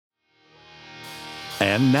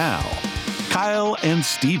And now, Kyle and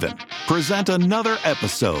Steven present another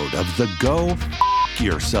episode of the Go F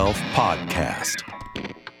Yourself podcast.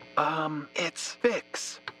 It's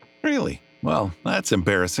Fix. Really? Well, that's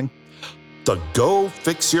embarrassing. The Go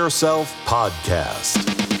Fix Yourself podcast.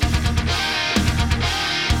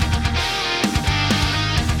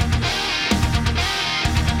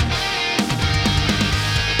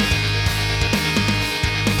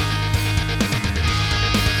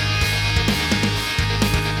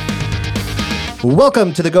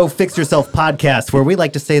 Welcome to the Go Fix Yourself podcast, where we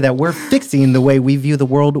like to say that we're fixing the way we view the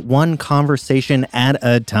world one conversation at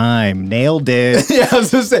a time. Nailed it. Yeah, I was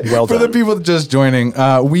going to say, Well for done. the people just joining,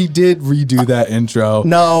 we did redo that intro.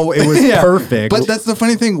 No, it was perfect. But that's the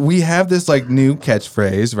funny thing. We have this like new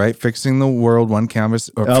catchphrase, right? Fixing the world one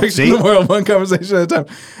fixing see? the world one conversation at a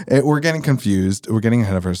time. We're getting confused. We're getting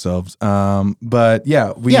ahead of ourselves. But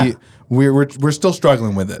yeah, we're still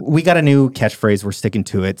struggling with it. We got a new catchphrase. We're sticking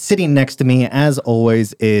to it. Sitting next to me, as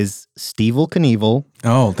always, is Stevel Knievel.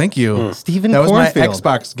 Oh, thank you. Stephen That was my Cornfield.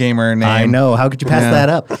 Xbox gamer name. I know. How could you pass Yeah. that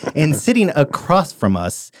up? And sitting across from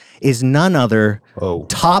us is none other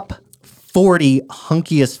top 40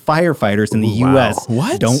 hunkiest firefighters in the U.S.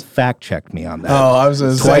 What? Don't fact check me on that. Oh, I was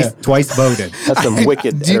going to say. Twice voted. That's some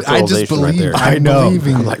wicked Dude, I just editorialization right believe. there. I know.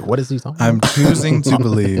 I'm like, what is he talking about? I'm choosing to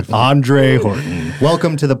believe. Andre Horton.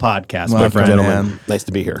 Welcome to the podcast, my Welcome, friend. Gentlemen, man. nice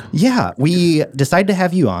to be here. Yeah, we decided to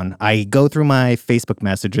have you on. I go through my Facebook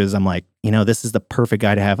messages. I'm like, this is the perfect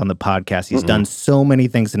guy to have on the podcast. He's done so many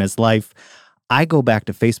things in his life. I go back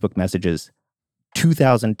to Facebook messages.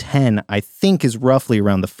 2010, I think, is roughly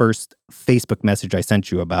around the first Facebook message I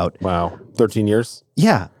sent you about. Wow. 13 years?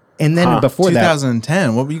 Yeah. And then before that,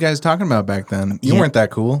 2010. What were you guys talking about back then? You weren't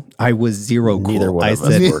that cool. I was zero cool. Neither one I of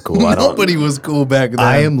us said, were cool. I don't. Nobody was cool back then.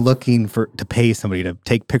 I am looking to pay somebody to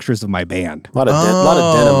take pictures of my band. A lot of denim.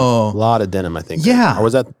 A lot of denim, I think. Yeah. Or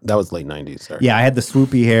was that was late 90s? Sorry. Yeah, I had the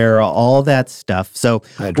swoopy hair, all that stuff. So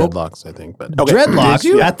I had what- dreadlocks, I think. But dreadlocks Did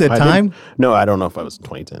you? at the I time? did. No, I don't know if I was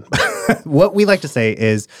 2010. What we like to say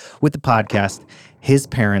is with the podcast, his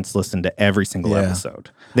parents listen to every single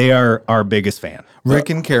episode. They are our biggest fan. Rick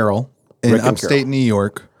and Carol in Rick and upstate Carol. New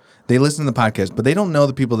York. They listen to the podcast, but they don't know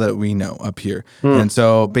the people that we know up here. And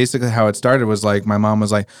so basically how it started was like, my mom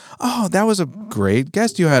was like, oh, that was a great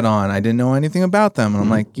guest you had on. I didn't know anything about them. And I'm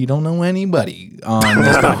like, you don't know anybody on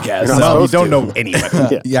this podcast. You're not No, you supposed don't to. know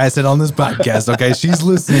anybody. Yeah, I said on this podcast. Okay, she's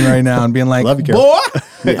listening right now and being like, Love you, Carol.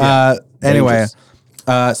 boy. Anyway,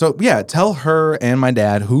 Dangerous. so yeah, tell her and my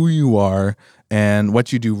dad who you are and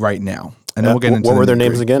what you do right now. And then we'll get into what were the their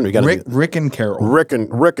names nitty-gritty. again? We got Rick and Carol. Rick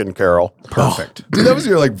and Carol. Perfect. Dude, that was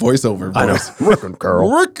your like voiceover voice. I know. Rick and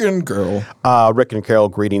Carol. Rick and Carol. Rick and Carol,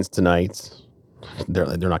 greetings tonight. They're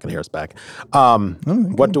not going to hear us back.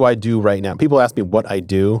 What do I do right now? People ask me what I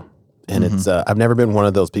do, and it's I've never been one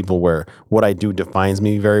of those people where what I do defines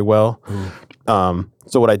me very well.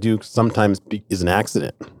 So what I do sometimes is an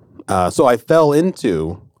accident. So I fell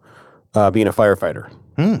into being a firefighter.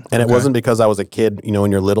 And it wasn't because I was a kid,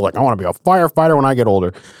 when you're little, like, I want to be a firefighter when I get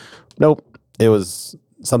older. Nope. It was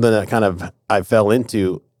something that I fell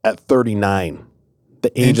into at 39, the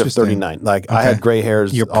age of Interesting. 39. Like, I had gray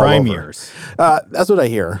hairs. Your all prime over. years. That's what I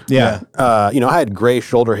hear. Yeah. I had gray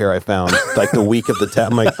shoulder hair I found like the week of the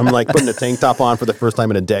test. I'm like putting a tank top on for the first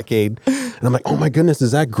time in a decade. And I'm like, oh my goodness,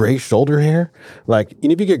 is that gray shoulder hair? Like,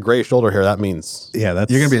 if you get gray shoulder hair, that means, Yeah,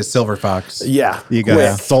 that's You're going to be a silver fox. yeah. you got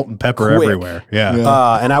quick. salt and pepper Quick. everywhere.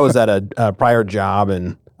 Yeah. And I was at a prior job,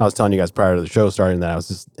 and I was telling you guys prior to the show starting that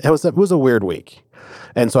it was a weird week.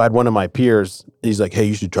 And so I had one of my peers, he's like, hey,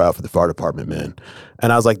 you should try out for the fire department, man.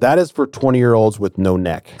 And I was like, that is for 20-year-olds with no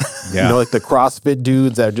neck. Yeah. Like the CrossFit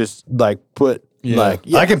dudes that just like put I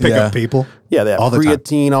can pick Yeah. up people. yeah, they have all the time.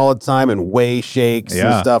 creatine all the time and whey shakes and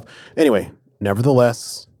Yeah. stuff. Anyway,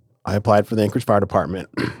 nevertheless, I applied for the Anchorage Fire Department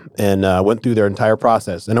and went through their entire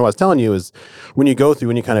process. And what I was telling you is when you go through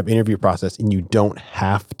any kind of interview process and you don't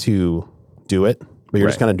have to do it, but you're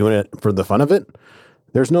just kind of doing it for the fun of it,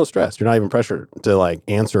 there's no stress. You're not even pressured to like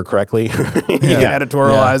answer correctly. You can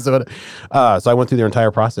editorialize it. So I went through their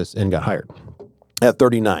entire process and got hired at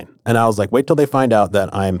 39. And I was like, wait till they find out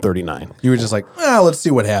that I'm 39. You were just like, well, let's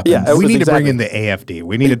see what happens. Yeah, it We was need to bring exactly- in the AFD.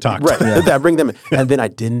 We need to talk Right. to them. Yeah. Bring them in. And then I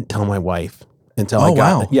didn't tell my wife until I Oh,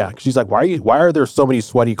 got wow. Yeah. She's like, why are there so many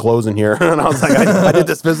sweaty clothes in here? And I was like, I did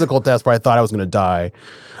this physical test where I thought I was going to die.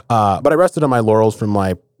 But I rested on my laurels from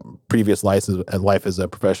my previous life as a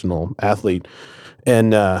professional athlete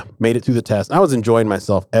and made it through the test. I was enjoying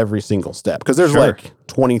myself every single step because there's like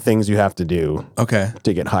 20 things you have to do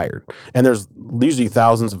to get hired. And there's usually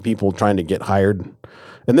thousands of people trying to get hired.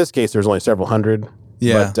 In this case, there's only several hundred.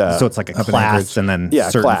 Yeah. But, So it's like a Up in class, Anchorage. and then Yeah,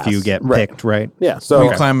 certain class. few get Right. picked, right? yeah. So Were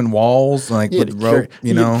you climbing walls like you with had to rope? carry,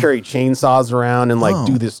 You know, carry chainsaws around and like Oh.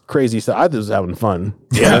 do this crazy stuff. I was having fun.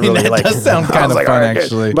 Yeah, I mean, that does sound I kind was of like, fun, all right,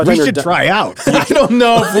 actually. But We then you're should done- try out. I don't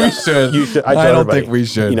know if we should. You should. I tell don't everybody, think we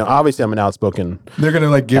should. You know, obviously, I'm an outspoken. They're gonna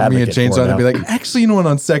like give me a Advocate for chainsaw it and be now. like, actually, you know what?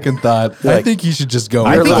 On second thought, I Like, think you should just go.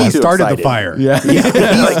 I You're with think a he that. little too started the excited. fire. Yeah.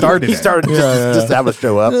 He started He it. started just to have us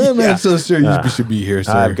show up. Yeah, man, so sure you should be here,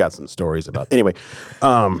 sir. I've got some stories about. Anyway,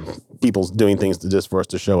 people's doing things just for us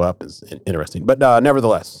to show up is interesting. But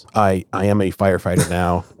nevertheless, I am a firefighter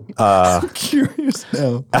now. curious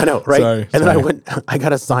now. I know, right? Sorry, and then sorry. I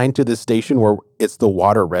got assigned to this station where it's the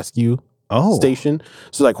water rescue station.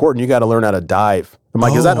 So like, Horton, you got to learn how to dive. I'm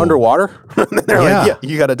like, is that Oh. underwater? And they're Yeah. like, yeah,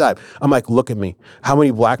 you got to dive. I'm like, look at me. How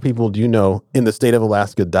many black people do you know in the state of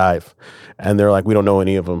Alaska dive? And they're like, we don't know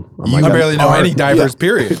any of them. I'm like, I barely know any divers.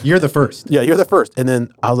 Period. You're the first. yeah, you're the first. And then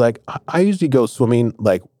I was like, I usually go swimming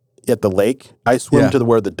like at the lake. I swim Yeah. to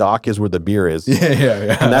where the dock is, where the beer is.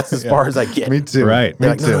 Yeah. And that's as far as I get. Me too. Right.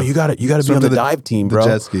 They're Me like, too. no, you got to be Swim on to the dive team, bro. The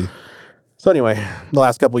jet ski. So anyway, the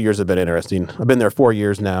last couple of years have been interesting. I've been there 4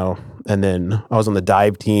 years now, and then I was on the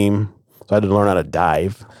dive team, so I had to learn how to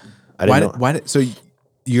dive. I didn't know. Why? So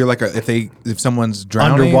you're like, if someone's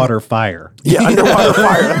drowning, Underwater fire. Yeah, underwater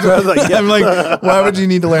fire. That's what I was like, yeah. I'm like, why would you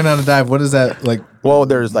need to learn how to dive? What is that like? Well,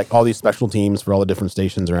 there's like all these special teams for all the different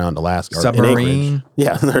stations around Alaska. or in Anchorage. Submarine?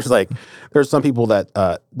 Yeah, there's some people that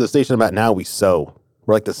the station I'm at now we sew.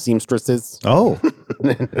 We're like the seamstresses. Oh,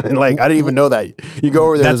 And like I didn't even know that. You go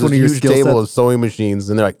over there, That's there's one this of your huge skill table sets? of sewing machines,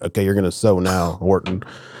 and they're like, okay, you're gonna sew now, Horton.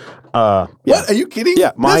 What? Are you kidding?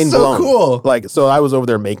 Yeah, mind That's so blown. cool. Like, so I was over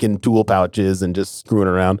there making tool pouches and just screwing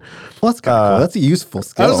around. well, that's kind of cool. That's a useful I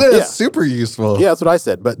skill. was saying Yeah. that's super useful. Yeah, that's what I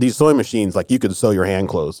said. But these sewing machines, like, you could sew your hand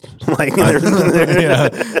closed. Like, Yeah.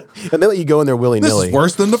 and they let you go in there willy This nilly. is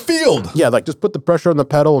worse than the field. Yeah, like just put the pressure on the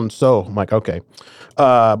pedal and sew. I'm like, okay.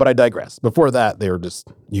 But I digress. Before that, they were just,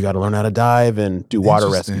 you got to learn how to dive and do water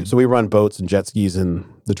Interesting. rescue. So we run boats and jet skis in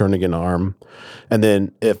the Turnagain Arm. And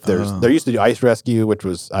then if there used to do ice rescue, which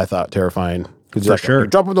was, I thought, terrifying. For sure. You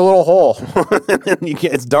jump in the little hole. And you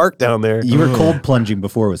can't, it's dark down there. You were cold plunging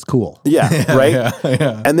before it was cool. Yeah, right?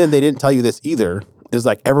 Yeah. And then they didn't tell you this either. Is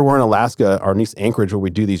like everywhere in Alaska or in East Anchorage where we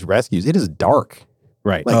do these rescues, it is dark.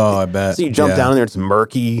 Right. Like, Oh, I bet. So you jump Yeah. down there, it's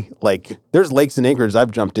murky. Like there's lakes in Anchorage I've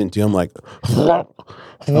jumped into. I'm like, oh,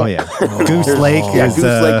 yeah. Goose Lake yeah, is, Goose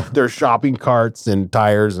Lake. There's shopping carts and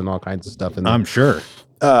tires and all kinds of stuff in there. I'm sure.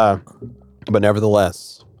 But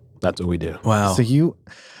nevertheless, that's what we do. Wow.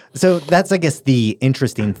 So that's, I guess, the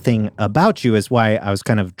interesting thing about you is why I was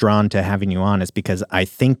kind of drawn to having you on is because I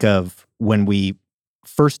think of when we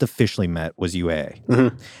first officially met was UAA.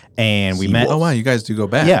 Mhm. And we met. Oh wow, you guys do go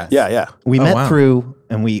back. Yeah. Yeah. We Oh, met wow. through,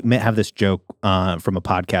 and we have this joke from a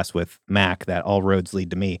podcast with Mac that all roads lead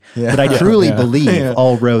to me. Yeah. But I truly Yeah. believe Yeah.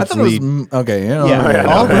 all I roads thought it was lead. okay. You know, Yeah,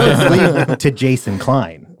 all roads lead to Jason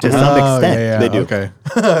Klein to some extent. Yeah, They do. Okay,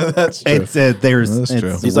 that's true. It's there's That's true.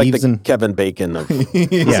 it's He's like leaves the and Kevin Bacon of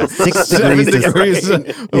yeah, 6 7 degrees. is- degrees. Yeah.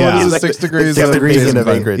 What is He's it, like 6 the degrees? 7 degrees Jason of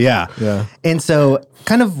Klein. Anchorage. Yeah. Yeah. And so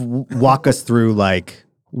kind of walk us through like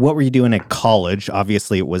what were you doing at college?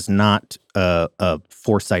 Obviously it was not a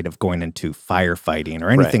foresight of going into firefighting or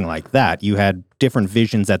anything like that. You had different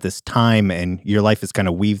visions at this time and your life is kind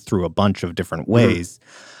of weaved through a bunch of different ways.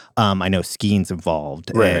 I know skiing's involved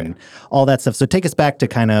and all that stuff. So take us back to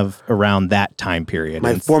kind of around that time period.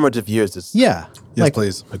 My And- formative years is yeah. Yes, like,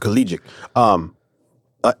 please. a collegiate.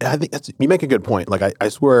 I think you make a good point. Like I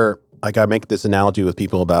swear, like I make this analogy with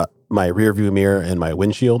people about my rear view mirror and my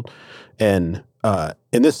windshield. And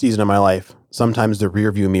in this season of my life, sometimes the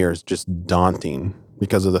rear view mirror is just daunting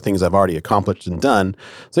because of the things I've already accomplished and done.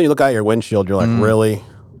 So you look out your windshield, you're like, really?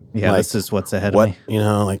 Yeah, Like, this is what's ahead What? of me. You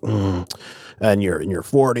know, like, and you're in your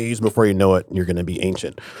 40s. Before you know it, you're going to be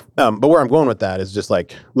ancient. But where I'm going with that is just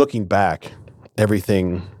like looking back,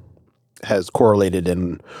 everything has correlated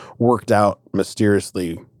and worked out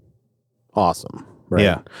mysteriously awesome. Right.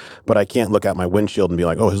 Yeah. But I can't look at my windshield and be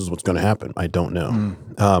like, oh, this is what's going to happen. I don't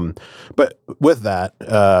know. But with that,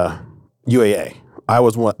 UAA, I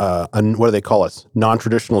was one, what do they call us?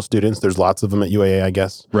 Non-traditional students. There's lots of them at UAA, I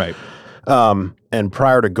guess. Right. And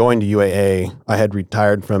prior to going to UAA, I had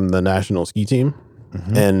retired from the national ski team.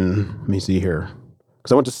 And let me see here.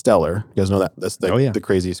 Because I went to Stellar. You guys know that? That's the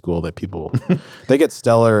crazy school that people, they get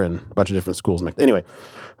Stellar and a bunch of different schools. Anyway,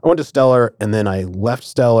 I went to Stellar and then I left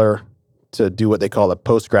Stellar to do what they call a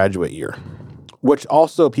postgraduate year, which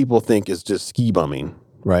also people think is just ski bumming,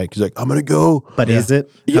 right? Because like, I'm going to go. But is it?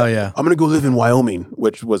 Oh yeah. I'm going to go live in Wyoming,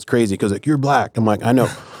 which was crazy because like, you're black. I'm like, I know,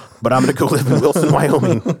 but I'm going to go live in Wilson,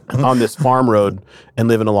 Wyoming on this farm road and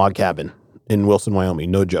live in a log cabin in Wilson,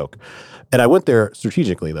 Wyoming. No joke. And I went there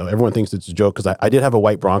strategically, though. Everyone thinks it's a joke because I did have a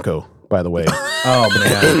white Bronco, by the way. Oh,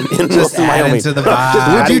 man. in Just Wilson, add Wyoming. into the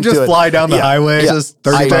vibe. Would you just fly down the highway? Just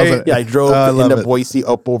 30 miles? I drove I love into it. Boise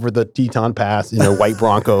up over the Teton Pass in a white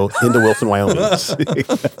Bronco into Wilson, Wyoming.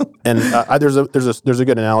 And there's a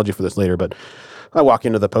good analogy for this later, but I walk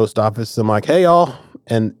into the post office. I'm like, hey, y'all.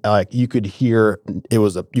 And you could hear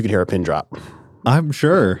a pin drop. I'm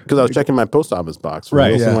sure. Because I was checking my post office box for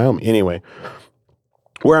Wilson, Wyoming. Anyway,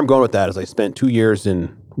 where I'm going with that is I spent 2 years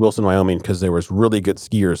in Wilson, Wyoming because there was really good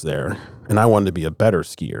skiers there, and I wanted to be a better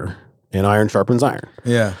skier, and iron sharpens iron.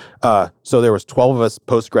 Yeah. So there was 12 of us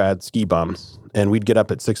post-grad ski bums, and we'd get up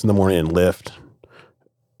at 6 in the morning and lift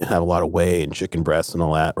and have a lot of whey and chicken breasts and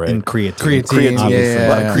all that, right? And creatine. Creatine, Obviously. A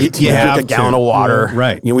lot of yeah. creatine. You have Drink a gallon to. of water.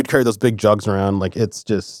 Right. We'd carry those big jugs around. Like, it's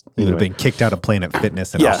just... You'd have anyway. been kicked out of Planet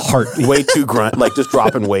Fitness in a heartbeat. Way too grunt, like just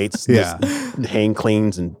dropping weights. Yeah. Just hang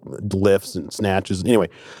cleans and lifts and snatches. Anyway,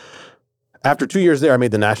 after 2 years there, I made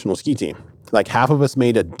the national ski team. Like half of us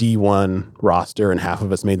made a D1 roster and half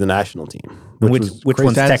of us made the national team. Which crazy.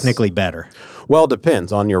 one's technically better? Well, it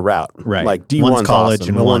depends on your route. Right. Like D1's One's college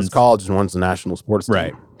awesome. and One's one's- college and one's the national sports team.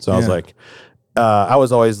 Right. So I was like, I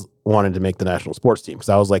was always wanted to make the national sports team because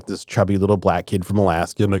I was like this chubby little black kid from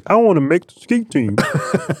Alaska. I'm like, I want to make the ski team.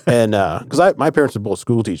 And because my parents are both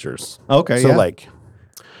school teachers. Okay, So yeah. like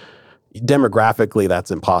demographically,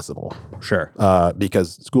 that's impossible. Sure.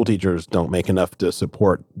 Because school teachers don't make enough to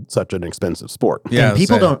support such an expensive sport. Yeah. And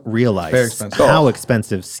people same. don't realize Very expensive. how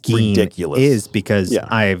expensive skiing Ridiculous. is because Yeah.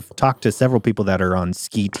 I've talked to several people that are on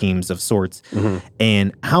ski teams of sorts. Mm-hmm.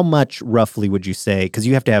 And how much roughly would you say, because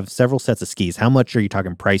you have to have several sets of skis, how much are you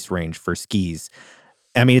talking price range for skis?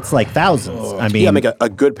 I mean, it's like thousands. I mean, Yeah, make a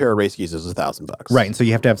good pair of race skis is $1,000. right. And so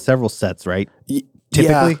you have to have several sets, right? Typically,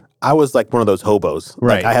 Typically? I was like one of those hobos.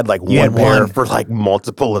 Right. Like I had like You one had pair one. for like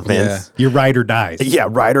multiple events. Your ride or dies. Yeah,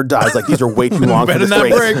 ride or dies. Like these are way too long for Better this not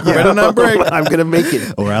race. break. Better not break. I'm gonna make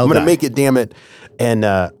it. Or I'll I'm gonna die. make it. Damn it! And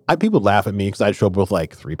people would laugh at me because I'd show up with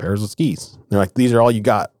like 3 pairs of skis. They're like, "These are all you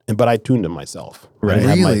got," but I tuned them myself. Right. I didn't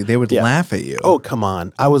have my- Really? They would Yeah. laugh at you. Oh, come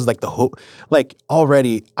on. I was like like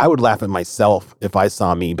already I would laugh at myself if I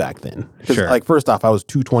saw me back then. 'Cause, Sure. Like first off, I was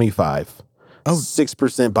 225.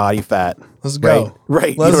 6% body fat. Let's go.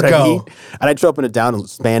 Right. Let's you know what go. I mean? And I'd show up in a down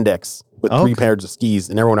spandex with 3 Okay. pairs of skis,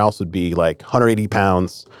 and everyone else would be like 180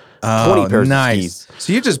 pounds, 20 Oh, pairs nice. of skis.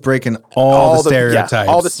 So you're just breaking all the stereotypes. Yeah,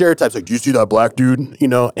 all the stereotypes. Like, do you see that black dude? You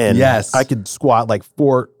know, and Yes. I could squat like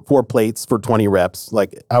four plates for 20 reps.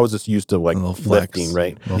 Like I was just used to like little flex. lifting,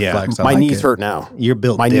 right? Little Yeah. flex. I My like knees it. hurt now. You're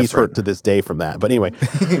built My knees different. hurt to this day from that. But anyway,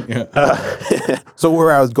 so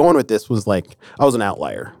where I was going with this was like I was an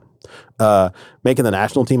outlier. Making the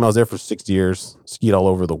national team, I was there for 6 years. Skied all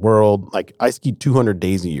over the world. Like I skied 200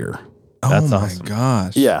 days a year. That's oh my awesome.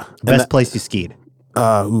 gosh. Yeah. And Best place you skied.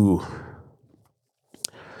 I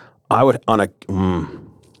would on a.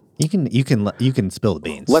 You can spill the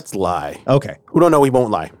beans. Let's lie. Okay. We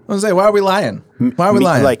won't lie. I was say, why are we lying? Why are we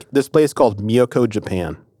lying? Like this place called Miyako,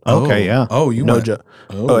 Japan. Okay. Yeah. Oh, you went.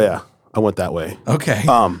 Oh yeah, I went that way. Okay.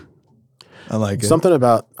 I like it. Something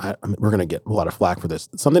about we're gonna get a lot of flack for this.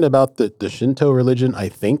 Something about the Shinto religion, I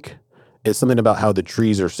think, is something about how the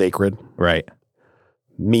trees are sacred. Right.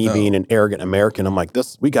 Me being an arrogant American, I'm like,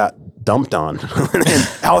 we got dumped on. And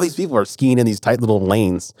all these people are skiing in these tight little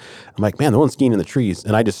lanes. I'm like, man, no one's skiing in the trees.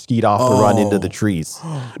 And I just skied off the run into the trees.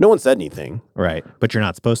 No one said anything. Right. But you're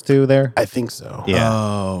not supposed to there? I think so. Yeah.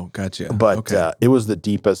 Oh, gotcha. But okay. it was the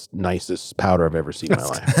deepest, nicest powder I've ever seen in my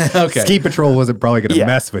life. Okay. Ski patrol wasn't probably going to Yeah.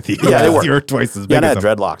 mess with you. Yeah, they were. You're twice as big Yeah, and I as had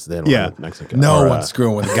them. dreadlocks then. when I Yeah. was in Mexico. No Or, one's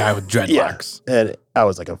screwing with a guy with dreadlocks. Yeah, and I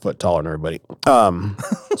was like a foot taller than everybody.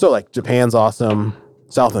 So like Japan's awesome.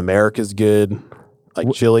 South America's good.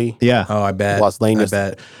 Like Chile. Yeah. Oh, I bet. Las Leñas. I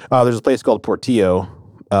bet. There's a place called Portillo.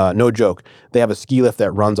 No joke. They have a ski lift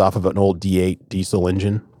that runs off of an old D8 diesel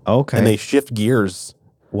engine. Okay. And they shift gears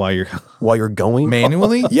While you're while you're going.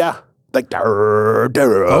 Manually? Yeah. Like,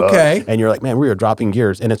 Okay. And you're like, man, we are dropping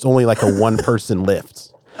gears. And it's only like a one person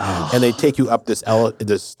lift. And they take you up this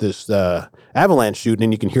avalanche chute,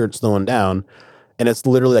 and you can hear it slowing down. And it's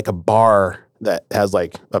literally like a bar that has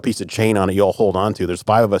like a piece of chain on it you all hold on to. There's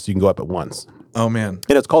 5 of us, you can go up at once. Oh, man.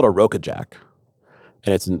 And it's called a roca jack.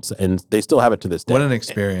 And they still have it to this day. What an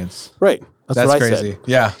experience. Right. That's what I crazy. said.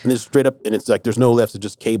 Yeah. And it's straight up, and it's like there's no lifts, it's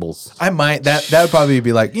just cables. I might, that would probably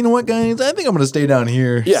be like, you know what, guys? I think I'm going to stay down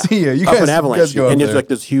here. Yeah. See ya. You up guys, an avalanche. you guys go up and there's there. like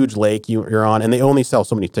this huge lake you're on, and they only sell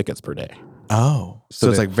so many tickets per day. Oh. So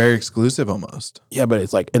it's like very exclusive almost. Yeah, but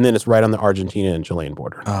it's like, and then it's right on the Argentina and Chilean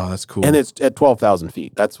border. Oh, that's cool. And it's at 12,000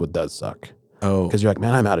 feet. That's what does suck. oh. Because you're like,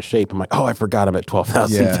 man, I'm out of shape. I'm like, oh, I forgot I'm at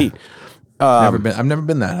 12,000 Yeah. feet. I've never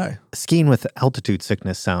been that high. Skiing with altitude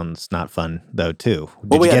sickness sounds not fun though, too.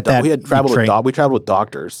 Well, we had that? we traveled with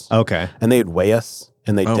doctors. Okay. And they'd weigh us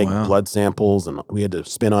and they'd take wow. blood samples, and we had to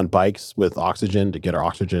spin on bikes with oxygen to get our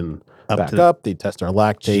oxygen back up. They'd test our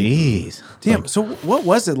lactate. Jeez. Damn. So what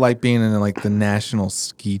was it like being in like the national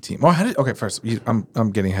ski team? Oh, first,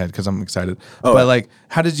 I'm getting ahead because I'm excited. But like,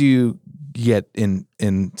 how did you get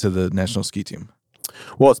into the national ski team?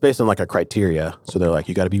 Well, it's based on like a criteria. So they're like,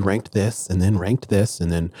 you got to be ranked this and then ranked this.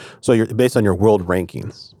 And then, so you're based on your world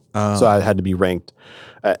rankings. So I had to be ranked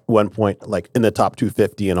at one point, like in the top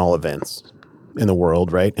 250 in all events in the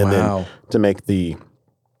world, right? And then to make the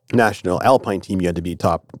national alpine team, you had to be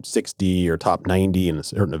top 60 or top 90 in a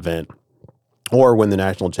certain event, or win the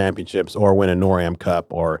national championships, or win a NORAM Cup,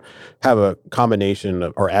 or have a combination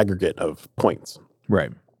of, or aggregate of points.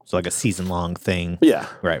 Right. So like a season-long thing. Yeah.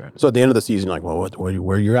 Right. So at the end of the season, like, well,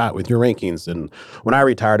 where you're at with your rankings. And when I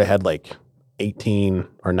retired, I had like 18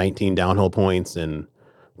 or 19 downhill points and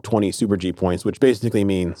 20 Super G points, which basically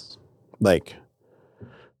means like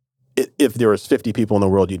if there was 50 people in the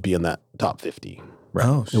world, you'd be in that top 50. Right.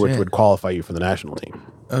 Oh, shit. Which would qualify you for the national team.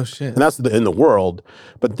 Oh, shit. And that's in the world.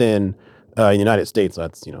 But then in the United States,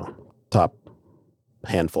 that's, top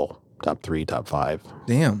handful, top 3, top 5.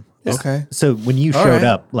 Damn. Yeah. Okay. So when you showed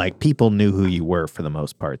up, like people knew who you were for the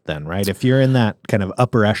most part then, right? If you're in that kind of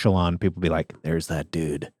upper echelon, people be like, there's that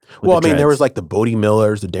dude. Well, I mean, there was like the Bodie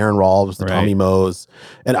Millers, the Darren Rolfs, the Tommy Moes.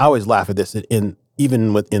 And I always laugh at this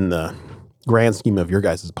even within the grand scheme of your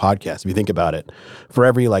guys' podcast. If you think about it, for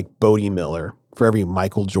every like Bodie Miller, for every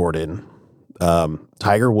Michael Jordan,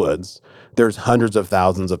 Tiger Woods, there's hundreds of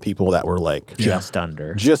thousands of people that were like just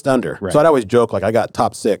under. Right. So I'd always joke like I got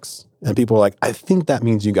top 6. And people are like, I think that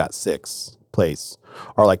means you got 6th place,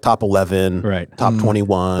 or like top 11, top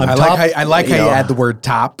 21. I like how you add the word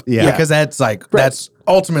top, because that's like that's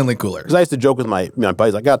ultimately cooler. Because I used to joke with my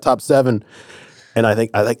buddies, I got top 7, and I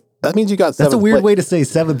think that means you got 7th. That's a weird way to say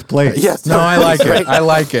 7th place. Yes, no, I like it. I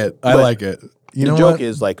like it. I like it. You know, the joke what?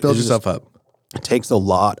 is like build yourself up. It takes a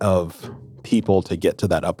lot of people to get to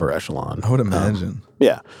that upper echelon. I would imagine.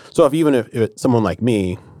 Yeah. So if someone like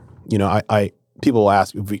me, I people will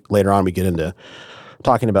ask if later on we get into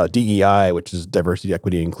talking about DEI, which is diversity,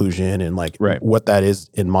 equity, inclusion, and like what that is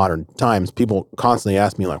in modern times. People constantly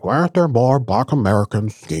ask me like, why aren't there more Black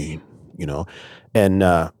Americans skiing? And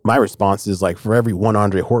my response is like, for every one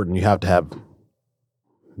Andre Horton, you have to have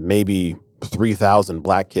maybe 3,000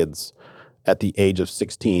 black kids at the age of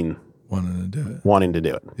 16 wanting to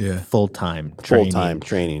do it. Yeah. Full-time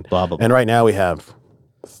training. Blah, blah, blah. And right now we have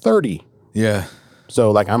 30. Yeah.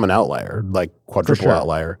 So like I'm an outlier, like quadruple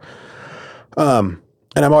outlier. And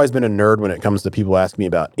I've always been a nerd when it comes to people asking me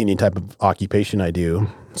about any type of occupation I do.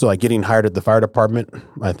 So like getting hired at the fire department,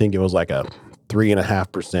 I think it was like a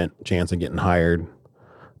 3.5% chance of getting hired.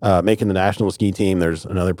 Making the national ski team, there's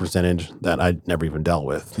another percentage that I never even dealt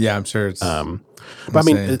with. Yeah, I'm sure it's. But I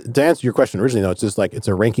mean, to answer your question originally, though, it's just like it's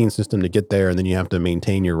a ranking system to get there, and then you have to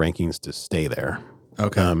maintain your rankings to stay there.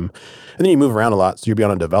 Okay. And then you move around a lot. So you'll be on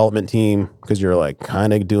a development team because you're like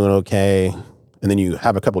kind of doing okay. And then you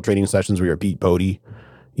have a couple training sessions where you're beat Bodie.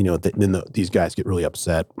 These guys get really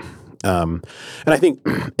upset. And I think,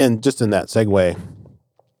 and just in that segue,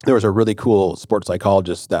 there was a really cool sports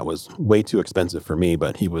psychologist that was way too expensive for me,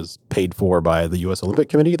 but he was paid for by the U.S. Olympic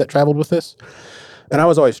Committee that traveled with this. And I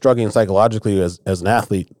was always struggling psychologically as an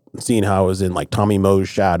athlete, seeing how I was in like Tommy Moe's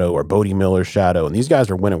shadow or Bodie Miller's shadow. And these guys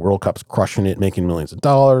are winning World Cups, crushing it, making millions of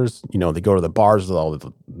dollars. They go to the bars with all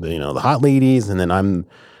the hot ladies. And then I'm,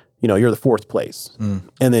 you're the 4th place. And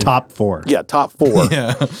then top 4. Yeah, top 4.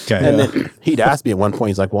 Yeah. Okay. And then he'd ask me at one point,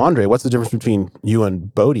 he's like, well, Andre, what's the difference between you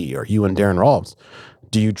and Bodie or you and Darren Rolfs?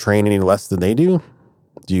 Do you train any less than they do?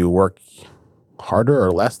 Do you work harder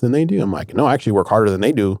or less than they do? I'm like, no, I actually work harder than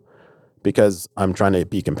they do because I'm trying to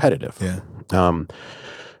be competitive. Yeah.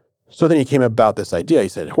 So then he came about this idea. He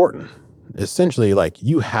said, Horton, essentially, like,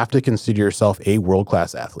 you have to consider yourself a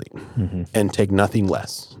world-class athlete and take nothing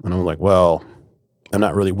less. And I'm like, well, I'm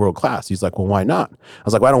not really world-class. He's like, well, why not? I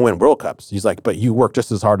was like, well, I don't win World Cups. He's like, but you work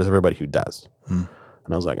just as hard as everybody who does. And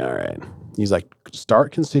I was like, all right. He's like,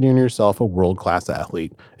 start considering yourself a world-class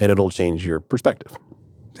athlete and it'll change your perspective,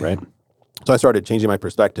 right? So I started changing my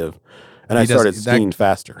perspective and I started skiing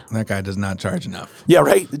faster. That guy does not charge enough. Yeah,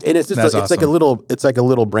 right. And it's just That's it's like a little nugget, it's like a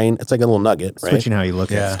little nugget, right? Switching how you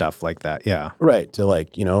look at stuff like that. Yeah. Right. To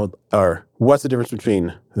like, or what's the difference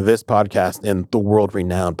between this podcast and the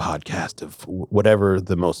world-renowned podcast of whatever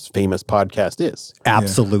the most famous podcast is?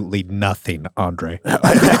 Absolutely nothing, Andre.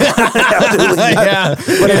 Absolutely. Yeah.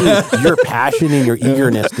 But I mean, your passion and your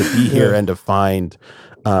eagerness to be here and to find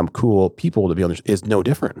cool people to be on is no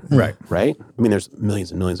different. Right. Right? I mean, there's millions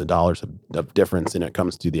and millions of dollars of difference when it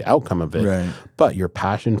comes to the outcome of it. Right. But your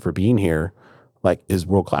passion for being here, like, is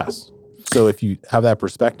world class. So if you have that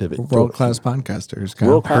perspective, World-class podcasters. Kyle.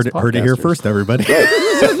 world-class Heard it here podcasters. first, everybody.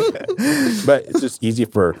 But it's just easy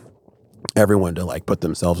for everyone to like put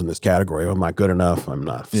themselves in this category. I'm not good enough. I'm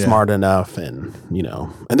not smart enough. And,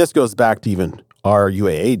 and this goes back to even our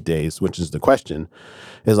UAA days, which is the question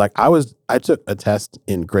is like, I took a test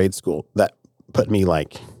in grade school that put me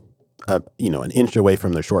like, an inch away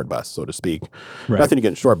from the short bus, so to speak. Right. Nothing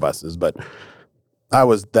against short buses, but I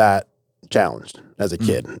was that challenged as a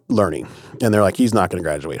kid learning. And they're like, he's not going to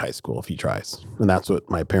graduate high school if he tries. And that's what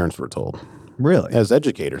my parents were told. Really? As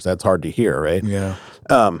educators, that's hard to hear, right? Yeah.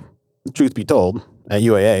 Truth be told, at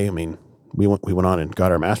UAA, I mean, we went on and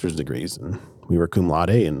got our master's degrees, and we were cum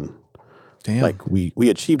laude, and Damn. like we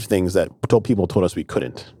achieved things that people told us we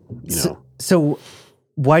couldn't. So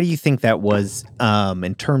why do you think that was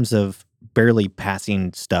in terms of barely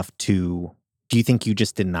passing stuff to? Do you think you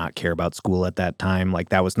just did not care about school at that time? Like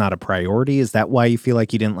that was not a priority? Is that why you feel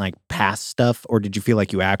like you didn't like pass stuff? Or did you feel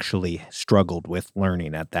like you actually struggled with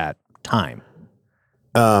learning at that time?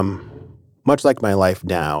 Much like my life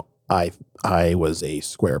now, I was a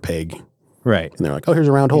square peg. Right. And they're like, oh, here's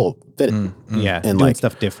a round hole. Fit it. Yeah. And doing like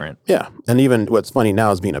stuff different. Yeah. And even what's funny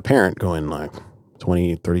now is being a parent going like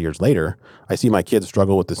 20, 30 years later, I see my kids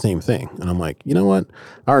struggle with the same thing. And I'm like, you know what?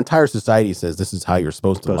 Our entire society says this is how you're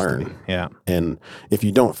supposed to learn. Yeah. And if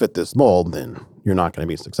you don't fit this mold, then you're not going to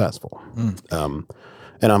be successful. And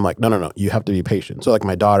I'm like, no, you have to be patient. So like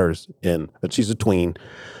my daughter's she's a tween.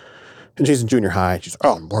 And she's in junior high. She's like,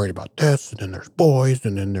 oh, I'm worried about this. And then there's boys.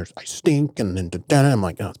 And then I stink. And then I'm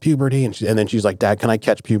like, oh, it's puberty. And then she's like, Dad, can I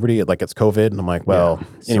catch puberty? Like it's COVID. And I'm like, well,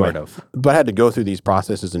 anyway. Sort of. But I had to go through these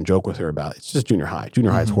processes and joke with her about it. It's just junior high.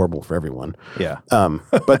 Junior high is horrible for everyone. Yeah.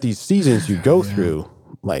 But these seasons you go through,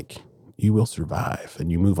 like you will survive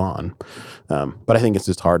and you move on. But I think it's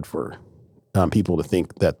just hard for people to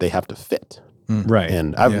think that they have to fit. Right.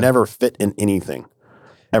 And I've never fit in anything,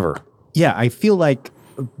 ever. Yeah. I feel like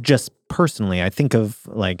just personally, I think of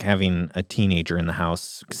like having a teenager in the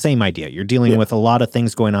house, same idea. You're dealing with a lot of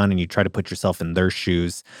things going on and you try to put yourself in their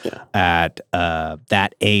shoes at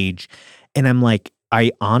that age. And I'm like,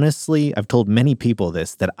 I've told many people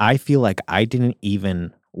this, that I feel like I didn't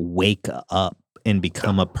even wake up and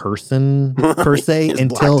become a person per se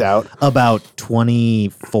until about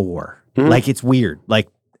 24. Like it's weird. Like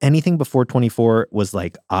anything before 24 was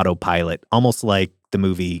like autopilot, almost like the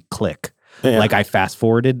movie Click. Yeah. Like I fast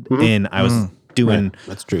forwarded and I was doing.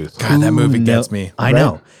 That's truth. God, that movie gets me. I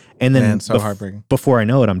know. And then so heartbreaking. Before I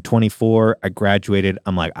know it, I'm 24. I graduated.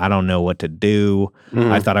 I'm like, I don't know what to do.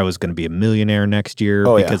 I thought I was going to be a millionaire next year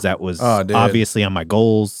because that was obviously on my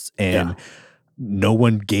goals. And no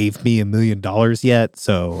one gave me $1 million yet.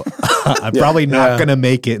 So I'm probably not going to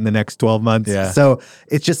make it in the next 12 months. Yeah. So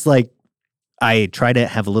it's just like, I try to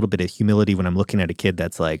have a little bit of humility when I'm looking at a kid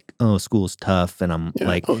that's like, oh, school's tough. And I'm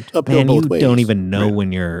like, man, you don't even know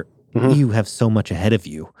when you have so much ahead of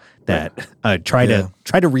you that try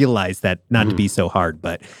to realize that not to be so hard,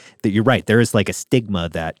 but that you're right. There is like a stigma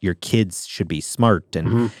that your kids should be smart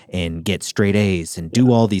and get straight A's and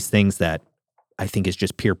do all these things that I think is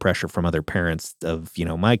just peer pressure from other parents of,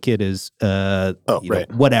 my kid is,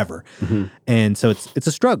 whatever. And so it's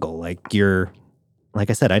a struggle. Like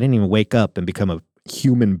I said, I didn't even wake up and become a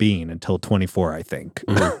human being until 24, I think.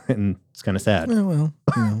 And it's kind of sad. Some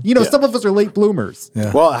of us are late bloomers.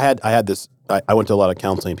 Yeah. Well, I had this, I went to a lot of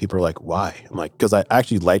counseling. People are like, why? I'm like, because I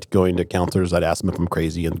actually liked going to counselors. I'd ask them if I'm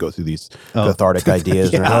crazy and go through these cathartic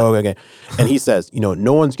ideas. Okay. And he says,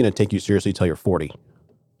 no one's going to take you seriously until you're 40.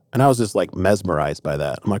 And I was just like mesmerized by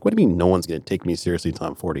that. I'm like, what do you mean no one's going to take me seriously until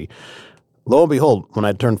I'm 40? Lo and behold, when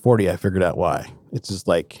I turned 40, I figured out why. It's just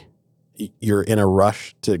like, you're in a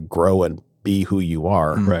rush to grow and be who you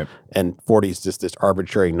are. Right. And 40 is just this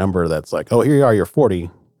arbitrary number that's like, oh, here you are, you're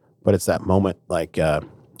 40. But it's that moment, like, I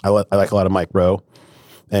like a lot of Mike Rowe,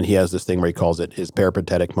 and he has this thing where he calls it his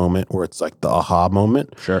peripatetic moment, where it's like the aha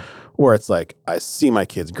moment. Sure. Where it's like, I see my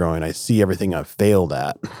kids growing, I see everything I've failed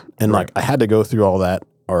at. And like, I had to go through all that,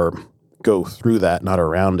 or go through that, not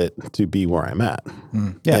around it, to be where I'm at.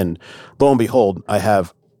 Yeah. And lo and behold,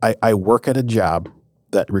 I work at a job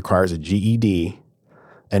that requires a GED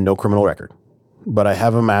and no criminal record. but I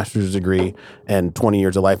have a master's degree and 20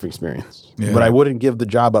 years of life experience. Yeah. But I wouldn't give the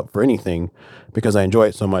job up for anything because I enjoy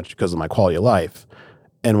it so much because of my quality of life.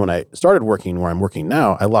 And when I started working where I'm working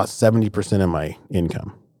now, I lost 70% of my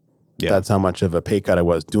income. Yeah. That's how much of a pay cut I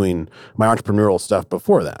was doing my entrepreneurial stuff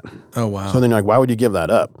before that. Oh, wow. So then you're like, why would you give that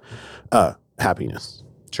up? Happiness.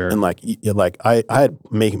 Sure. And like I had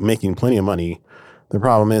making plenty of money. The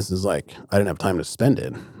problem is like, I didn't have time to spend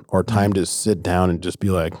it or time to sit down and just be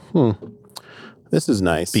like, this is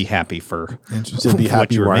nice. Be happy for Just be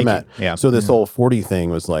happy where I'm at. Yeah. So this whole 40 thing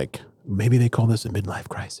was like, maybe they call this a midlife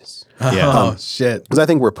crisis. Yeah. Oh, shit. Because I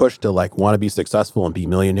think we're pushed to like want to be successful and be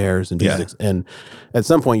millionaires and be and at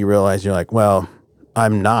some point you realize you're like, well,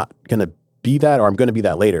 I'm not going to be that, or I'm going to be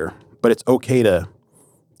that later. But it's okay to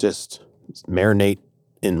just marinate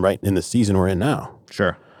in the season we're in now.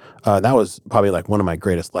 Sure. That was probably like one of my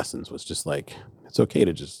greatest lessons was just like, it's okay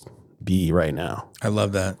to just be right now. I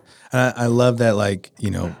love that. I love that, like,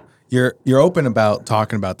 you know, you're open about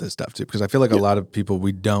talking about this stuff too, because I feel like a lot of people,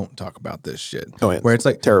 we don't talk about this shit. Oh, yeah. Where it's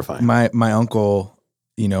like terrifying. My uncle,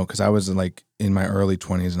 you know, because I was like in my early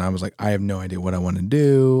 20s and I was like, I have no idea what I want to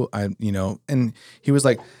do. And he was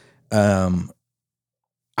like,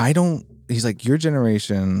 he's like, your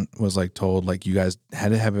generation was like told like you guys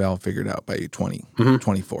had to have it all figured out by 20,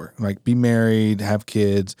 24. Like be married, have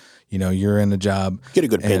kids, you know, you're in a job. Get a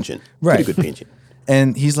good pension. Right. Get a good pension.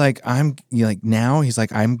 And he's like, I'm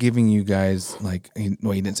giving you guys like, he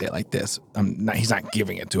didn't say it like this. He's not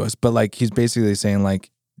giving it to us, but like, he's basically saying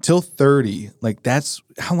like till 30, like that's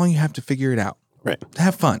how long you have to figure it out. Right.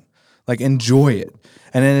 Have fun, like enjoy it.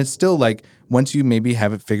 And then it's still like, once you maybe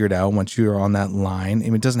have it figured out, once you're on that line,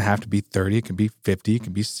 and it doesn't have to be 30, it can be 50, it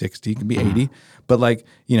can be 60, it can be 80. But like,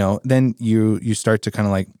 you know, then you start to kind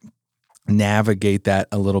of like navigate that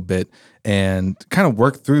a little bit and kind of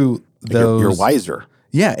work through those. You're wiser.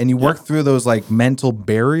 Yeah. And you work through those like mental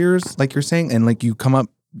barriers, like you're saying, and like you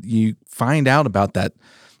find out about that,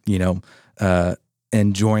 you know,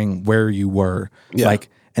 enjoying where you were. Yeah. Like,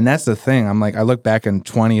 and that's the thing. I'm like, I look back in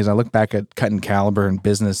 20s, I look back at cutting caliber and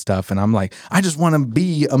business stuff, and I'm like, I just want to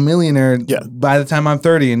be a millionaire by the time I'm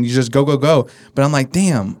 30, and you just go. But I'm like,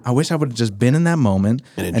 damn, I wish I would have just been in that moment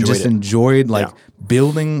and just enjoyed like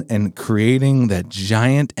building and creating that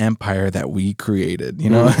giant empire that we created.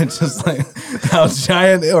 You know, it's just like how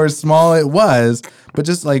giant or small it was, but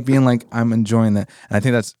just like being like, I'm enjoying that. And I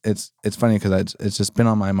think it's funny because it's just been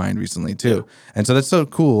on my mind recently too. And so that's so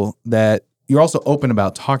cool that you're also open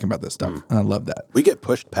about talking about this stuff. And I love that. We get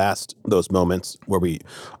pushed past those moments where we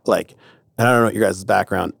like, and I don't know what your guys'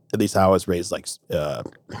 background, at least how I was raised, like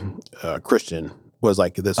Christian, was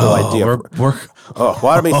like this whole idea.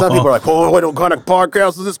 I mean, some people are like, what kind of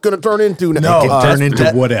podcast is this going to turn into? No, turn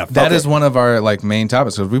into whatever. That is one of our like main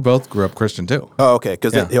topics because we both grew up Christian too. Oh, okay.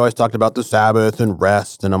 Because they always talked about the Sabbath and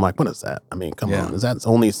rest, and I'm like, what is that? I mean, come on, is that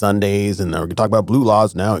only Sundays? And we're talking about blue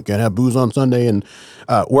laws now. You can't have booze on Sunday. And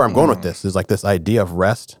where I'm going with this is like this idea of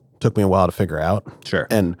rest took me a while to figure out. Sure.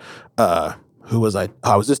 And who was I?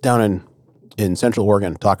 I was just down in Central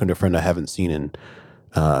Oregon talking to a friend I haven't seen in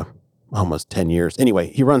almost 10 years.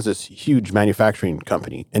 Anyway, he runs this huge manufacturing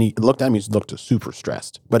company, and he looked at me, he looked super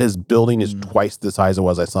stressed, but his building is twice the size it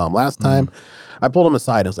was I saw him last time. I pulled him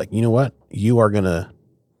aside. I was like, you know what? You are going to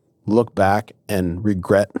look back and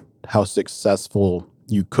regret how successful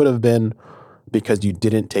you could have been because you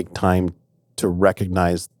didn't take time to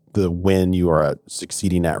recognize the win you are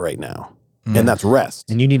succeeding at right now. And that's rest.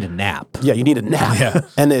 And you need a nap. Yeah, you need a nap.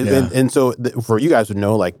 Yeah. And so for you guys to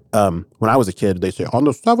know, like when I was a kid, they say, on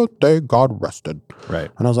the seventh day, God rested. Right.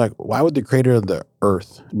 And I was like, why would the creator of the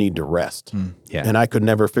earth need to rest? Yeah. And I could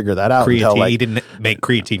never figure that out. Creatine. Until, like, he didn't make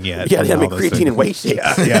creatine yet. Yeah, he didn't make creatine and whey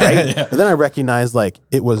shakes. Right? And then I recognized like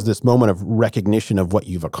it was this moment of recognition of what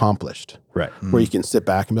you've accomplished. Right. Where you can sit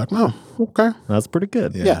back and be like, oh, okay. That's pretty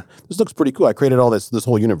good. Yeah. This looks pretty cool. I created all this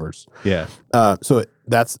whole universe. Yeah. So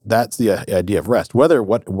that's the idea of rest.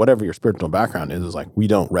 Whatever your spiritual background is like we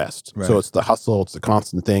don't rest. Right. So it's the hustle, it's the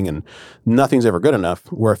constant thing, and nothing's ever good enough.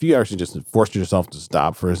 Where if you actually just force yourself to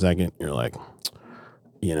stop for a second, you're like,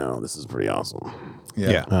 you know, this is pretty awesome.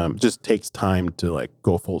 Yeah. Just takes time to like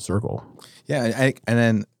go full circle. Yeah, and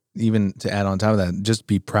then even to add on top of that, just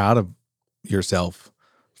be proud of yourself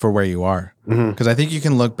for where you are. Because I think you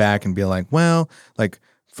can look back and be like, well, like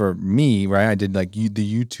for me, right, I did like the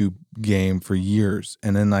YouTube game for years,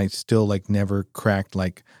 and then I still like never cracked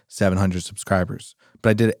like 700 subscribers, but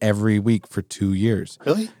I did it every week for 2 years.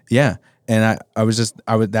 Really? Yeah. And I was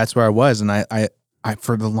that's where I was. And I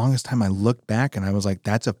for the longest time I looked back and I was like,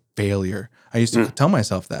 that's a failure. I used to tell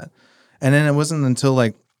myself that. And then it wasn't until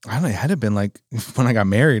like I don't know, it had to have been like when I got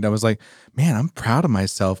married, I was like, man, I'm proud of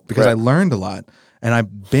myself because I learned a lot and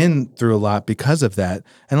I've been through a lot because of that.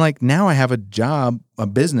 And like now I have a job, a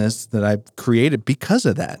business that I've created because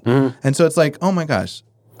of that. And so it's like, oh my gosh,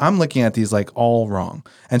 I'm looking at these like all wrong.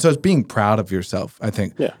 And so it's being proud of yourself, I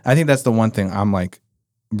think. Yeah. I think that's the one thing I'm like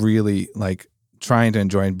really like trying to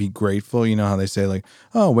enjoy and be grateful. You know how they say like,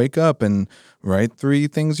 oh, wake up and write 3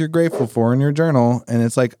 things you're grateful for in your journal. And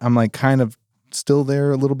it's like, I'm like kind of still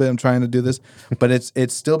there a little bit. I'm trying to do this, but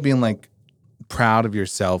it's still being like proud of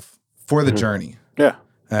yourself for the journey. Yeah.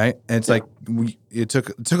 Right. And it's like it took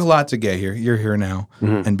a lot to get here. You're here now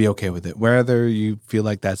and be okay with it. Whether you feel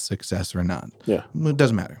like that's success or not. Yeah. It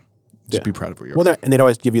doesn't matter. Just be proud of where you're at. And they'd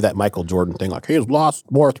always give you that Michael Jordan thing, like he's lost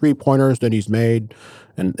more 3-pointers than he's made.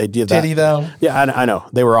 And they did that. Did he though? Yeah, I know.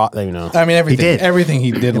 They were all, you know. I mean, everything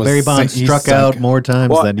he did was Barry Bonds struck out more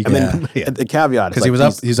times than he could. The caveat is because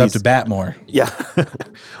like he was up to bat more. Yeah.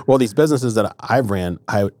 Well, these businesses that I've ran,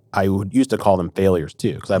 I would used to call them failures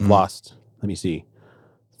too, because I've lost. Let me see,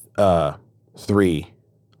 3. Oh,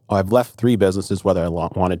 I've left 3 businesses whether I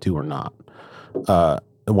wanted to or not.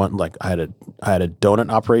 One like I had a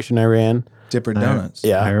donut operation I ran. Dipper Donuts.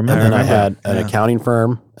 Yeah, I remember. And then I had an accounting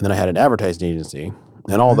firm, and then I had an advertising agency,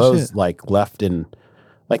 and all those like left in,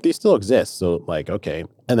 like they still exist. So like okay,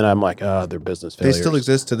 and then I'm like, they're business failures. They still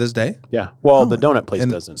exist to this day. Yeah. Well, the donut place in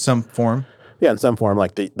doesn't. Some form. Yeah, in some form.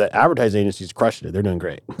 Like the advertising agency's crushed it. They're doing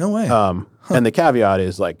great. No way. And the caveat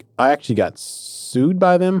is like I actually got sued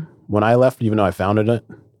by them when I left, even though I founded it.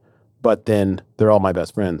 But then they're all my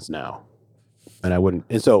best friends now, and I wouldn't.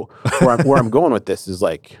 And so where I'm going with this is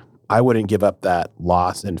like I wouldn't give up that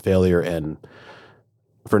loss and failure and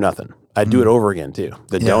for nothing. I'd do it over again too.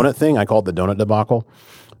 The donut thing, I call it the donut debacle.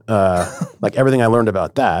 Like everything I learned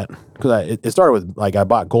about that, because it started with like I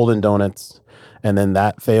bought Golden Donuts, and then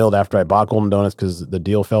that failed after I bought Golden Donuts because the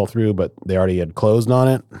deal fell through, but they already had closed on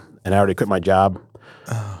it, and I already quit my job.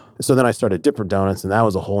 So then I started Dipper Donuts, and that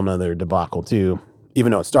was a whole nother debacle too.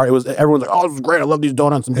 Even though it was everyone's like, oh, this is great, I love these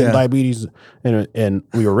donuts and getting diabetes, and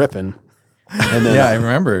we were ripping. And then I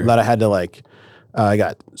remember that I had to like, I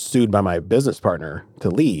got sued by my business partner to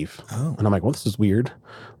leave. Oh. And I'm like, well, this is weird.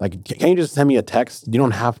 Like, can you just send me a text? You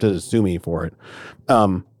don't have to sue me for it.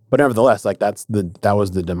 But nevertheless, like that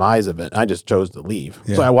was the demise of it. I just chose to leave.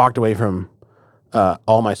 Yeah. So I walked away from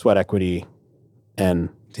all my sweat equity and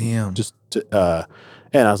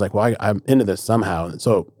and I was like, well, I'm into this somehow. And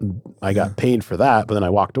so I got paid for that, but then I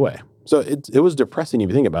walked away. So it was depressing if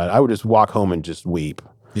you think about it. I would just walk home and just weep.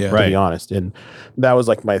 Yeah, to be honest. And that was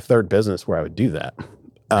like my 3rd business where I would do that.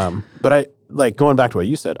 But I like going back to what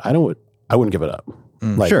you said, I wouldn't give it up.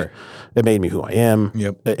 Like, sure. It made me who I am.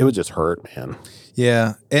 Yep. It would just hurt, man.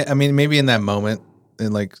 Yeah. I mean, maybe in that moment it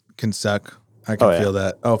like can suck. I can feel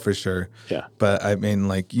that. Oh, for sure. Yeah. But I mean,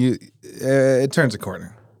 like it turns a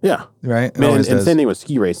corner. Yeah. Right. And same thing with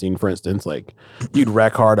ski racing, for instance. Like you'd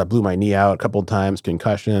wreck hard. I blew my knee out a couple of times,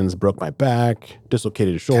 concussions, broke my back,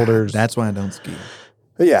 dislocated shoulders. God, that's why I don't ski.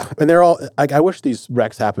 Yeah, and they're all like, I wish these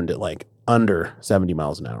wrecks happened at like under 70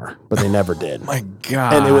 miles an hour, but they never did. My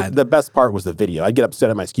God. And the best part was the video. I'd get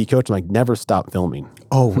upset at my ski coach. I'm like, never stop filming.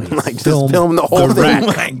 Always. Like, just film the whole thing.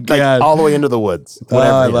 My God. Like, all the way into the woods.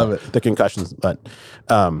 Whatever, I love it. The concussions. But,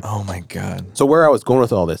 oh my God. So where I was going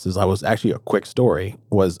with all this is I was actually a quick story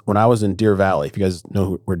was when I was in Deer Valley. If you guys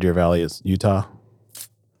know where Deer Valley is, Utah.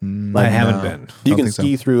 I haven't been. You can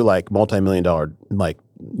ski through like multi-million-dollar like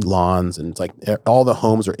lawns, and it's like all the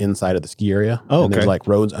homes are inside of the ski area. Oh, and there's like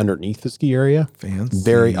roads underneath the ski area. Fancy.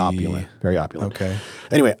 Very opulent. Very opulent. Okay.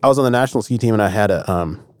 Anyway, I was on the national ski team, and I had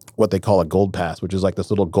a what they call a gold pass, which is like this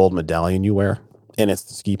little gold medallion you wear, and it's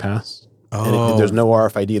the ski pass. Oh. And there's no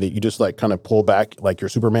RFID that you just like kind of pull back like you're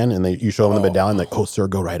Superman, and you show them the medallion, like, oh, sir,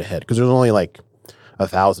 go right ahead. Because there's only like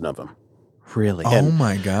 1,000 of them. Really? Oh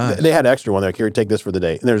my God. They had extra one. They're like, here, take this for the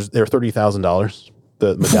day. And they're $30,000.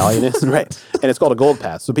 The medallion is, right? And it's called a gold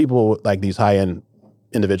pass. So people like these high-end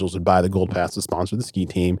individuals would buy the gold pass to sponsor the ski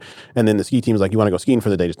team. And then the ski team is like, you want to go skiing for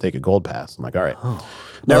the day, just take a gold pass. I'm like, all right. Oh.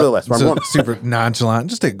 Nevertheless, I'm going super nonchalant.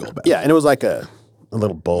 Just take a gold pass. Yeah, and it was like a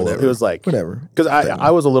little bowl. Whatever. It was like whatever. Because I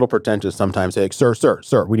was a little pretentious sometimes. Say, like,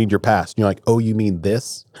 sir, we need your pass. And you're like, oh, you mean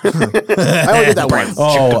this? I only did that once.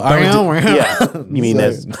 Yeah. You mean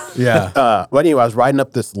this? Yeah. But anyway, I was riding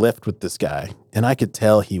up this lift with this guy, and I could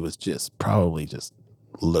tell he was probably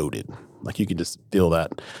loaded. Like you could just feel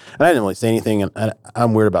that. And I didn't really say anything. And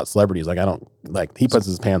I'm weird about celebrities. Like I don't like he puts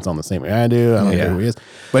his pants on the same way I do. I don't care who he is.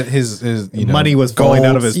 But his money was falling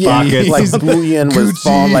out of his pocket. Like bullion was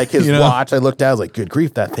falling. Like his watch. I looked at. I was like, good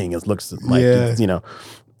grief, that thing looks like it's,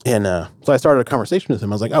 And so I started a conversation with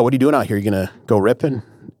him. I was like, oh, what are you doing out here? You gonna go ripping?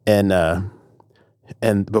 And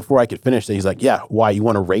And before I could finish it, he's like, yeah, why, you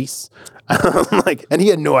want to race? I'm like, and he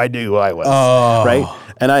had no idea who I was, right?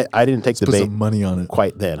 And I didn't take the Put bait some money on it.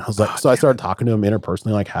 quite then. I was like, so I started talking to him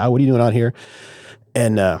interpersonally, like, what are you doing out here?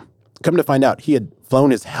 And come to find out, he had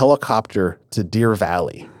flown his helicopter to Deer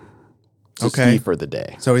Valley to ski for the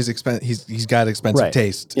day. So he's got expensive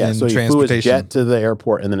taste in so he transportation. flew his jet to the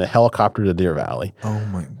airport and then a helicopter to Deer Valley. Oh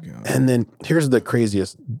my God. And then here's the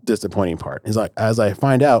craziest disappointing part. Is like, as I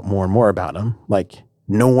find out more and more about him, like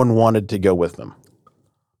no one wanted to go with him.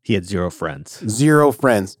 He had 0 friends. 0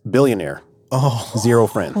 friends. Billionaire. Oh. 0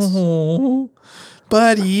 friends. Oh,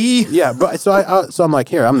 buddy. Yeah, but so I'm like,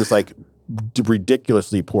 here, I'm this like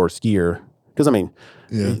ridiculously poor skier. Because I mean,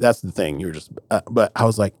 that's the thing. You're just, but I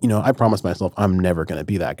was like, I promised myself I'm never going to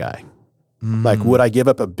be that guy. Like, would I give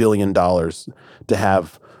up $1 billion to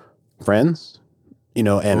have friends, and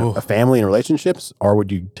a family and relationships, or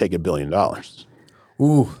would you take $1 billion?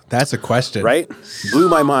 Ooh, that's a question. Right? Blew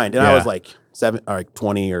my mind. And I was like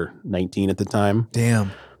 20 or 19 at the time.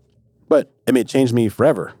 Damn. But I mean, it changed me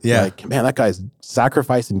forever. Yeah. Like, man, that guy's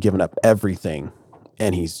sacrificed and given up everything.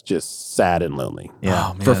 And he's just sad and lonely. Yeah.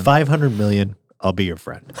 Oh, man. For $500 million, I'll be your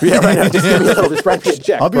friend. Yeah, right now. Just give me a little, just write me a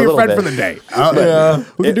check. I'll be your friend for the day.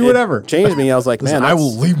 We can do whatever. It changed me. I was like, man, I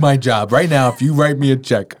will leave my job right now if you write me a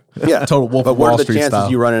check. Yeah. Total Wolf but of what Wall are the Street chances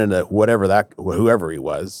style. you run into whoever he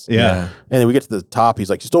was? Yeah. And then we get to the top. He's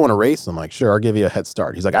like, you still want to race? I'm like, sure, I'll give you a head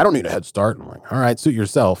start. He's like, I don't need a head start. I'm like, all right, suit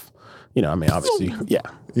yourself. I mean, obviously, yeah.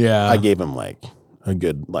 Yeah. I gave him like a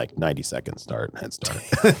good 90-second head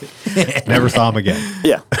start. Never saw him again.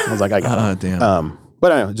 Yeah. I was like, I got it. Damn.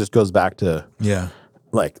 But I don't know, it just goes back to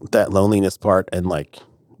like that loneliness part and like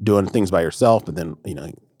doing things by yourself. But then,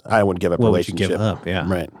 I wouldn't give up What would you relationship. give up?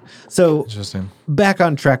 Yeah. Right. So Interesting. back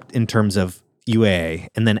on track in terms of UAA,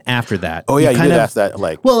 and then after that. Oh, yeah. You kind did of, ask that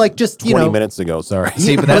like well, like just, 20 minutes ago. Sorry.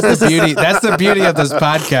 See, but that's the beauty. That's the beauty of this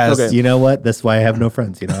podcast. Okay. You know what? That's why I have no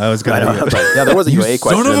friends. I was going I know. to. Yeah, there was a You UA son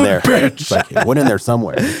question of in a there. bitch. It's like, it went in there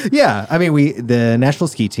somewhere. Yeah. I mean, the national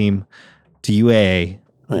ski team to UAA.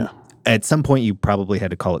 Oh, yeah. At some point, you probably had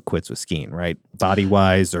to call it quits with skiing, right? Body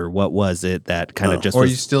wise, or what was it that kind of just Or was,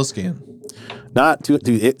 you still skiing? Not too,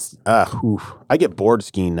 dude. It's I get bored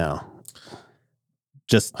skiing now.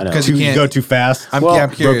 just I know. Because you can't go too fast? I'm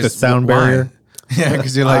broke curious. the sound why? barrier. Yeah,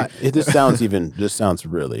 because you're like, This sounds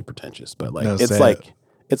really pretentious, but like No, it's say like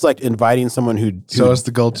it's like inviting someone who so is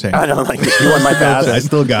the gold chain. I know, like you want my pass. I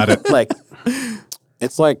still got it. Like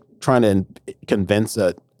it's like trying to convince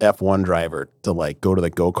a F1 driver to like go to the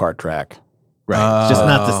go-kart track. Right. It's just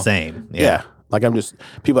not the same. Yeah. Like I'm just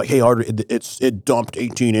people are like, hey, Audrey, it dumped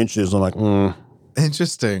 18 inches. I'm like,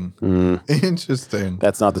 Interesting. Interesting.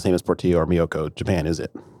 that's not the same as Portillo or Miyako, Japan, is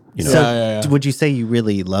it? So would you say you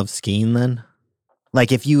really love skiing then?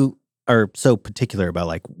 Like if you are so particular about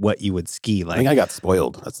like what you would ski, I like think I got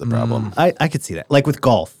spoiled. That's the problem. I could see that. Like with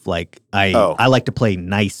golf, like I like to play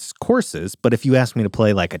nice courses, but if you ask me to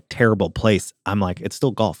play like a terrible place, I'm like, it's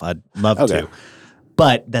still golf. I'd love to.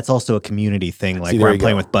 But that's also a community thing, like where I'm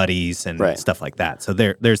playing with buddies and stuff like that. So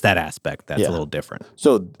there's that aspect that's a little different.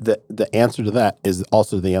 So the answer to that is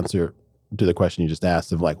also the answer to the question you just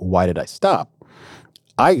asked of like, why did I stop?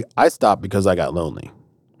 I stopped because I got lonely.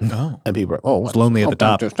 Oh. And people are, oh, It's lonely at the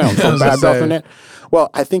top. Just sounds so bad, doesn't it? Well,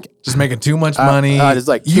 I think Just making too much money. it's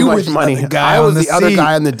like too much money. Guy I was on the other seat.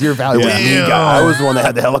 guy on the Deer Valley with me guy. I was the one that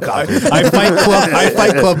had the helicopter. I fight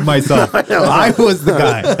club myself. I was the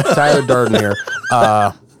guy. Tyler Darden here.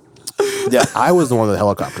 Yeah, I was the one with the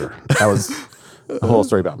helicopter. That was the whole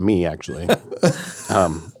story about me, actually.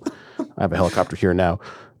 I have a helicopter here now.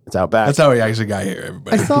 It's out back. That's how we actually got here,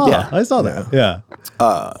 everybody. I saw that. Yeah.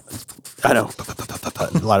 I know.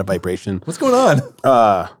 A lot of vibration. What's going on?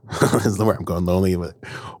 This is where I'm going lonely. But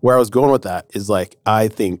where I was going with that is like, I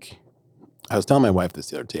think, I was telling my wife this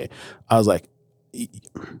the other day. I was like,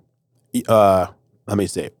 let me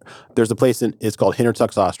say, there's a place it's called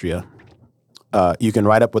Hintertux, Austria. You can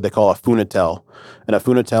ride up what they call a Funatel. And a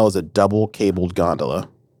Funatel is a double cabled gondola.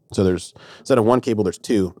 So there's, instead of one cable, there's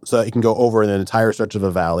two. So it can go over an entire stretch of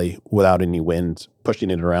a valley without any wind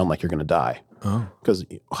pushing it around like you're going to die. Oh. Because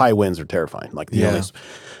high winds are terrifying. Like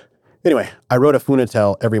Anyway, I rode a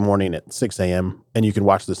Funatel every morning at 6 a.m. and you can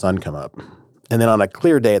watch the sun come up. And then on a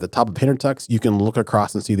clear day at the top of Hintertux, you can look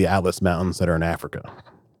across and see the Atlas Mountains that are in Africa.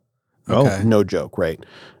 Okay. No joke, right?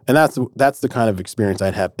 And that's the kind of experience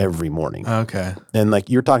I'd have every morning. Okay. And like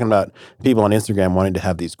you're talking about people on Instagram wanting to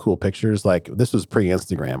have these cool pictures. Like this was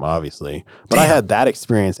pre-Instagram, obviously. But I had that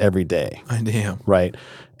experience every day. Damn. Right.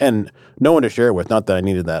 And no one to share it with. Not that I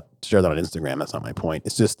needed to share that on Instagram. That's not my point.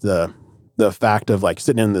 It's just the fact of like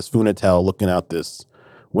sitting in this Funatel looking out this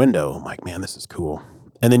window. I'm like, man, this is cool.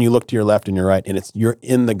 And then you look to your left and your right, and you're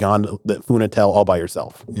in the gondola, the Funatel all by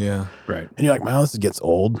yourself. Yeah. Right. And you're like, wow, this gets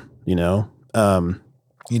old, you know?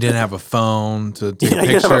 You didn't have a phone to take a You didn't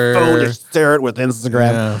have picture. a phone to share it with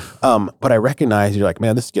Instagram. Yeah. But I recognize you're like,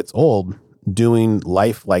 man, this gets old doing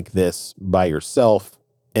life like this by yourself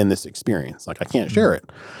in this experience. Like, I can't share it.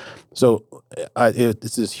 So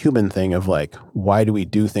it's this human thing of like, why do we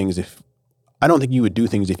do things I don't think you would do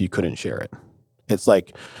things if you couldn't share it. It's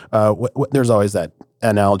like, there's always that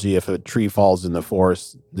analogy, if a tree falls in the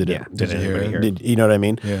forest, did anybody hear it? You know what I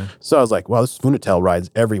mean? Yeah. So I was like, wow, this Funatel rides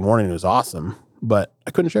every morning. It was awesome, but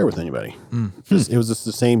I couldn't share it with anybody. It was just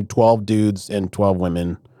the same 12 dudes and 12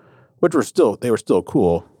 women, which were still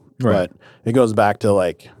cool. Right. But it goes back to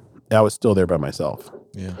like, I was still there by myself.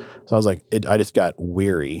 Yeah. So I was like, I just got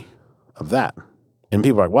weary of that. And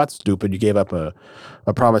people are like, what, stupid? You gave up a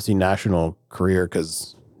promising national career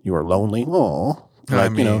because you were lonely? Oh,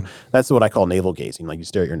 like, you know, that's what I call navel gazing. Like, you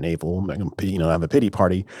stare at your navel, you know, have a pity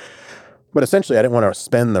party. But essentially, I didn't want to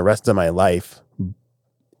spend the rest of my life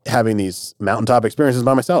having these mountaintop experiences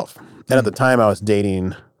by myself. And at the time, I was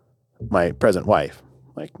dating my present wife,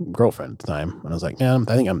 like girlfriend at the time. And I was like, man,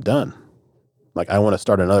 I think I'm done. Like, I want to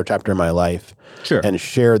start another chapter in my life and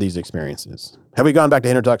share these experiences. Have we gone back to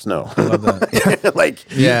Intertux? No. I love that. Like,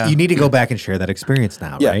 You need to go back and share that experience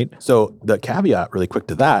now, right? So the caveat really quick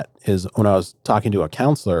to that is when I was talking to a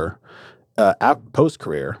counselor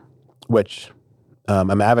post-career, which I'm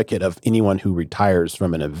an advocate of anyone who retires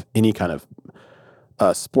from any kind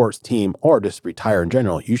of sports team or just retire in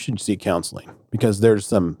general, you should seek counseling because there's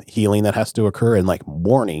some healing that has to occur and like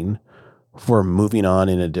mourning for moving on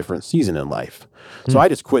in a different season in life. So I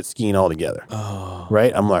just quit skiing altogether.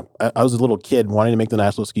 Right? I'm like, I was a little kid wanting to make the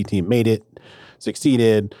national ski team, made it,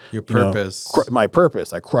 succeeded. Your purpose. My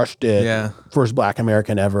purpose. I crushed it. Yeah. First Black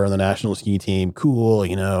American ever on the national ski team. Cool,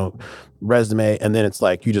 you know, resume. And then it's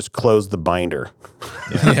like, you just close the binder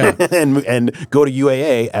and go to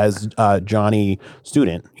UAA as Johnny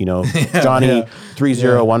student, you know, Johnny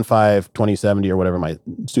 30152070 or whatever my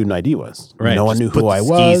student ID was. Right. No one Just knew put who the I skis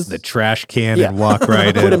was. in the trash can and walk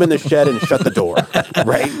right Put in. him in the shed and shut the door.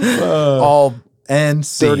 Right. All And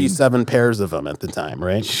 37 pairs of them at the time.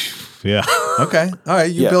 Right. Yeah. Okay. All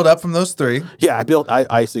right. You build up from those three. Yeah.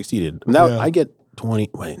 I succeeded. Now I get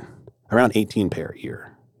around 18 pair a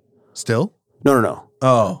year. Still? No.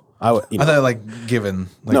 Oh. I thought like given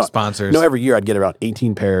sponsors. No, every year I'd get around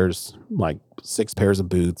 18 pairs, like 6 pairs of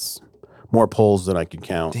boots, more poles than I could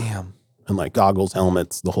count. Damn. And like goggles,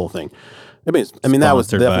 helmets, the whole thing. I mean that was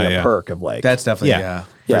Sponsored definitely by, a perk of like. That's definitely Yeah.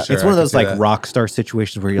 for sure. It's one of I those can see like that. rock star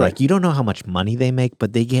situations where you're like, you don't know how much money they make,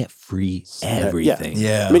 but they get free everything.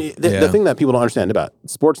 Yeah. I mean, the thing that people don't understand about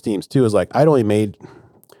sports teams too is like I'd only made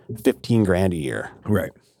 $15,000 a year.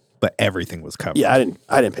 Right. But everything was covered. Yeah,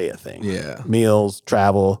 I didn't pay a thing. Yeah. Meals,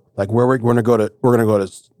 travel, like we're gonna go to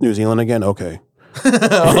New Zealand again. Okay. Okay.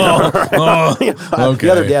 The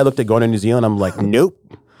other day I looked at going to New Zealand. I'm like, nope.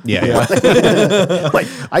 Yeah. Like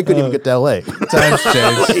I couldn't even get to LA. Times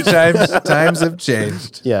changed. Times have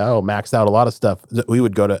changed. Yeah, maxed out a lot of stuff. We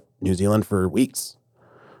would go to New Zealand for weeks,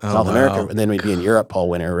 South America, and then we'd be in Europe all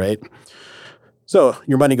winter, right? So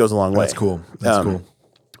your money goes a long way. That's cool. That's cool.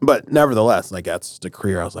 But nevertheless, like that's just a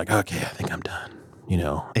career. I was like, okay, I think I'm done. You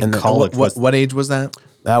know, And then- college What age was that?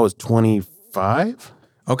 that was 25.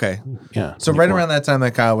 Okay. Yeah. So right around that time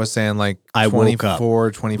that Kyle was saying like I woke up.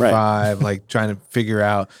 24, 25, like trying to figure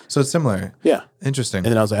out. So it's similar. Yeah. Interesting. And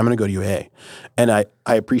then I was like, I'm going to go to UA. And I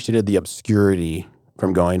appreciated the obscurity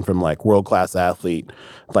from going from like world-class athlete,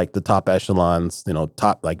 like the top echelons, you know,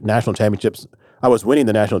 top like national championships. I was winning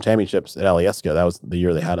the national championships at Alyeska. That was the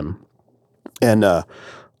year they had them. And I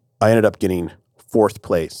ended up getting 4th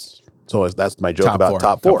place. So that's my joke about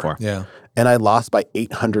top four. Yeah. And I lost by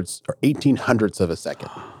 1800ths of a second.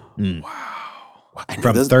 Wow.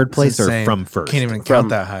 From third place or insane. from first? Can't even count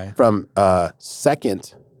that high. From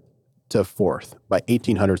 2nd to 4th by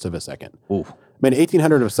 1800ths of a second. Ooh. I mean,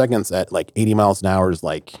 1800 of seconds at like 80 miles an hour is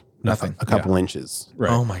like Nothing. a couple inches.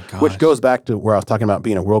 Right. Oh my god. Which goes back to where I was talking about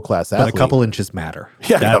being a world-class athlete. But a couple inches matter.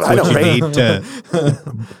 Yeah, That's I know, what you right? need to.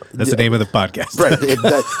 That's the name of the podcast. Right.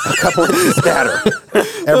 A couple inches matter.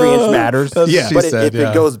 Every inch matters. That's what she But said,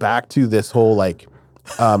 it goes back to this whole like,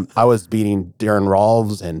 I was beating Darren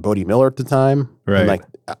Rolfs and Bodie Miller at the time. Right. And like,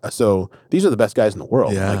 so these are the best guys in the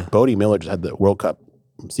world. Yeah. Like Bodie Miller just had the World Cup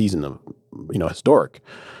season of, historic.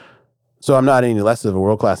 So I'm not any less of a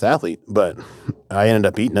world-class athlete, but I ended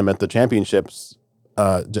up beating him at the championships,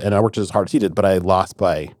 and I worked as hard as he did, but I lost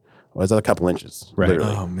by, was that a couple inches? Right.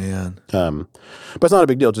 Literally. Oh man. But it's not a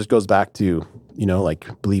big deal. It just goes back to,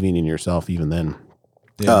 like believing in yourself even then.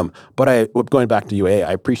 Yeah. But going back to UA,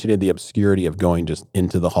 I appreciated the obscurity of going just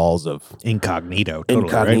into the halls of Incognito.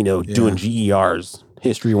 Totally, right? doing GERs,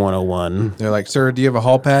 History 101. They're like, sir, do you have a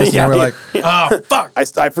hall pass? Yeah, And we're yeah. like, oh, fuck.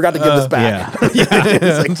 I forgot to give this back.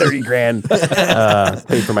 It's like 30 grand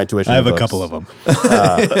paid for my tuition. I have a books. couple of them.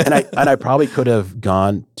 And I probably could have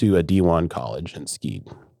gone to a D1 college and skied.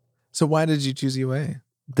 So why did you choose UA?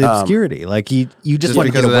 The obscurity. Like you just Just want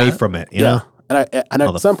to because get of away that? from it, you know? And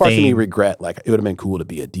All the some parts of me fame. regret, like, it would have been cool to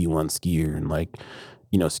be a D1 skier and, like,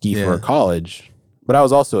 ski for Yeah. a college. But I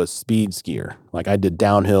was also a speed skier. Like, I did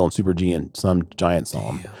downhill and Super G and some giant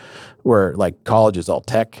slalom, where, like, college is all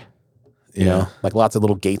tech. You know, like lots of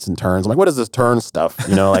little gates and turns. I'm like, what is this turn stuff?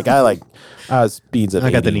 Speeds of I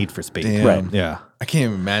got the 80. need for speed. Damn. Right. Yeah. I can't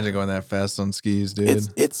even imagine going that fast on skis, dude.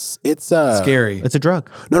 It's scary. It's a drug.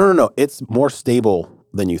 No. It's more stable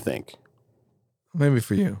than you think. Maybe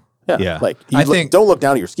for you. Yeah. Like, I think- don't look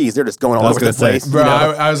down at your skis. They're just going all was over the gonna say, place. Bro, you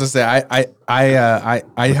know? I was gonna say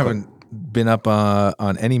I haven't been up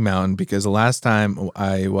on any mountain because the last time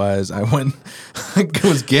I was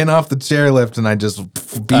getting off the chairlift and I just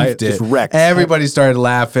beefed it. just wrecked. Everybody started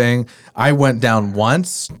laughing. I went down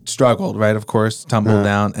once, struggled, right? Of course, tumbled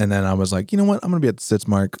down, and then I was like, you know what? I'm gonna be at the Sitz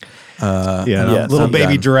Mark. Little I'm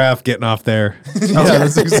baby done. giraffe getting off there. Yeah,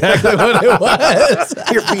 that's exactly what it was.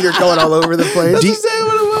 Your feet are going all over the place. That's exactly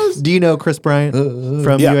what it was. Do you know Chris Bryant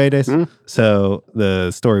from Yeah. UA days? So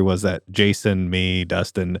the story was that Jason, me,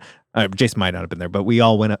 Dustin, Jason might not have been there, but we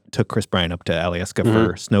all took Chris Bryant up to Alyeska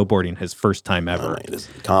for snowboarding his first time ever. It is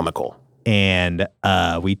comical. And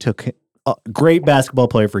we took a great basketball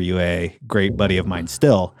player for UA, great buddy of mine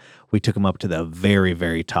still. We took him up to the very,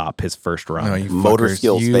 very top his first run. No, you Motor fuckers,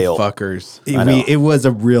 skills you failed. fuckers. It was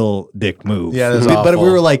a real dick move. Yeah, that's But awful. we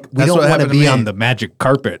were like, we That's don't what want to happened to be me. on the magic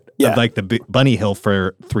carpet Yeah. of like the bunny hill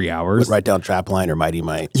for 3 hours. Right down Trapline or Mighty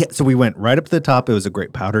Might. Yeah, so we went right up to the top. It was a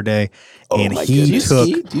great powder day, and my he goodness.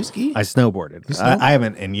 took. Do you ski? I snowboarded. I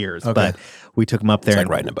haven't in years, but we took him up there. It's like and,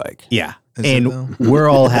 riding a bike. Yeah, Is it and we're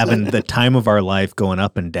all having the time of our life going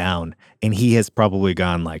up and down, and he has probably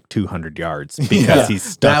gone like 200 yards because Yeah. he's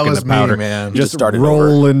stuck That in was the me, powder, man. just started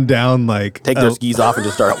rolling down like Take their skis off and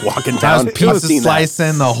just start walking I down. was pizza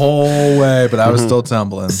slicing the whole way, but I was still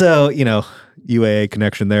tumbling. So UAA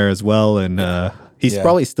connection there as well, and he's Yeah.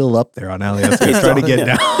 probably still up there on Alyeska trying to get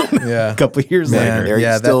down. Yeah. A couple years Man, later. There,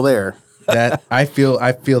 Yeah, he's still there. That I feel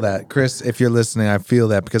that. Chris, if you're listening, I feel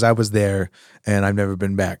that because I was there and I've never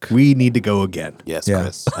been back. We need to go again. Yes, Yeah.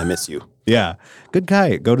 Chris. I miss you. Yeah, good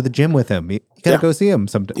guy. Go to the gym with him. You gotta Yeah. go see him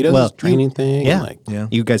sometime. He does this training thing. Yeah. and, Yeah.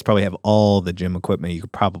 You guys probably have all the gym equipment you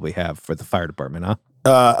could probably have for the fire department,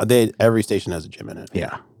 huh? every station has a gym in it. Yeah,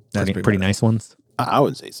 That's pretty, pretty pretty badass. nice ones. I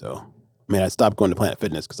would say so. I mean, I stopped going to Planet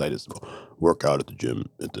Fitness because I just work out at the gym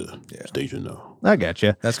at the station now. I got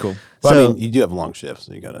you. That's cool. But So- I mean, you do have long shifts,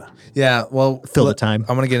 so you gotta. Yeah, well, Fill the time.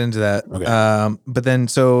 I'm gonna get into that. Okay. But then,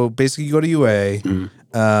 so basically, you go to UA,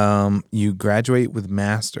 Mm-hmm. you graduate with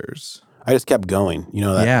masters. I just kept going. You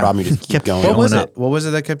know that Yeah. problem. You just keep Kept going. What was Going it? What was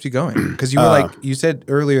it that kept you going? Because you were like, you said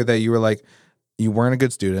earlier that you were like, you weren't a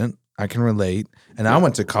good student. I can relate. And I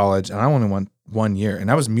went to college, and I only went 1 year, and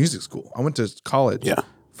that was music school. I went to college Yeah.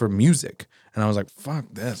 for music, and I was like, fuck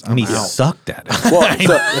this. I'm And he out. sucked at it. Well,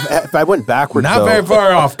 so if I went backwards, Not though, very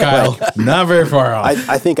far off, Kyle. Not very far off.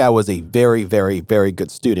 I think I was a very, very, very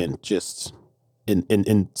good student. Just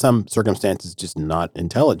in some circumstances, just not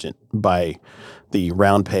intelligent by the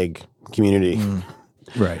round peg community.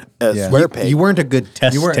 Right. Yeah. Square peg. You weren't a good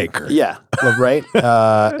test weren't- taker. Yeah, well, right.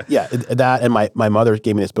 That and my mother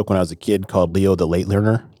gave me this book when I was a kid called Leo the Late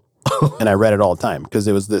Learner, and I read it all the time because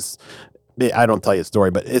it was this. I don't tell you a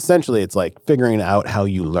story, but essentially it's like figuring out how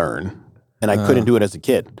you learn. And I couldn't do it as a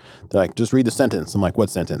kid. They're like, just read the sentence. I'm like, what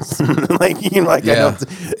sentence? I Yeah. don't,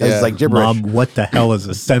 it's like gibberish. Mom, what the hell is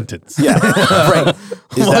a sentence? Yeah, right.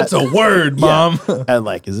 Is What's that, a word, yeah. Mom? And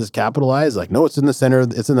like, is this capitalized? Like, no, it's in the center.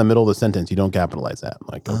 It's in the middle of the sentence. You don't capitalize that. I'm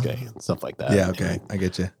like, okay, stuff like that. Yeah, okay. I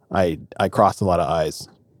get you. I crossed a lot of I's,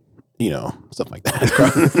 stuff like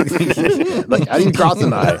that. Like, I didn't cross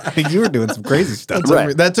an I. You were doing some crazy stuff.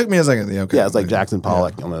 Right. That took me a second. Okay. Yeah, it's like Jackson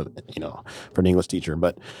Pollock on the, for an English teacher.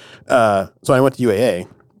 But so I went to UAA.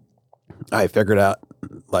 I figured out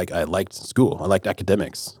like I liked school. I liked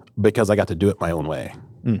academics because I got to do it my own way.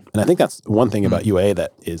 And I think that's one thing about UA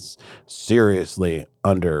that is seriously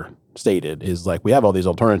understated is like we have all these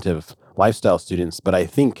alternative lifestyle students, but I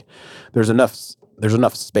think there's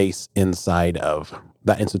enough space inside of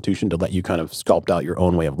that institution to let you kind of sculpt out your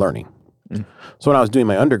own way of learning. So when I was doing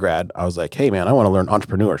my undergrad, I was like, hey man, I want to learn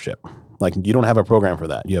entrepreneurship. Like you don't have a program for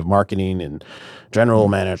that. You have marketing and general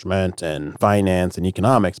management and finance and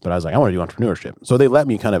economics, but I was like, I want to do entrepreneurship. So they let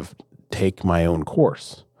me kind of take my own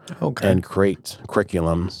course and create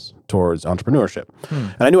curriculums towards entrepreneurship.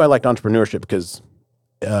 And I knew I liked entrepreneurship because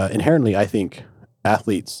inherently I think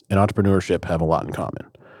athletes and entrepreneurship have a lot in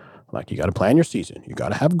common. Like you got to plan your season. You got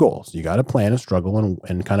to have goals. You got to plan and struggle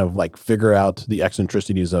and kind of like figure out the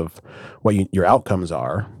eccentricities of what your outcomes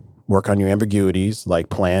are. Work on your ambiguities, like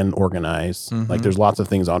plan, organize. Like there's lots of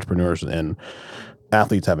things entrepreneurs and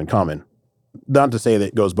athletes have in common. Not to say that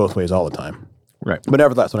it goes both ways all the time. Right. But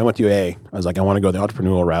nevertheless, when I went to UA, I was like, I want to go the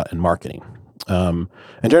entrepreneurial route in marketing. And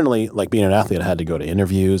generally, like being an athlete, I had to go to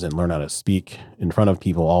interviews and learn how to speak in front of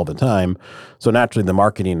people all the time. So naturally, the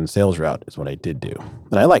marketing and sales route is what I did do.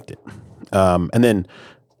 And I liked it. And then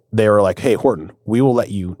they were like, hey, Horton, we will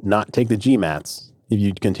let you not take the GMATs if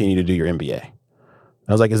you continue to do your MBA.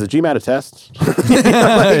 I was like, is the GMAT a test?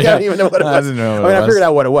 I don't even know what it was. I figured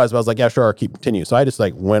out what it was, but I was like, yeah, sure, I'll continue. So I just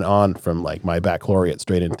like went on from like my baccalaureate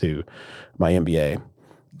straight into my MBA.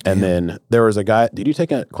 And then there was a guy, did you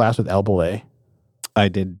take a class with Al Boulay? I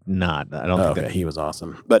did not. I don't think that. He was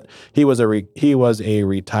awesome. But he was a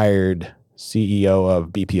retired CEO of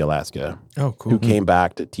BP Alaska. Oh, cool. Who came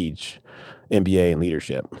back to teach MBA and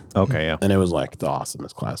leadership. Okay, yeah. And it was like the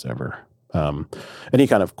awesomest class ever. And he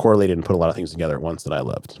kind of correlated and put a lot of things together at once that I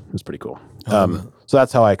loved. It was pretty cool. So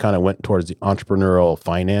that's how I kind of went towards the entrepreneurial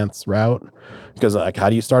finance route, because like, how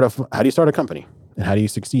do you start a company and how do you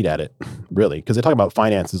succeed at it? Really? Because they talk about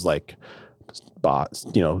finances like bonds,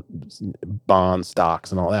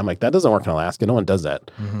 stocks and all that. I'm like, that doesn't work in Alaska. No one does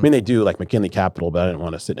that. I mean, they do like McKinley Capital, but I didn't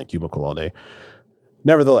want to sit in a cubicle all day.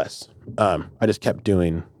 Nevertheless, I just kept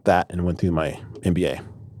doing that and went through my MBA.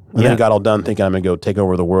 And then got all done thinking I'm going to go take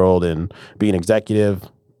over the world and be an executive.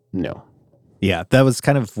 No. Yeah, that was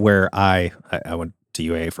kind of where I went to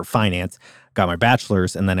UA for finance, got my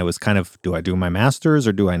bachelor's, and then it was kind of, do I do my master's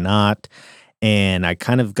or do I not? And I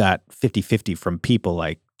kind of got 50-50 from people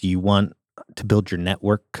like, do you want to build your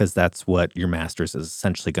network? Because that's what your master's is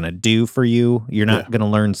essentially going to do for you. You're not going to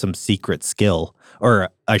learn some secret skill. Or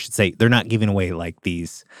I should say, they're not giving away like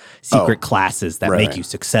these secret classes that make you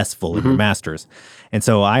successful in your master's. And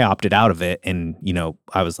so I opted out of it. And,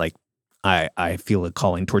 I was like, I feel a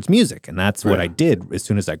calling towards music. And that's what I did as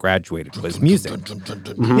soon as I graduated was music.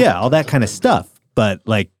 Yeah, all that kind of stuff. But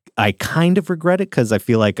like, I kind of regret it because I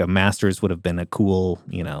feel like a master's would have been a cool,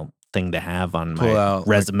 thing to have on my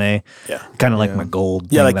resume. Kind of like my gold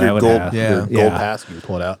thing like that your I would gold, have. your gold pass, you can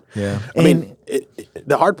pull it out. I mean,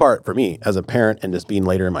 the hard part for me as a parent and just being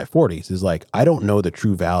later in my 40s is like, I don't know the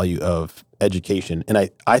true value of education. And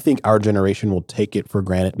I think our generation will take it for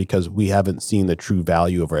granted because we haven't seen the true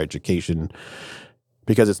value of our education,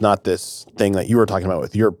 because it's not this thing that you were talking about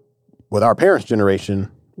with our parents' generation,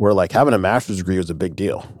 where like having a master's degree was a big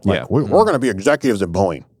deal. Like, we're going to be executives at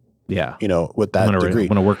Boeing. Yeah. With that degree. I'm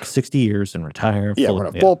going to work 60 years and retire. Yeah, we're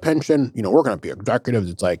going to full pension. We're going to be executives.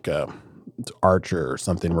 It's like it's Archer or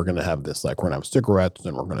something. We're going to have this, like, we're going to have cigarettes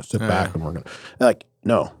and we're going to sit back and we're going to, like,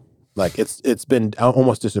 no. Like, it's been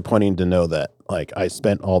almost disappointing to know that, like, I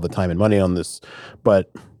spent all the time and money on this, but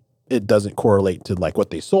it doesn't correlate to, like, what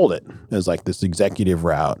they sold it as, like, this executive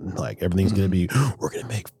route. And, like, everything's going to be, we're going to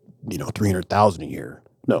make, $300,000 a year.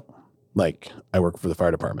 No. Like, I work for the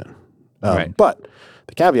fire department. But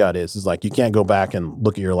the caveat is like, you can't go back and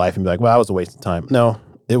look at your life and be like, well, that was a waste of time. No,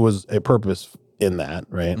 it was a purpose in that,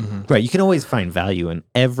 right? Right. You can always find value in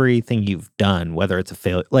everything you've done, whether it's a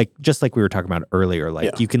failure, like just like we were talking about earlier,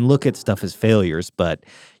 like you can look at stuff as failures, but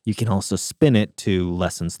you can also spin it to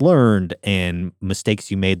lessons learned and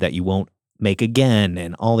mistakes you made that you won't make again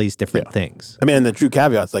and all these different things. I mean, and the true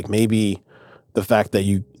caveat is like maybe the fact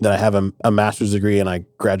that I have a master's degree and I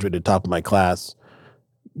graduated top of my class,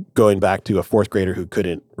 going back to a fourth grader who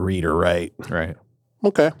couldn't read or write. Right.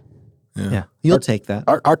 Okay. Yeah. You'll take that.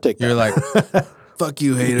 I'll take that. You're like, fuck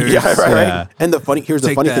you, haters. Yeah, right. And here's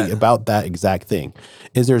the funny thing about that exact thing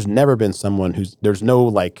is there's never been someone there's no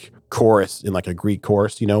like chorus in like a Greek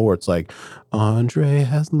chorus, where it's like, Andre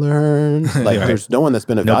has learned. Like there's no one that's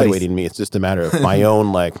been evaluating me. It's just a matter of my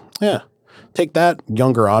own like, take that,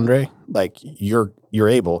 younger Andre. Like you're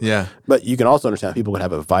able. Yeah. But you can also understand people would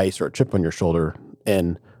have a vice or a chip on your shoulder.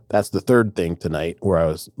 And that's the third thing tonight, where I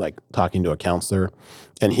was like talking to a counselor,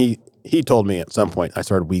 and he told me at some point I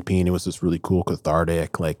started weeping. It was this really cool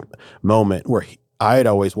cathartic like moment where I'd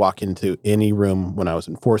always walk into any room when I was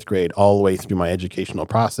in fourth grade, all the way through my educational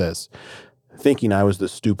process, thinking I was the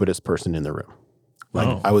stupidest person in the room.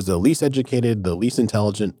 Like I was the least educated, the least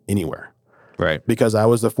intelligent anywhere. Right. Because I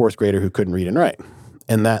was the fourth grader who couldn't read and write.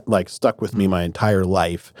 And that like stuck with me my entire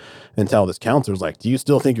life until this counselor's like, do you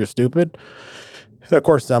still think you're stupid? And of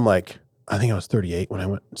course, I'm like, I think I was 38 when I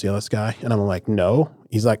went to see this guy. And I'm like, no,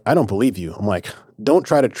 he's like, I don't believe you. I'm like, don't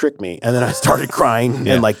try to trick me. And then I started crying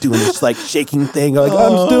and like doing this like shaking thing. Like,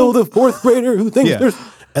 I'm still the fourth grader who thinks there's...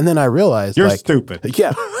 And then I realized You're like, stupid.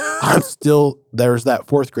 Yeah, there's that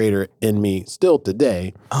fourth grader in me still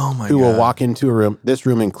today. Oh my who God. will walk into a room, this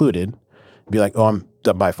room included, be like, oh, I'm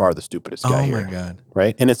by far the stupidest guy here. Oh my God.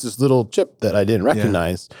 Right? And it's this little chip that I didn't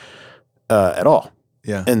recognize at all.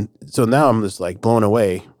 Yeah. And so now I'm just like blown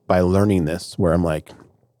away by learning this, where I'm like,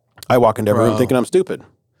 I walk into every room thinking I'm stupid.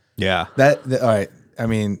 Yeah. All right. I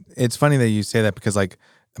mean, it's funny that you say that because like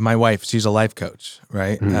my wife, she's a life coach,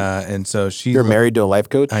 right? And so she's... You're married to a life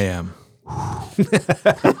coach? I am.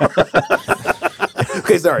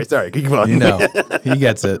 Okay, sorry. Keep going. You know, he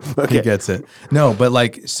gets it. Okay. He gets it. No, but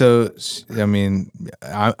like, so, I mean,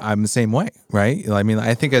 I'm the same way, right? I mean,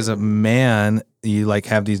 I think as a man, you like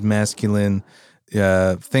have these masculine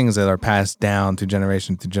things that are passed down to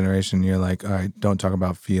generation to generation. You're like, all right, don't talk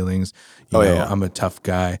about feelings. You know, yeah. I'm a tough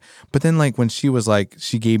guy. But then like when she was like,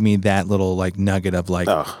 she gave me that little like nugget of like,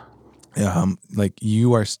 like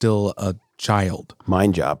you are still a child.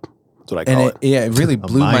 Mind job. That's what I call it. Yeah, it really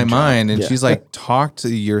blew my mind job. mind. And she's like, talk to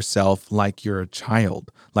yourself like you're a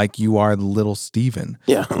child, like you are little Steven.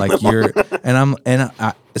 Yeah. Like you're,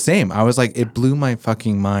 same. I was like, it blew my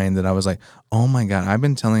fucking mind that I was like, oh my God, I've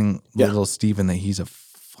been telling little Steven that he's a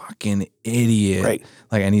fucking idiot. Right.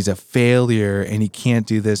 Like, and he's a failure and he can't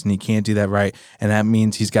do this and he can't do that right. And that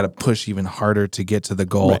means he's got to push even harder to get to the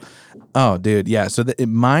goal. Right. Oh, dude. Yeah. So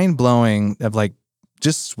mind blowing of like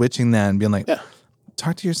just switching that and being like,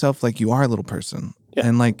 talk to yourself like you are a little person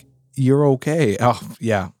and like you're okay. Oh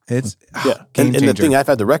yeah, it's game and the changer. thing I've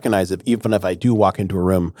had to recognize, if even if I do walk into a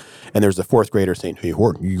room and there's a fourth grader saying, "Hey,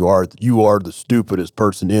 Horton, you are the stupidest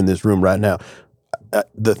person in this room right now,"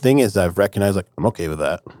 the thing is, I've recognized like I'm okay with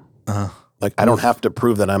that. Like I don't have to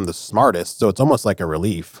prove that I'm the smartest, so it's almost like a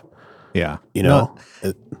relief. Yeah. You know,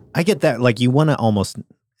 I get that. Like you want to almost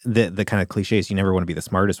the kind of cliches. You never want to be the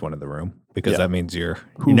smartest one in the room because that means you're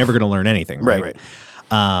never going to learn anything. Right.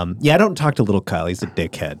 Yeah, I don't talk to little Kyle. He's a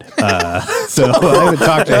dickhead. So I haven't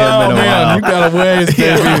talked to him in a while. You got a ways,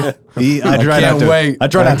 baby. I try can't wait. I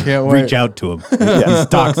try I not to can't reach wait. out to him. He's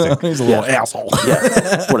toxic. He's a little asshole.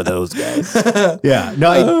 yeah, one of those guys. Yeah.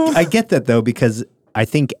 No, I get that though, because I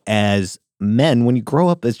think as men, when you grow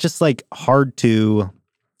up, it's just like hard to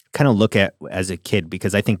kind of look at as a kid,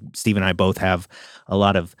 because I think Steve and I both have a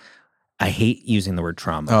lot of, I hate using the word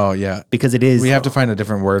trauma. Oh yeah, because it is. We have to find a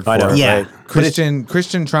different word for I know, it. Yeah. right?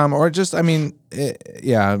 Christian trauma, or just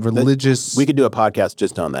religious. We could do a podcast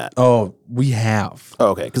just on that. Oh, we have. Oh,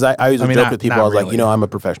 okay, because I usually joke with people. I was like, I'm a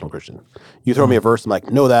professional Christian. You throw me a verse, I'm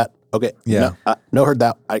like, know that. Okay. Yeah. No, heard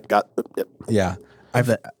that. I got. Yep. Yeah.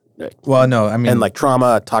 Right. Well, no, I mean, And like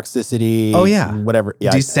trauma, toxicity. Oh, yeah. Whatever.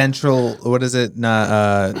 Yeah. what is it?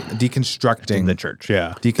 Deconstructing in the church.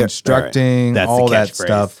 Yeah. Deconstructing, That's the all that catchphrase.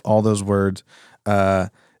 stuff, all those words. No,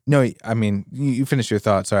 I mean, you finish your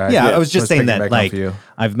thought. Sorry. Yeah, I was just saying picking that, back like, off you.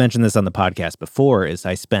 I've mentioned this on the podcast before, is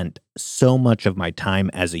I spent so much of my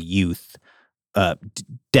time as a youth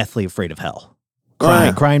deathly afraid of hell.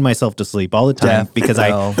 Crying myself to sleep all the time because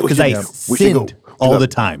I sinned all the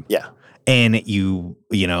time. Yeah. And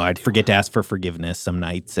I'd forget to ask for forgiveness some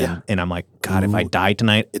nights, and I'm like, God, if I die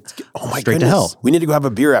tonight, It's my straight goodness. to hell. We need to go have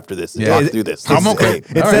a beer after this and talk through this. I'm This is okay.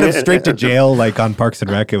 great. Instead of straight to jail, like on Parks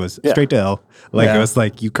and Rec, it was straight to hell. Like Yeah. it was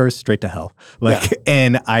like you curse straight to hell. Like,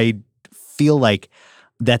 and I feel like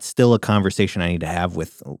that's still a conversation I need to have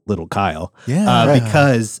with little Kyle. Yeah.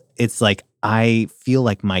 Because it's like I feel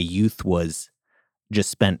like my youth was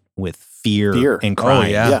just spent with fear and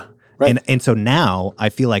crying. yeah. Yeah. Right. And so now I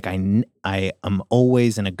feel like I am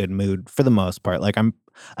always in a good mood for the most part. Like I'm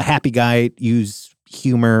a happy guy, use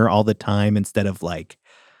humor all the time instead of like,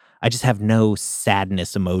 I just have no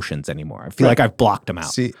sadness emotions anymore. I feel like I've blocked them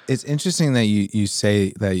out. See, it's interesting that you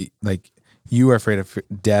say that like you are afraid of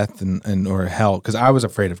death and or hell, because I was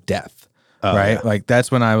afraid of death. Right? Yeah. Like that's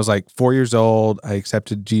when I was like 4 years old. I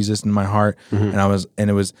accepted Jesus in my heart. And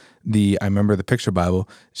it was I remember the picture Bible.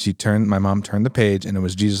 My mom turned the page and it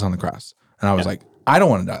was Jesus on the cross. And I was like, I don't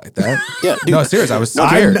want to die like that. Yeah, dude. No, serious. I was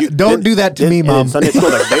scared. Don't do that to me, And Mom. in Sunday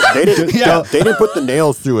school, like, they didn't put the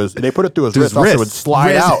nails through his. They put it through his wrist. Also, it would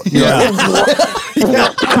slide out.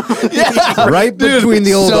 Right between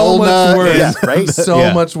the old so much worse. Yeah, right?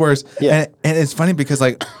 So much worse. Yeah. And it's funny because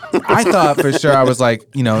like I thought for sure I was like,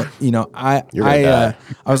 You're gonna I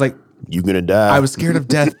was like, You gonna die? I was scared of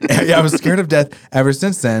death. Yeah, I was scared of death ever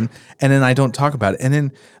since then. And then I don't talk about it. And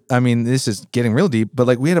then, I mean, this is getting real deep, but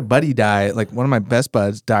like we had a buddy die, like one of my best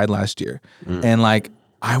buds died last year. And like,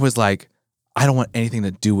 I was like, I don't want anything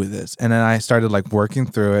to do with this. And then I started like working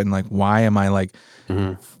through it and like, why am I like,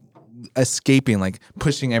 escaping, like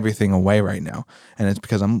pushing everything away right now. And it's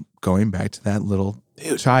because I'm going back to that little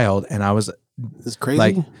child, and I was It's crazy.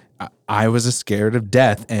 like, I was scared of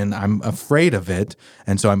death, and I'm afraid of it,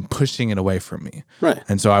 and so I'm pushing it away from me. Right.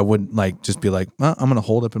 And so I would like just be like, well, I'm gonna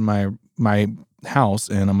hold up in my house,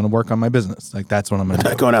 and I'm gonna work on my business. Like that's what I'm gonna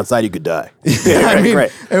do. Going outside, you could die. I mean,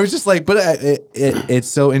 right. it was just like, but it's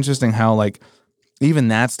so interesting how like even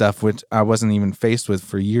that stuff, which I wasn't even faced with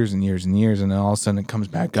for years and years and years, and then all of a sudden it comes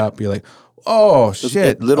back up. You're like, oh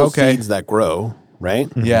shit, Little okay. seeds that grow, right?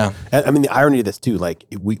 Yeah. And, I mean, the irony of this too, like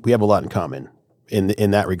we have a lot in common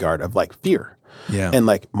in that regard of like fear. Yeah. And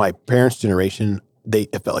like my parents' generation,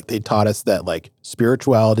 it felt like they taught us that like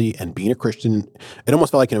spirituality and being a Christian, it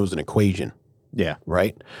almost felt like it was an equation. Yeah.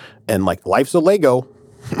 Right. And like life's a Lego.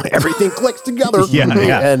 Everything clicks together.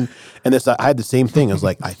 Yeah. And this, I had the same thing. I was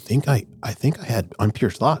like, I think I had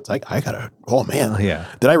unpierced thoughts. I gotta. Oh man. Yeah.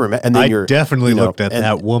 Did I remember? And then I definitely looked at and-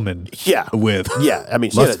 that woman. Yeah. With Yeah. I mean,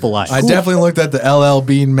 she had Lustful eyes. I definitely looked at the LL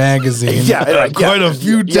Bean magazine. quite a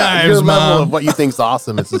few Your times, level Mom. of what you think's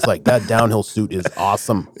awesome. It's just like that downhill suit is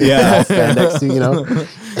awesome. Yeah. Spandex,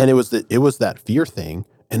 And it was that fear thing,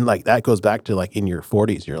 and like that goes back to like in your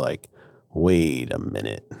 40s. You're like, wait a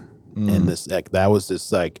minute, and this like that was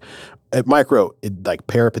just like. At micro, like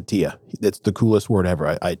peripetia, it's the coolest word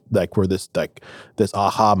ever. I like where this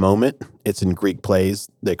aha moment. It's in Greek plays.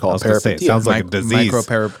 They call it peripetia. It sounds like a disease.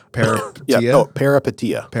 Peripetia. Yeah,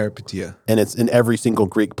 peripetia. Peripetia. And it's in every single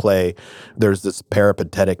Greek play. There's this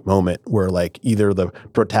peripatetic moment where like either the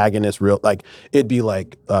protagonist it'd be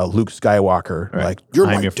like Luke Skywalker, like you're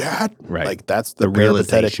I'm my your dad. right. Like that's the, The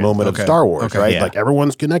peripatetic realization. moment of Okay. Star Wars, Okay. right? Yeah. Like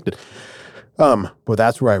everyone's connected. But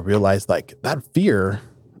that's where I realized like that fear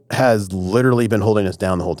has literally been holding us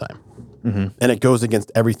down the whole time. Mm-hmm. And it goes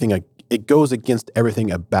against everything. It goes against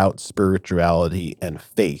everything about spirituality and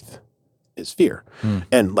faith is fear.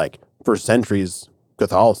 And like for centuries,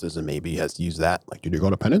 Catholicism maybe has used that. Like, did you go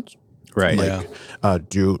to penance? Right. Yeah.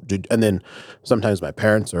 And then sometimes my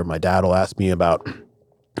parents or my dad will ask me about,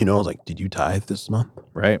 like, did you tithe this month?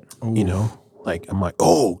 Right. Like, I'm like,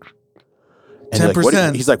 oh. And like,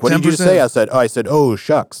 10%. he's like, what did you say? I said, oh,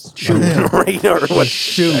 shucks. Right? Or what?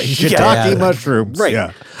 Shiitake mushrooms. Right.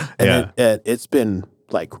 Yeah. And it's been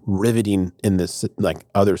like riveting in this like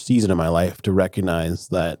other season of my life to recognize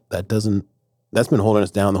that's been holding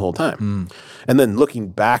us down the whole time. And then looking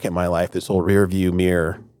back at my life, this whole rear view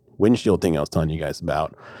mirror windshield thing I was telling you guys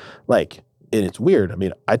about, like, and it's weird. I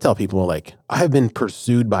mean, I tell people like, I have been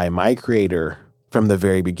pursued by my creator from the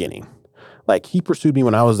very beginning. Like he pursued me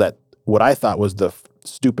when I was at what I thought was the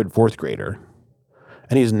stupid fourth grader,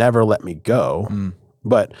 and he's never let me go.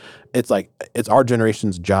 But it's like, it's our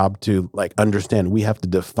generation's job to like understand we have to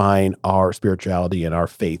define our spirituality and our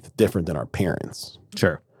faith different than our parents.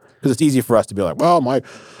 Sure. Because it's easy for us to be like, well,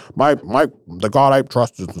 the God I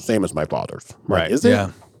trust is the same as my father's. Like, Right. is it?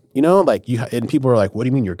 Yeah. Like and people are like, what do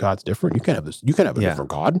you mean your God's different? You can't have this. You can't have a different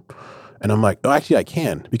God. And I'm like, oh, actually I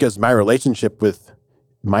can, because my relationship with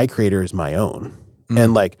my creator is my own.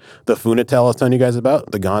 And like the Funatel I was telling you guys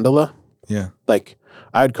about, the gondola, Yeah. like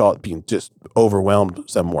I'd call it being just overwhelmed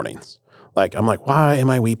some mornings. Like, I'm like, why am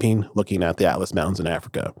I weeping looking at the Atlas Mountains in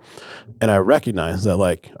Africa? And I recognize that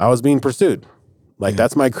like I was being pursued. Like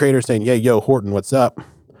that's my creator saying, yeah, yo, Horton, what's up?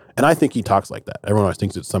 And I think he talks like that. Everyone always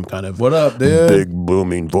thinks it's some kind of What up, dude? big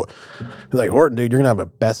booming voice. He's like, Horton, dude, you're gonna have the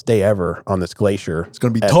best day ever on this glacier. It's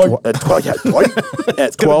gonna be at tight.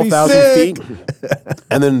 at 12,000 feet.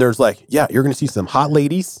 And then there's like, yeah, you're gonna see some hot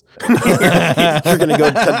ladies. You're gonna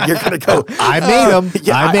go. I made them.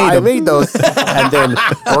 Yeah, I made those. And then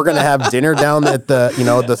we're gonna have dinner down at the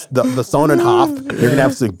Sonnenhof. You're gonna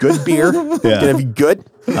have some good beer. It's gonna be good.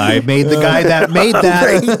 I made the guy that made that.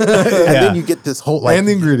 Right? And then you get this whole like And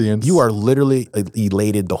the ingredients. you are literally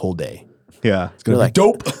elated the whole day. Yeah. It's gonna You're be like,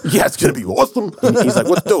 dope. Yeah, it's gonna be awesome. And he's like,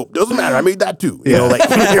 what's dope? Doesn't matter. I made that too.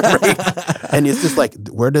 Right? And it's just like,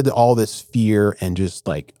 where did all this fear and just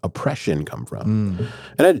like oppression come from?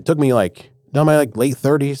 And it took me like down my like late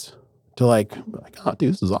 30s to like, oh,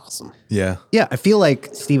 dude, this is awesome. Yeah. Yeah, I feel like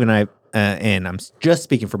Steve and I, and I'm just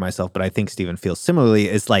speaking for myself, but I think Steven feels similarly,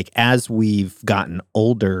 is like as we've gotten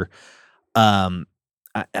older,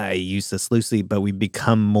 I use this loosely, but we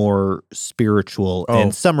become more spiritual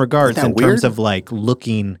in some regards Isn't in that terms weird? of like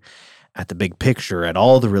looking at the big picture, at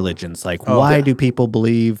all the religions. Like, why do people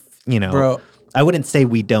believe, Bro. I wouldn't say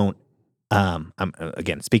we don't, I'm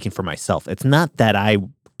again, speaking for myself. It's not that I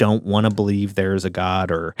don't want to believe there's a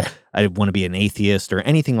God or I want to be an atheist or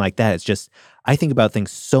anything like that. It's just, I think about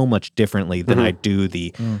things so much differently than I do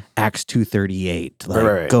the Acts 2:38, like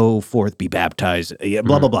Right. go forth, be baptized,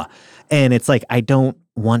 blah, blah, blah. And it's like, I don't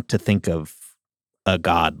want to think of a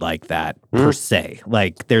God like that per se.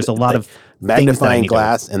 Like there's a lot of magnifying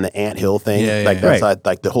glass and the anthill thing. That's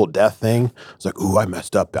like the whole death thing. It's like, ooh, I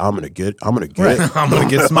messed up. I'm gonna get it. I'm gonna get smite. I'm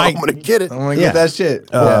gonna get it. I'm gonna get that shit.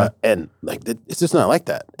 And like it's just not like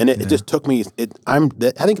that. And it just took me. I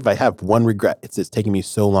think if I have one regret, it's taking me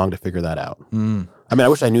so long to figure that out. I mean, I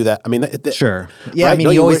wish I knew that. I mean, sure. Yeah, right? I mean,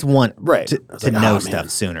 you always want to like, know stuff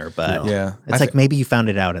sooner, but it's like maybe you found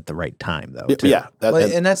it out at the right time, though. Too. Yeah,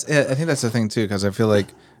 and that's. I think that's the thing too, because I feel like,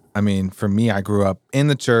 I mean, for me, I grew up in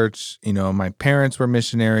the church. You know, my parents were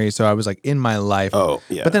missionaries, so I was like in my life. Oh,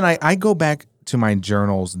 yeah. But then I go back to my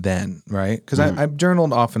journals then, right? Because I've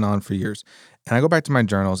journaled off and on for years. And I go back to my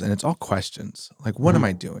journals, and it's all questions. Like, what am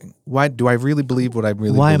I doing? Why do I really believe what I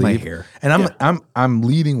really believe? Why am I here? And I'm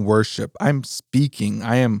leading worship. I'm speaking.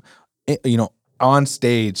 I am, on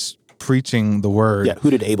stage preaching the word. Yeah.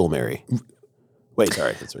 Who did Abel marry? Wait,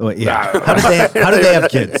 sorry. Well, yeah. How did they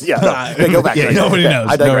have kids? Go back. Nobody knows.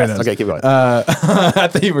 I digress. Nobody knows. Okay, keep going. I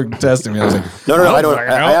thought you were testing me. I was like, no. I don't.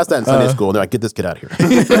 I asked that in Sunday school. No, I get this kid out of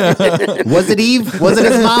here. Was it Eve? Was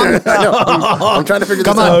it his mom? I'm trying to figure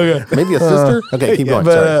this out. Okay. Maybe a sister. Okay, keep going.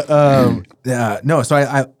 But no. So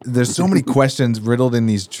I there's so many questions riddled in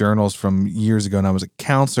these journals from years ago, and I was a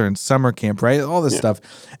counselor in summer camp, right? All this stuff,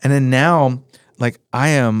 and then now. Like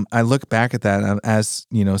I look back at that as,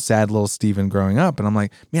 sad little Stephen growing up, and I'm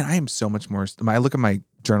like, man, I am so much more. I look at my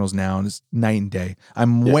journals now, and it's night and day.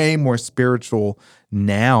 I'm way more spiritual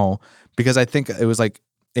now because I think it was like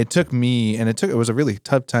it took me, and it was a really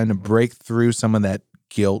tough time to break through some of that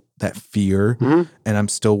guilt, that fear, and I'm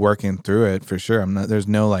still working through it for sure. There's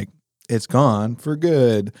no like. It's gone for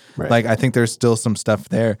good. Right. Like, I think there's still some stuff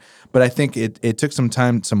there. But I think it took some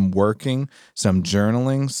time, some working, some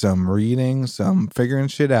journaling, some reading, some figuring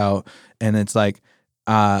shit out. And it's like,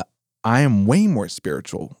 I am way more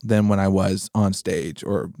spiritual than when I was on stage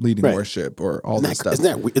or leading worship or all that stuff.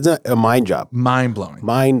 Isn't that a mind job? Mind blowing.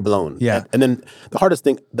 Mind blown. Yeah. And then the hardest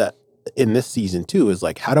thing that in this season too is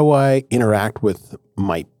like, how do I interact with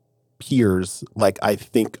my peers like I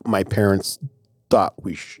think my parents thought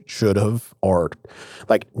we should have, or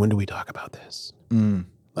like, when do we talk about this?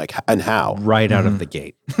 Like, and how? Right out of the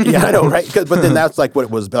gate. Yeah, I know, right? But then that's like what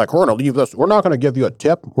it was like, we're going to leave this. We're not going to give you a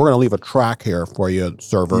tip. We're going to leave a track here for you,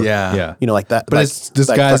 server. Yeah. Like that. But like, it's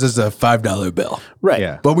disguised as a $5 bill. Right.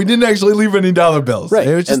 Yeah. But we didn't actually leave any dollar bills. Right.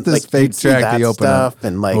 It was just and this like, fake track that you open up.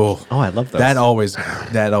 And like, oh, I love those. That always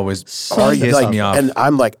pissed me off. And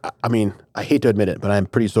I'm like, I mean, I hate to admit it, but I'm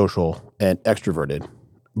pretty social and extroverted.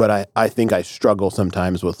 But I think I struggle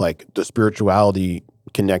sometimes with like the spirituality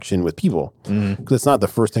connection with people because it's not the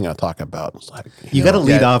first thing I talk about. It's like, you got to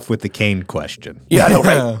lead off with the Cain question. Yeah, I know,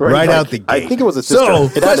 right? Right like, out the gate. I think it was a sister. So,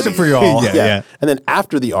 it question for you all. Yeah. And then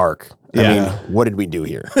after the arc, I mean, what did we do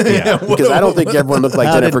here? Yeah. Because I don't think everyone looked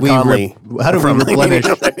like Jennifer Connelly. How did we replenish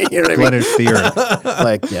the earth?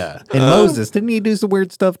 Like, yeah. And Moses, didn't he do some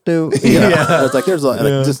weird stuff too? It's like,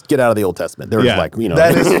 just get out of the Old Testament. There's like,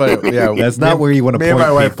 That is funny. Yeah. That's not where you want to point me and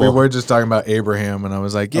my wife, people. we were just talking about Abraham, and I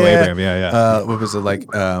was like, Abraham, what was it like?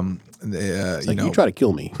 You try to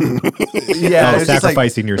kill me. It's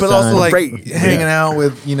sacrificing your but son. also like hanging out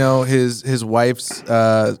with his wife's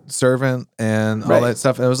servant and all that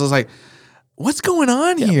stuff. And it was just like, what's going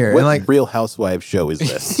on here? What and like Real Housewives show is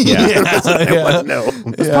this? No.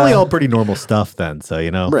 It's probably all pretty normal stuff then. So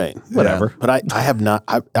right, whatever. But I have not.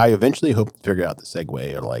 I eventually hope to figure out the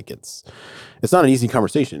segue, or like it's not an easy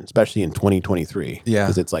conversation, especially in 2023. Yeah,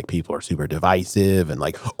 because it's like people are super divisive and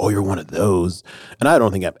like, oh, you're one of those. And I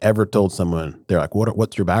don't think I've ever told someone, they're like,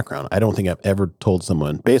 what's your background? I don't think I've ever told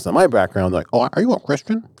someone based on my background, like, oh, are you a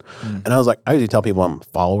Christian? And I was like, I usually tell people I'm a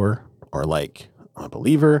follower or like I'm a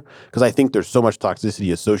believer, because I think there's so much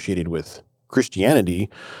toxicity associated with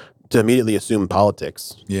Christianity to immediately assume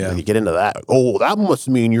politics. Yeah. Like you get into that. Oh, that must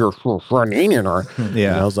mean you're Canadian. Or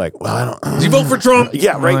Yeah. And I was like, well, I don't. Did you vote for Trump?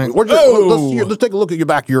 Yeah, right. Like, Let's take a look at your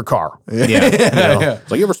back of your car. Yeah.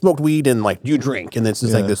 So you ever smoked weed and like you drink, and it's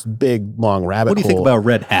just like this big long rabbit What do you hole. think about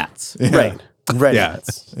red hats? Right. Red Yeah.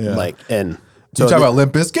 hats. Yeah. Like, and So you talk about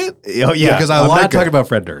Limp Bizkit? Oh yeah, because I'm like not talking about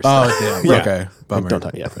Fred Durst. Oh damn. Yeah. Okay. Bummer. Don't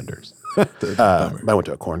talk. Yeah, Fenders. I went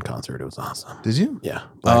to a Korn concert. It was awesome. Did you? Yeah.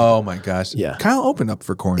 Oh my gosh. Yeah. Kyle opened up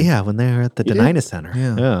for Korn. Yeah, when they were at the Denina Center.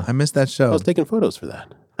 Yeah. I missed that show. I was taking photos for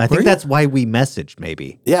that. I think that's why we messaged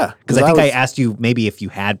maybe. Yeah. Because I think I asked you maybe if you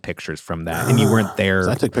had pictures from that and you weren't there.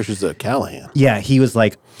 I took pictures of Callahan. Yeah, he was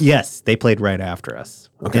like, yes, they played right after us.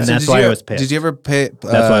 Okay. And So that's did why you I ever- was pissed. Did you ever pay? That's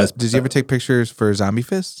why I was Did you ever take pictures for Zombie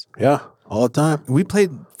Fists? Yeah. All the time. We played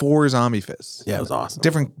 4 Zombie Fists. Yeah, it was awesome.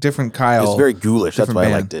 Different Kyle. It's very ghoulish. That's different why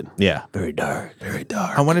I band. liked it. Yeah, very dark, very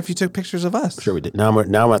dark. I wonder if you took pictures of us. Sure we did. Now I'm going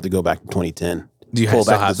to have to go back to 2010. Do you pull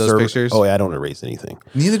still back have the those server. pictures? Oh yeah, I don't erase anything.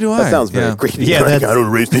 Neither do I. That sounds very creepy. Yeah, Like, that's- I don't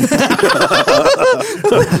erase anything.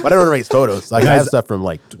 But I don't erase photos. Like I have stuff from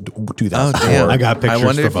like 2004. Oh damn! I got pictures I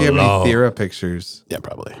wonder if from you have below. any Thera pictures. Yeah,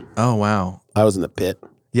 probably. Oh wow. I was in the pit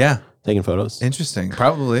Yeah. taking photos. Interesting.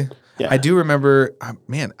 Probably. Yeah. I do remember.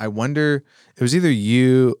 Man, I wonder. It was either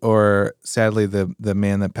you or sadly the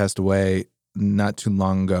man that passed away not too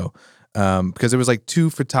long ago. Because it was like two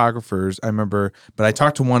photographers. I remember, but I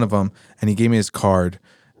talked to one of them and he gave me his card,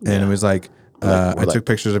 and it was like. I took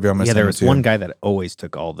pictures of you on my. Yeah, there was one guy that always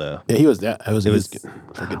took all the. Yeah, he was. Yeah, I was. It was-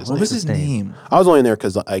 forget his What name. was his name? I was only in there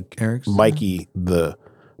because like Eric's? Mikey, the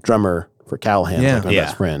drummer for Callahan, Yeah. like my Yeah.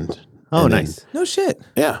 best friend. Oh, And then- nice. No shit.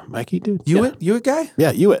 Yeah, Mikey, dude. Hewitt guy?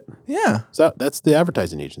 Yeah, Hewitt. Yeah. So that's the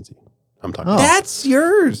advertising agency I'm talking Oh. about. That's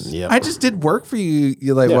yours. Yep. I just did work for you.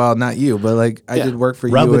 You're like, Yeah. well, not you, but like I Yeah. did work for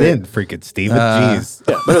you. Rub it in, freaking Steven. Jeez.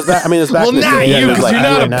 Yeah, but it's back. I mean, it's back. Well, in the not day. you, It was 'cause like, you're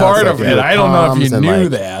not a now part it's of like it. I don't know if Toms you and, knew like,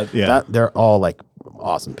 that. Yeah. They're all like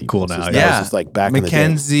awesome people. Cool It's now, just- yeah. that was just like back in the day.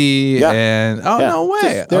 Mackenzie Yeah. and Yeah. no way.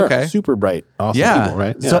 Just- they're Okay. super bright, awesome Yeah. people,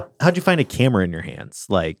 right? So how'd you find a camera in your hands?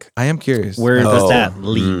 Like, I am curious. where does Oh, that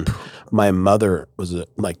leap? My mother was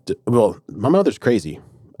my mother's crazy.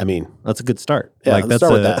 I mean, That's a good start. yeah, like, let's that's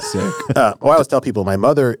start with a- that. I always tell people my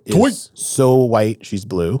mother is so white, she's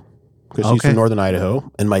blue because she's Okay. from northern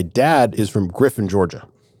Idaho, and my dad is from Griffin, Georgia,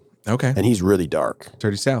 Okay. and he's really dark.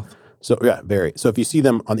 Dirty South. So yeah, very. So if you see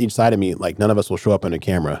them on each side of me, like none of us will show up on a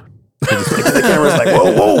camera. The camera's like,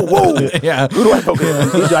 whoa. Yeah. Who do I focus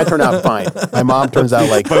on? Usually I turn out fine. My mom turns out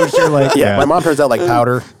like my mom turns out like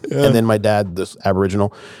powder, and then my dad, this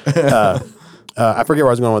Aboriginal. I forget where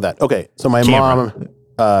I was going with that. Okay, so my mom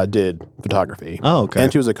did photography. Oh, okay.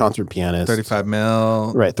 And she was a concert pianist. 35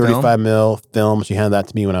 mil. Right, film? 35 mil film. She handed that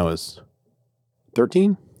to me when I was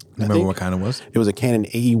 13. I Remember think. what kind it was? It was a Canon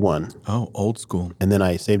AE1. Oh, old school. And then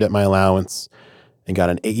I saved up my allowance and got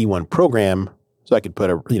an AE1 program so I could put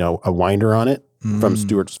a winder on it from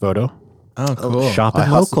Stuart's photo. Oh, cool. shopping I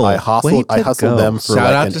local. hustled Way to hustled go. them for Shout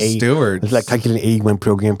like out an to A. Stewart. It's like I get an AE1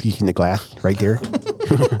 program piece in the glass right there.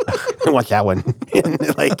 Watch that one.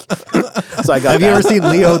 And like, so I got. Have you ever seen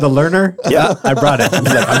Leo the Learner? Yeah, I brought it. He's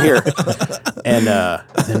like, I'm here. And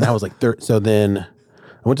then I was like, so then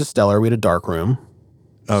I went to Stellar. We had a dark room.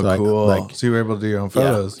 Oh, So I- cool. like- So you were able to do your own Yeah,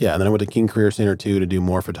 photos. yeah. And then I went to King Career Center 2 to do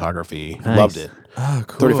more photography. Nice. Loved it. Oh,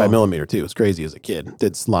 cool. 35 millimeter too. It's crazy as a kid.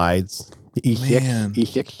 Did slides. Man.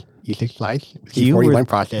 E6 slides. You were- E41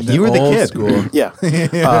 process. You were the Old kid. school. Yeah. You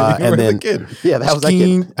And were the then, kid. yeah, that was that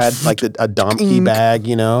kid. I had like a donkey bag,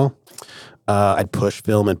 I'd push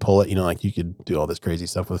film and pull it, like you could do all this crazy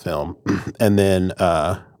stuff with film. And then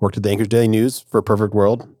worked at the Anchorage Daily News for Perfect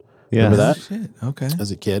World. Yeah. Remember that? Shit. Okay.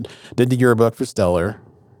 As a kid. Did the yearbook for Stellar.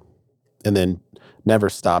 And then never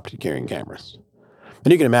stopped carrying cameras.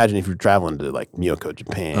 And you can imagine if you're traveling to like Miyako,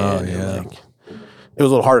 Japan. Oh, and, yeah. like, it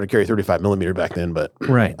was a little harder to carry 35 millimeter back then, but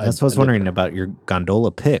Right. That's what I was wondering about your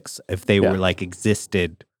gondola pics, if they Yeah. were like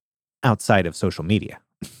existed outside of social media.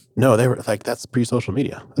 no, they were like, that's pre-social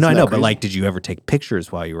media. No, I Isn't know, that but crazy? like, did you ever take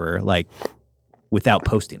pictures while you were like, without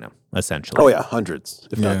posting them, essentially? Oh yeah, hundreds,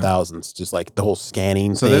 if Yeah. not thousands. Just like the whole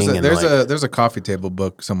scanning So thing. there's a coffee table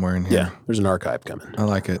book somewhere in here. yeah, there's an archive coming, I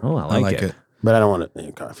like it. Oh, I like it. but I don't want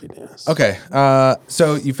to coffee dance. Okay.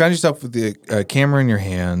 So you found yourself with the camera in your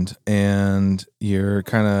hand, and you're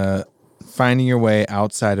kind of finding your way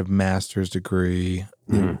outside of master's degree.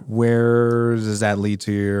 Where does that lead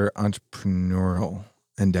to your entrepreneurial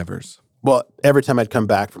endeavors? Well, every time I'd come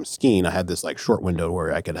back from skiing, I had this like short window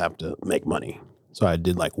where I could have to make money. So I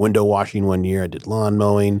did like window washing one year. I did lawn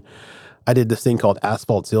mowing. I did this thing called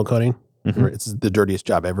asphalt seal coating. Where it's the dirtiest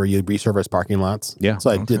job ever. You resurface parking lots. Yeah.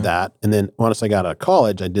 So I did that. And then once I got out of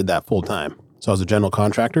college, I did that full time. So I was a general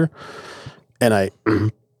contractor and I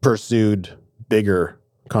pursued bigger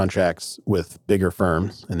contracts with bigger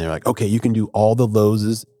firms. And they're like, okay, you can do all the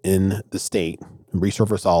Lowe's in the state and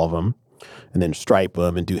resurface all of them and then stripe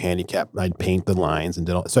them and do handicap. I'd paint the lines and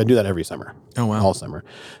did all. So I do that every summer. Oh, wow. All summer.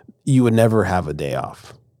 You would never have a day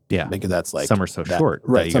off. Yeah. Because that's like Summer's so that- short that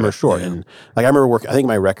Right. you Summer's gotta- short. yeah. And like I remember working, I think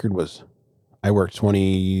my record was I worked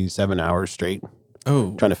 27 hours straight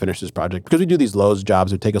Oh. trying to finish this project because we do these Lowe's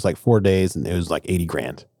jobs. It would take us like 4 days and it was like 80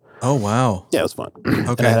 grand. Oh, wow. Yeah, it was fun.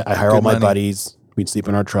 Okay. And I hire all Good my money. buddies. We'd sleep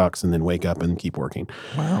in our trucks and then wake up and keep working.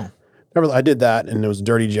 Wow. I did that and it was a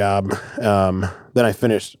dirty job. Then I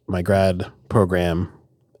finished my grad program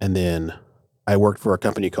and then I worked for a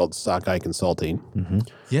company called Sockeye Consulting.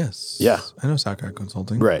 Yes. Yeah. I know Sockeye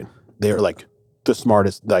Consulting. Right. They were like the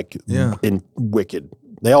smartest, like Yeah. in wicked.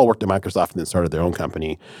 They all worked at Microsoft and then started their own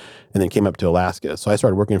company and then came up to Alaska. So I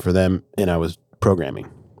started working for them and I was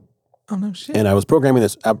programming. Oh, no shit. And I was programming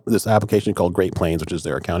this application called Great Plains, which is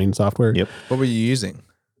their accounting software. Yep. What were you using?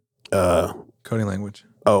 Coding language.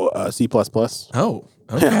 C++. Oh,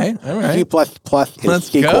 okay. All right. C++ and Let's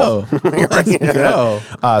SQL. go. Let's go.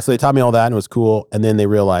 So they taught me all that and it was cool. And then they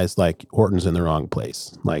realized like Horton's in the wrong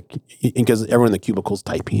place. Like, because everyone in the cubicle's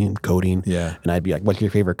typing and coding. Yeah. And I'd be like, what's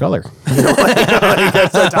your favorite color? I'd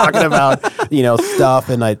start talking about, stuff.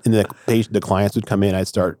 And the clients would come in. I'd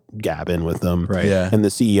start gabbing with them. Right. Yeah. And the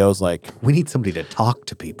CEO's like, We need somebody to talk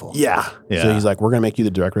to people. yeah. So he's like, we're going to make you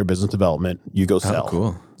the director of business development. You go sell. Oh,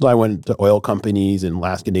 cool. So I went to oil companies and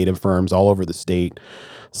Alaska Native firms all over the state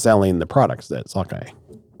selling the products that Sockeye.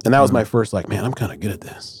 And that was my first man, I'm kind of good at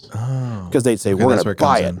this. Oh. Because they'd say, Okay, we're that's going to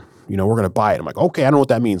where buy it it. comes We're going to buy it. I'm like, okay, I don't know what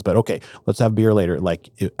that means, but okay, let's have beer later.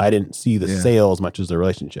 I didn't see the sale as much as the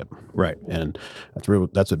relationship. Right. And that's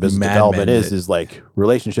what business Mad development Men is like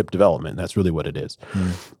relationship development. That's really what it is.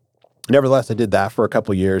 Nevertheless, I did that for a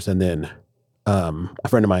couple of years. And then a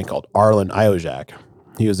friend of mine called Arlen Iojak,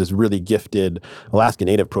 he was this really gifted Alaska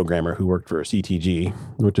Native programmer who worked for CTG,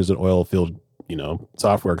 which is an oil field,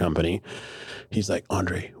 software company. He's like,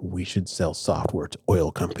 Andre, we should sell software to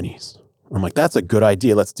oil companies. I'm like, that's a good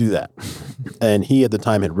idea. Let's do that. And he at the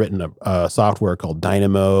time had written a software called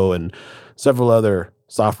Dynamo and several other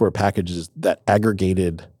software packages that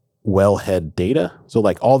aggregated wellhead data. So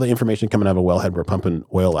all the information coming out of a wellhead we're pumping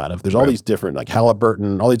oil out of. There's all these different,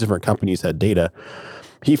 Halliburton, all these different companies had data.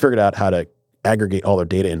 He figured out how to aggregate all their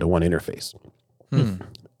data into one interface.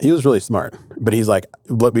 He was really smart, but he's like,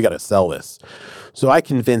 look, we got to sell this. So I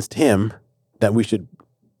convinced him that we should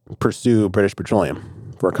pursue British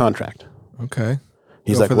Petroleum for a contract. Okay.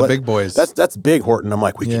 He's Go like, for what? the big boys. That's big, Horton. I'm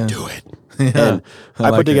like, we can do it. And I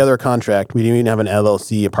like put together a contract. We didn't even have an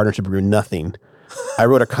LLC, a partnership agreement, nothing. I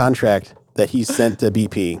wrote a contract that he sent to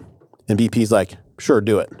BP, and BP's like, sure,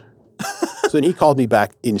 do it. So then he called me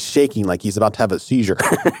back in shaking, like he's about to have a seizure.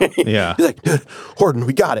 Yeah. He's like, dude, Horton,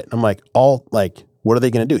 we got it. I'm like, what are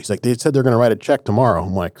they going to do? He's like, they said they're going to write a check tomorrow.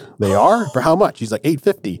 I'm like, they are? For how much? He's like,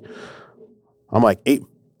 $850. I'm like, $850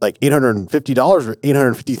 or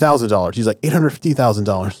 $850,000? He's like,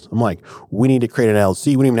 $850,000. I'm like, we need to create an LLC.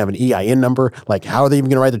 We don't even have an EIN number. Like, how are they even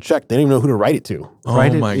going to write the check? They don't even know who to write it to. Oh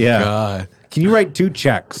my God. Can you write 2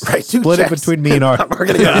 checks? Right, 2 Split checks. it between me and Art. We're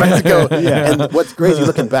going to go to Mexico. And what's crazy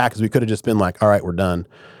looking back is we could have just been like, all right, we're done.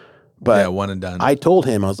 But one and done. I told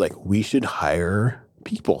him, I was like, we should hire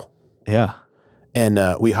people. Yeah. And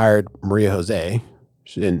we hired Maria Jose,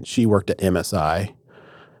 and she worked at MSI,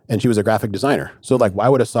 and she was a graphic designer. So why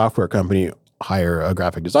would a software company hire a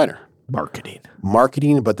graphic designer?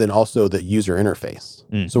 Marketing, but then also the user interface.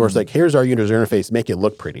 So it's like, here's our user interface, make it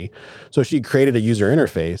look pretty. So she created a user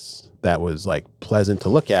interface that was pleasant to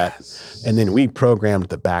look at, and then we programmed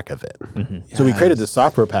the back of it. So we created this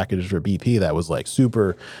software package for BP that was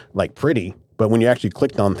super pretty, but when you actually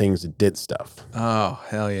clicked on things, it did stuff. Oh,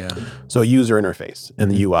 hell yeah. So user interface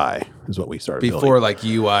and the UI is what we started Before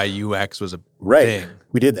building. UI, UX was a Right. thing.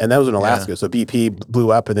 We did, and that was in Alaska. So BP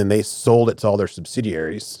blew up, and then they sold it to all their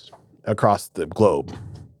subsidiaries across the globe.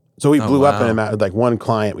 So we blew up, and one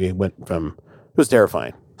client, we went from, it was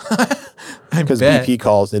terrifying. Because BP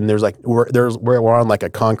calls, and there's we're on a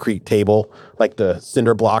concrete table, the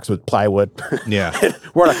cinder blocks with plywood. Yeah.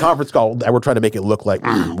 We're on a conference call, and we're trying to make it look like,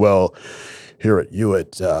 well, here at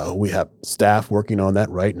Hewitt, we have staff working on that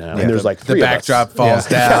right now. And there's 3 the of us. backdrop falls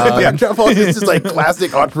down. The backdrop falls. It's just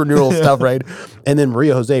classic entrepreneurial stuff, right? And then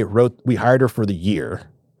Maria Jose we hired her for the year.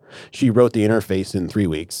 She wrote the interface in 3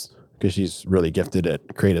 weeks because she's really gifted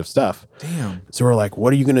at creative stuff. Damn. So we're like,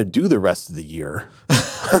 what are you going to do the rest of the year?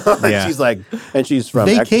 Yeah. She's like, and she's from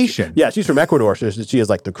Vacation. she's from Ecuador. So she has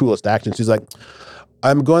the coolest accent. She's like,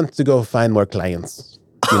 I'm going to go find more clients.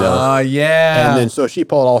 Oh, yeah. And then so she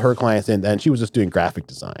pulled all her clients in, and she was just doing graphic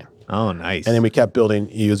design. Oh, nice. And then we kept building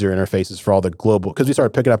user interfaces for all the global, because we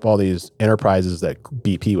started picking up all these enterprises that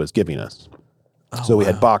BP was giving us. So we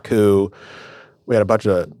had Baku, we had a bunch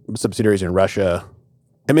of subsidiaries in Russia.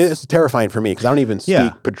 I mean, it's terrifying for me because I don't even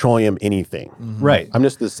speak petroleum anything. Right. I'm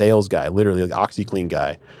just the sales guy, literally, OxyClean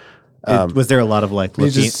guy. Was there a lot of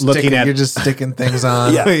looking at? You're just sticking things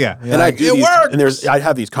on. Yeah. Yeah. And it worked. And I'd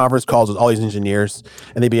have these conference calls with all these engineers,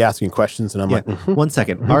 and they'd be asking questions, and I'm like, 1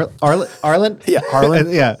 second. Arlen? yeah,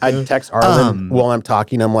 Harlan. Yeah. I'd text Arlen while I'm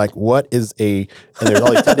talking. I'm like, what is and there's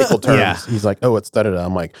all these technical terms. Yeah. He's like, oh, it's da-da-da.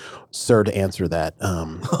 I'm like, sir, to answer that.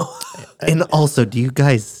 And also, do you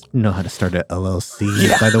guys know how to start an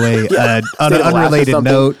LLC? By the way, on State an of Alaska unrelated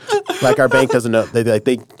something. note. Like our bank doesn't know.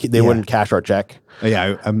 They wouldn't cash our check.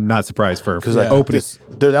 Yeah, I'm not surprised for Because opening.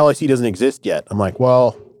 the LLC doesn't exist yet. I'm like,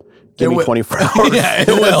 well, give me 24 hours. Yeah, it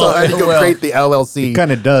will. So I had to It go will. create the LLC. It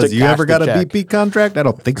kind of does. to You cash ever the got a check. BP contract? I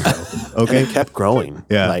don't think so. Okay. And it kept growing.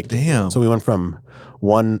 Yeah. Like, Damn. So we went from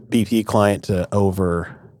one BP client to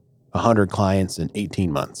over 100 clients in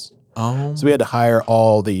 18 months. Oh. So we had to hire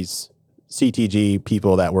all these CTG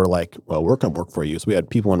people that were like, well, we're going to work for you. So we had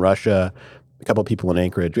people in Russia, a couple of people in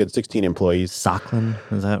Anchorage. We had 16 employees. Sakhalin,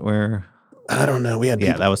 is that where? I don't know. We had Yeah,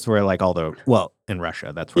 people. that was where like all the, well, in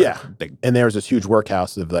Russia, that's where big. And there was this huge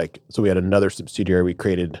workhouse of like, so we had another subsidiary we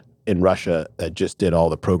created in Russia that just did all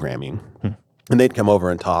the programming. And they'd come over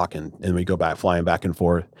and talk and we'd go back, flying back and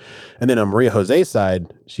forth. And then on Maria Jose's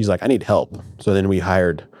side, she's like, I need help. So then we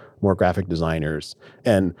hired more graphic designers.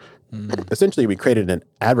 And essentially we created an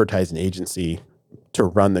advertising agency to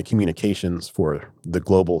run the communications for the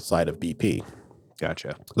global side of BP.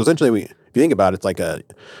 Gotcha. So essentially, if you think about it, it's like a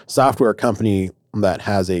software company that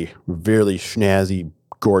has a really snazzy,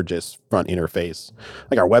 gorgeous front interface.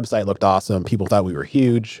 Like our website looked awesome. People thought we were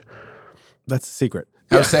huge. That's the secret.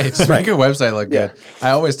 I would say, just make your website look good. I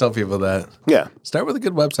always tell people that. Yeah. Start with a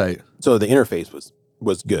good website. So the interface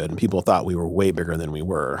was good, and people thought we were way bigger than we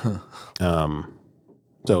were.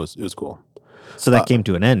 So it was cool. So that came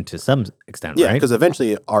to an end to some extent, Yeah, right? because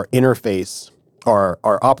eventually our interface, our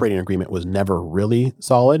operating agreement was never really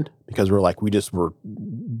solid because we just were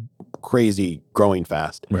crazy growing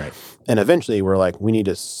fast. Right. And eventually we're like, we need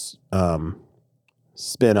to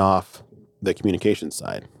spin off the communications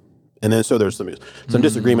side. And then so there's some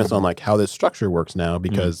disagreements on like how this structure works now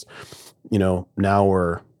because, now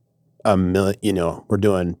we're we're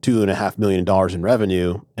doing $2.5 million in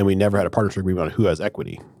revenue and we never had a partnership agreement on who has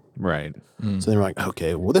equity. Right. So then we're like,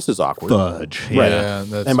 okay, well, this is awkward. Fudge. Right. Yeah,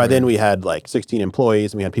 that's And by then weird. we had like 16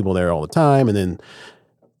 employees and we had people there all the time. And then,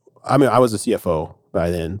 I was a CFO by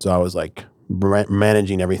then. So I was like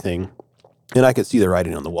managing everything and I could see the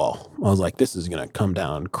writing on the wall. I was like, this is going to come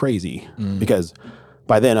down crazy because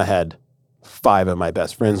by then I had 5 of my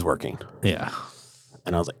best friends working. Yeah.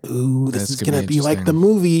 And I was like, ooh, this That's is gonna going to be be like the interesting.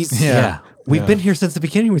 movies. Yeah. We've been here since the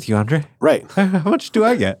beginning with you, Andre. Right. How much do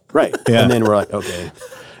I get? Right. Yeah. And then we're like, okay.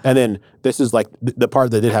 And then this is like the part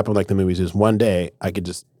that did happen like the movies is one day I could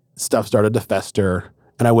just, stuff started to fester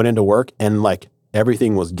and I went into work and like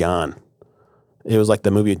everything was gone. It was like the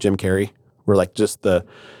movie with Jim Carrey where like just the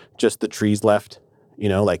trees left,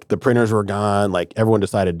 like the printers were gone. Like everyone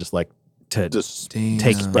decided To just Damn.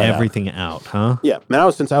 take spread out. everything out, huh? Yeah. Now,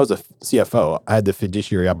 since I was a CFO, I had the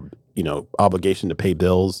fiduciary, obligation to pay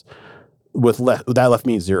bills. That left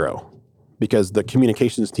me 0 because the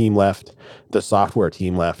communications team left, the software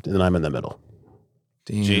team left, and then I'm in the middle.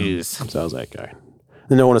 Damn. Jeez. So I was like, all right.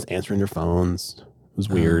 And no one was answering their phones. It was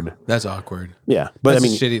weird. That's awkward. Yeah. But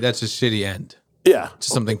That's I mean, that's a shitty end yeah, to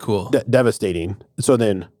something cool. devastating. So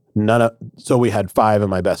then so we had 5 of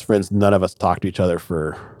my best friends. None of us talked to each other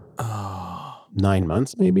for 9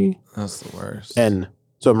 months, maybe. That's the worst. And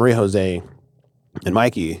so Maria Jose and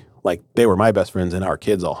Mikey, like they were my best friends and our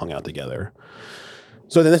kids all hung out together.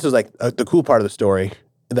 So then this was like the cool part of the story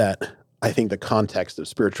that I think the context of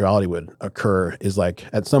spirituality would occur is like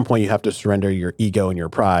at some point you have to surrender your ego and your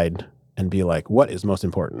pride and be like, what is most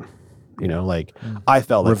important? I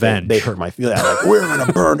felt like Revenge. they hurt my feelings. Like, we're going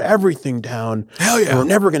to burn everything down. Hell yeah. We're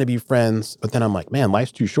never going to be friends. But then I'm like, man,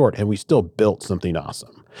 life's too short. And we still built something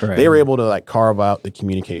awesome. Right. They were able to like carve out the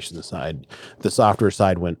communication side. The software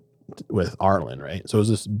side went with Arlen, right? So it was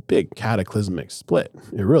this big cataclysmic split.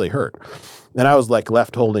 It really hurt. And I was like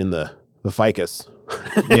left holding the ficus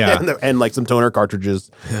Yeah. and like some toner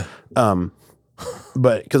cartridges.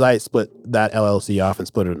 But because I split that LLC off and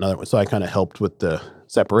split it another one. So I kind of helped with the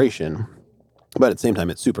separation. But at the same time,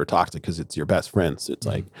 it's super toxic because it's your best friends. It's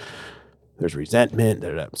like there's resentment.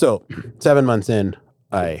 So 7 months in,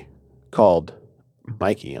 I called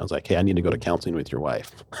Mikey. I was like, hey, I need to go to counseling with your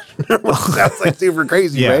wife. That's like super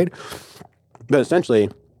crazy, Yeah. right? But essentially,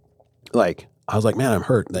 like, I was like, man, I'm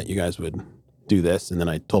hurt that you guys would do this. And then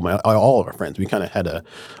I told all of our friends, we kind of had a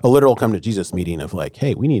literal come to Jesus meeting of like,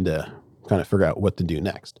 hey, we need to kind of figure out what to do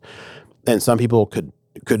next. And some people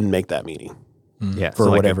couldn't make that meeting. Yeah. For so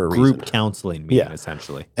like whatever a group reason. counseling meeting, Yeah.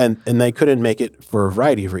 essentially. And they couldn't make it for a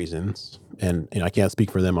variety of reasons. And I can't speak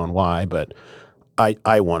for them on why, but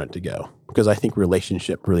I wanted to go because I think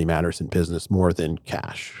relationship really matters in business more than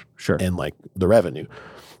cash. Sure. And like the revenue.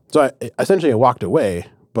 So I walked away,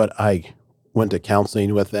 but I went to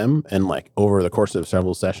counseling with them. And like over the course of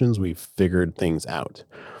several sessions, we figured things out.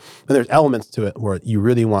 And there's elements to it where you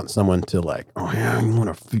really want someone to like, oh yeah, you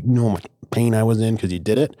want to know how much pain I was in because you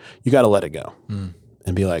did it. You got to let it go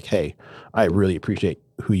and be like, hey, I really appreciate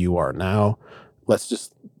who you are now. Let's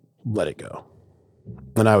just let it go.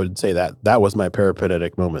 And I would say that was my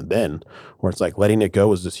peripatetic moment then, where it's like letting it go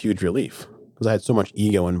was this huge relief. because I had so much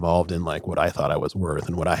ego involved in like what I thought I was worth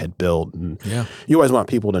and what I had built. And Yeah. you always want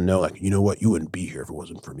people to know, like, you know what, you wouldn't be here if it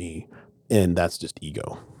wasn't for me. And that's just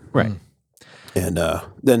ego. Right. And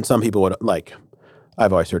then some people would like,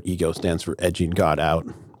 I've always heard ego stands for edging God out.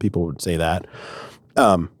 People would say that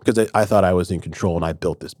because I thought I was in control and I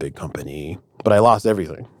built this big company, but I lost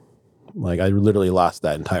everything. Like I literally lost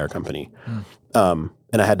that entire company. And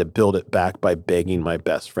I had to build it back by begging my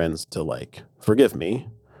best friends to like forgive me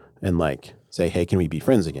and like say, hey, can we be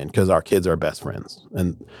friends again? Because our kids are best friends.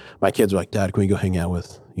 And my kids were like, Dad, can we go hang out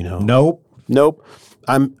with, you know? Nope.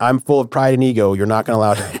 I'm full of pride and ego. You're not going to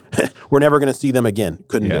allow it. We're never going to see them again.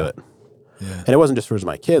 Couldn't do it. Yeah. And it wasn't just for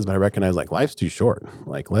my kids, but I recognized like life's too short.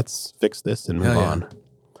 Like let's fix this and move on.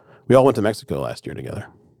 We all went to Mexico last year together.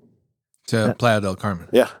 To Playa del Carmen.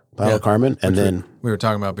 Yeah. Playa del Carmen. And then we were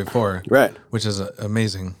talking about before. Right. Which is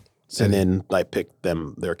amazing. City. And then I picked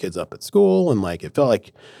their kids up at school, and like it felt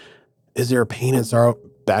like, is there a pain and sorrow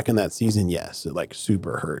back in that season? Yes, it like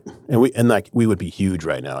super hurt, and we would be huge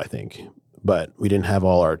right now, I think, but we didn't have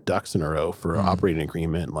all our ducks in a row for operating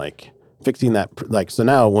agreement, like fixing that. Like so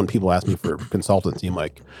now, when people ask me for consultancy, I'm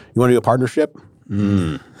like, you want to do a partnership?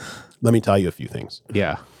 Let me tell you a few things.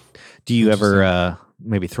 Yeah. Do you ever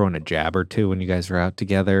maybe throw in a jab or two when you guys are out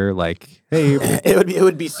together? Like, hey, it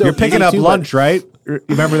would be so. you're picking easy up too, lunch, right? You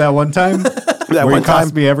remember that one time? That Where one you cost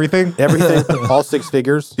time, me everything? all 6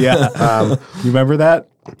 figures. Yeah. You remember that?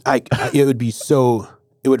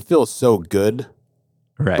 It would feel so good.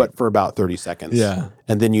 Right. But for about 30 seconds. Yeah.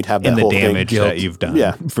 And then you'd have that and the whole damage thing, that you've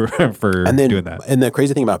done for and then, doing that. And the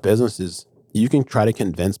crazy thing about business is you can try to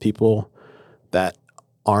convince people that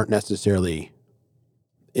aren't necessarily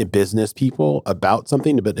business people about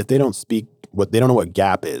something, but if they don't speak, they don't know what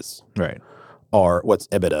GAAP is. Right. Or what's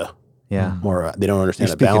EBITDA. Yeah. Or they don't understand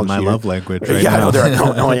You're a balance speaking my sheet. love language right Yeah, now. I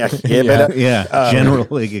know. EBITDA. Yeah.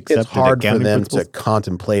 Generally accepted It's hard for accounting them principles. to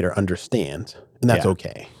contemplate or understand, and that's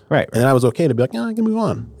okay. Right. And then I was okay to be like, I can move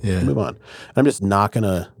on. Yeah. Move on. And I'm just not going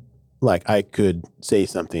to, like, I could say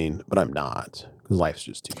something, but I'm not because life's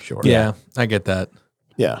just too short. Yeah, I get that.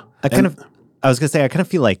 Yeah. I was going to say, I kind of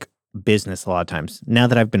feel like business a lot of times. Now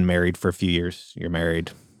that I've been married for a few years, you're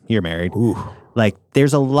married. Ooh. Like,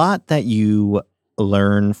 there's a lot that you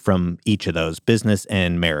learn from each of those, business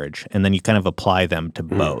and marriage, and then you kind of apply them to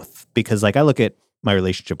both. Because, like, I look at my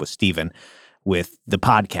relationship with Steven with the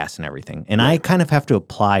podcast and everything, and I kind of have to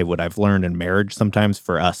apply what I've learned in marriage sometimes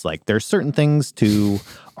for us. Like, there's certain things to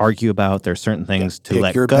argue about. There's certain things to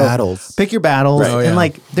let go. Pick your battles. Right. Oh, yeah. And,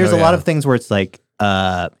 like, there's Oh, a lot yeah. of things where it's like,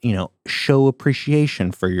 show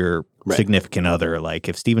appreciation for your significant other. Like,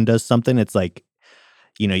 if Steven does something, it's like,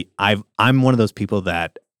 I'm one of those people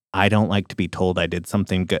that I don't like to be told I did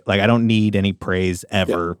something good. Like, I don't need any praise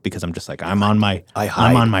ever because I'm just like, I'm on my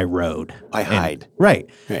road. I hide. Right.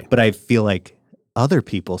 Right. But I feel like other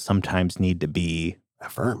people sometimes need to be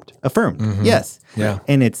Affirmed. Mm-hmm. Yes. Yeah.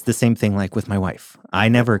 And it's the same thing like with my wife. I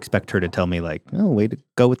never expect her to tell me like, oh, way to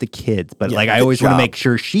go with the kids. But like, I good always want to job. make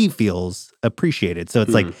sure she feels appreciated. So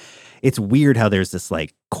it's like, it's weird how there's this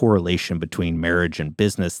like correlation between marriage and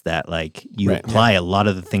business that like you apply a lot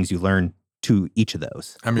of the things you learn to each of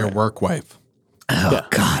those. I'm your work wife. Oh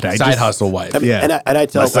God. Side hustle wife. Yeah. And I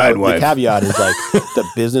tell side the wife. caveat is like the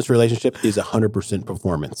business relationship is 100%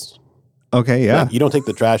 performance. Okay. Yeah. Like, you don't take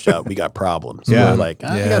the trash out, we got problems. Yeah. We're like,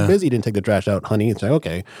 I got busy, didn't take the trash out, honey. It's like,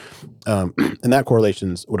 okay. And that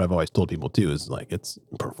correlation's what I've always told people too, is like, it's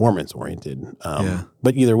performance oriented.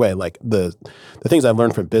 But either way, like the things I've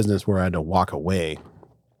learned from business where I had to walk away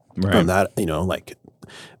from that, like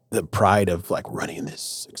the pride of like running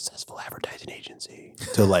this successful advertising agency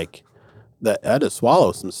to like that, I had to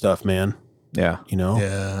swallow some stuff, man. Yeah.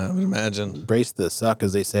 Yeah, I would imagine. Brace the suck,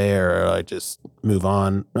 as they say, or like just move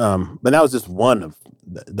on. But that was just one of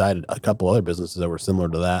I had a couple other businesses that were similar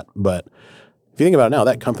to that. But if you think about it now,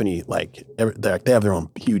 that company, like they have their own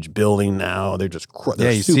huge building now. They're just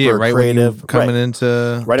they're You super see it right creative, when you coming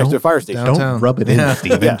into right next to a fire station. downtown. Don't rub it in,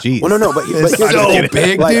 Steven. Yeah. Jeez. Well, no, but It's here's the so thing.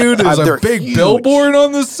 big, Like, dude. There's they're a big huge. billboard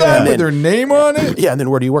on the side And with then- their name on it. Yeah, and then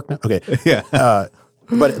where do you work now? Okay. Yeah.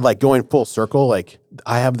 But like going full circle, like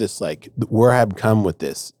I have this like where I've come with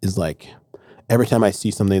this is like every time I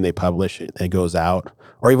see something they publish, it goes out,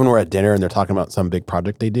 or even we're at dinner and they're talking about some big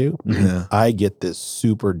project they do, I get this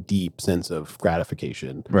super deep sense of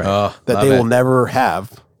gratification Right. that Love they will it. never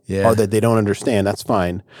have Yeah. or that they don't understand. That's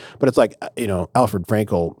fine. But it's like, Alfred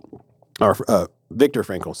Frankel or Viktor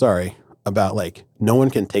Frankl, sorry, about like, no one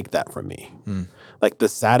can take that from me. Like the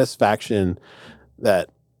satisfaction that,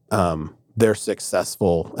 they're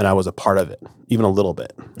successful and I was a part of it, even a little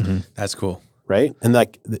bit. That's cool. Right. And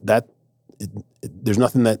like that there's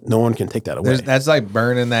nothing that no one can take that away. That's like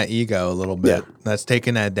burning that ego a little bit. Yeah. That's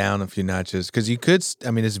taking that down a few notches because you could.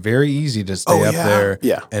 I mean, it's very easy to stay up there,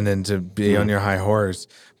 and then to be on your high horse.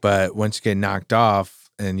 But once you get knocked off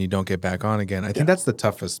and you don't get back on again, I think that's the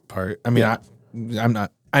toughest part. I mean, I'm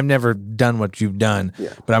not. I've never done what you've done,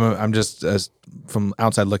 but I'm just from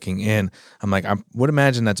outside looking in. I'm like, I would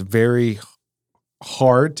imagine that's very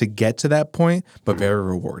hard to get to that point, but very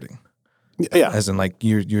rewarding. Yeah, as in like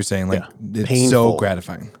you're saying, like it's painful. so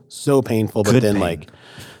gratifying, so painful. But then like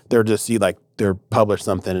they're just they're published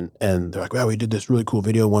something and they're like, wow, we did this really cool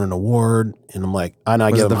video, won an award, and I'm like, I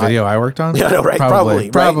was it the video I worked on? Yeah, I know, right? Probably.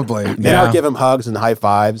 Right? And I'll give them hugs and high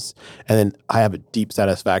fives, and then I have a deep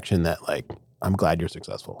satisfaction that like I'm glad you're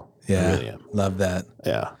successful. Yeah, I really am. Love that.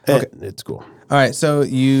 Yeah, okay. It's cool. All right, so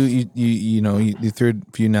you threw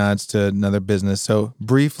a few nods to another business. So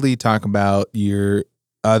briefly talk about your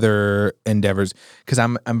other endeavors because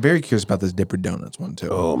I'm very curious about this Dipper Donuts one too.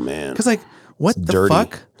 Oh man, because like what it's the dirty.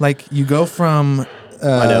 fuck? Like you go from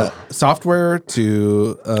software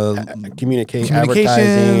to communications,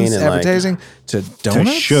 advertising to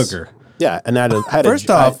donuts, to sugar. Yeah, and I had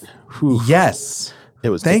first off, yes,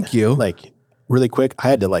 it was. Thank you. Like really quick, I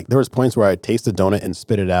had to there was points where I taste a donut and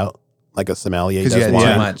spit it out like a sommelier does. Because you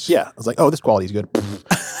had too much. Yeah, I was like, oh, this quality is good.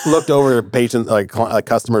 Looked over patients, like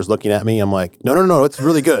customers looking at me. I'm like, no, it's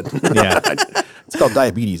really good. Yeah, it's called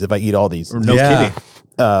diabetes if I eat all these. No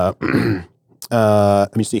kidding.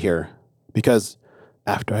 Let me see here, because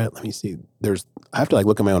let me see. I have to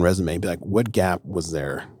look at my own resume and be like, what gap was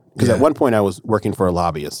there? Because at one point I was working for a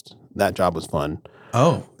lobbyist. That job was fun.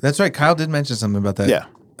 Oh, that's right. Kyle did mention something about that. Yeah.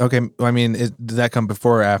 Okay. I mean, did that come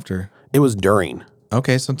before or after? It was during.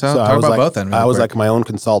 Okay, so talk about both then. I was like my own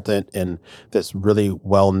consultant and this really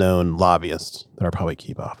well-known lobbyist that I'll probably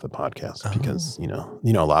keep off the podcast because you know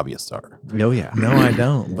lobbyists are. Oh yeah. No, I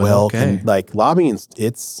don't. But Well, okay. Lobbying,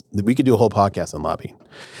 we could do a whole podcast on lobbying.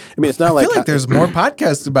 I mean, it's not I feel like there's more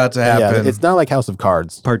podcasts about to happen. Yeah, it's not like House of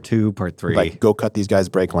Cards. Part 2, part 3. Like, go cut these guys'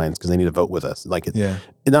 brake lines because they need to vote with us.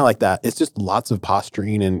 It's not like that. It's just lots of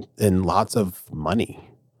posturing and lots of money.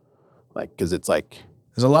 Like, because it's like,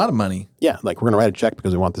 there's a lot of money. yeah, like we're gonna write a check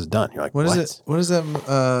because we want this done. You're like, What is it? What is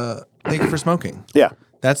that? Thank you for smoking. Yeah,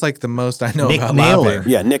 That's like the most I know Nick about Naylor. lobbying.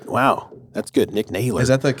 yeah, Nick. Wow, that's good, Nick Naylor. Is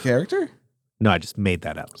that the character? No, I just made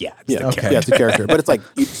that up. Yeah. Yeah, Okay. yeah, it's a character, but it's like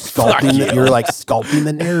you're like sculpting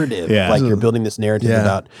the narrative. Yeah. Like you're building this narrative Yeah.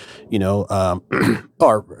 about,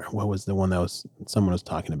 or what was the one that someone was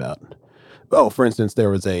talking about? Oh, for instance,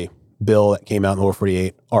 there was a bill that came out in the lower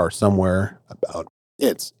 48 or somewhere about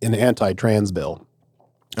it's an anti-trans bill,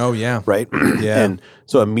 Oh yeah. right? Yeah. And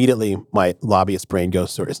so immediately my lobbyist brain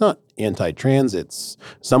goes, so it's not anti-trans, it's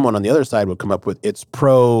someone on the other side would come up with it's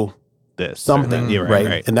pro This. something, Yeah,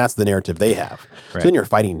 right? And that's the narrative they have. Right. So then you're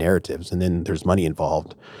fighting narratives, and then there's money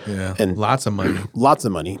involved, Yeah. and Lots of money. lots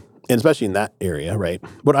of money, and especially in that area, right?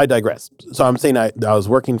 But I digress. So I'm saying I was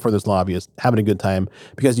working for this lobbyist, having a good time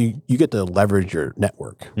because you get to leverage your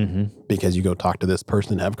network because you go talk to this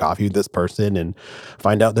person, have coffee with this person, and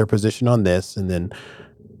find out their position on this, and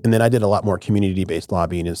then I did a lot more community-based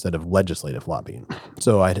lobbying instead of legislative lobbying.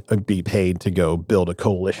 So I'd be paid to go build a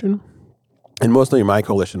coalition. And mostly my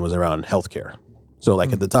coalition was around healthcare. So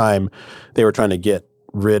like at the time, they were trying to get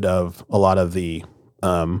rid of a lot of the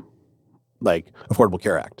Affordable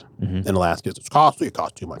Care Act in Alaska. It's costly, it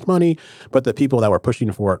costs too much money. But the people that were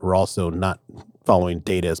pushing for it were also not following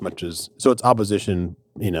data as much as, so it's opposition,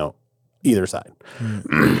 either side.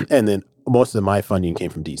 And then most of my funding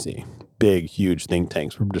came from DC. Big, huge think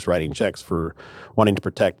tanks were just writing checks for wanting to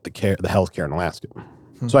protect the healthcare in Alaska.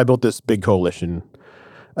 So I built this big coalition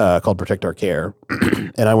called Protect Our Care.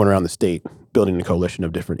 And I went around the state building a coalition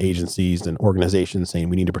of different agencies and organizations saying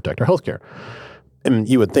we need to protect our healthcare. And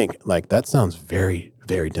you would think, that sounds very,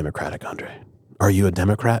 very democratic, Andre. Are you a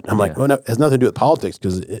Democrat? I'm like, well, no, it has nothing to do with politics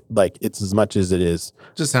because it's as much as it is.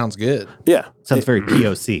 Just sounds good. Yeah. Sounds very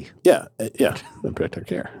POC. Yeah. Protect Our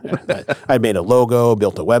Care. Yeah. I made a logo,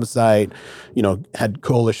 built a website, had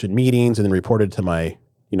coalition meetings, and then reported to my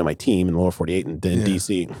team in the lower 48 in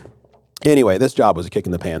DC. Anyway, this job was a kick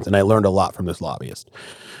in the pants, and I learned a lot from this lobbyist.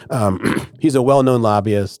 He's a well-known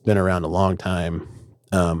lobbyist, been around a long time,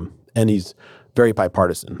 and he's very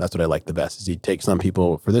bipartisan. That's what I like the best. Is he takes some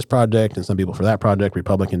people for this project and some people for that project,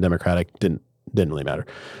 Republican, Democratic, didn't really matter.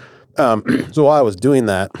 So while I was doing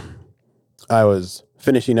that, I was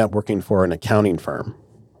finishing up working for an accounting firm,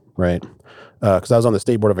 right? Because I was on the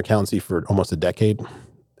State Board of Accountancy for almost a decade.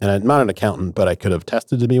 And I'm not an accountant, but I could have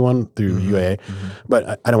tested to be one through UAA.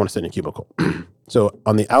 But I don't want to sit in a cubicle. So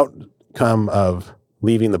on the outcome of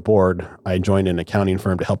leaving the board, I joined an accounting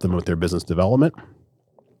firm to help them with their business development.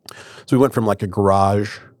 So we went from like a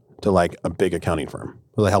garage to like a big accounting firm.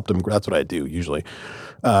 Well, I helped him. That's what I do usually.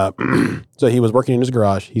 So he was working in his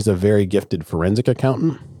garage. He's a very gifted forensic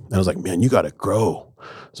accountant. And I was like, man, you got to grow.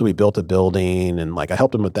 So we built a building and like I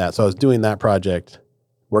helped him with that. So I was doing that project,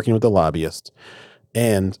 working with the lobbyist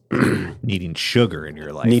and Needing sugar in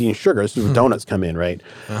your life. needing sugar. This is where donuts come in, right?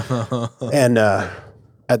 And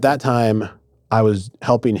at that time, I was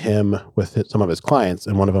helping him with some of his clients,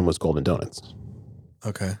 and one of them was Golden Donuts.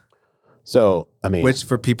 Okay. So, I mean, Which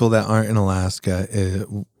for people that aren't in Alaska,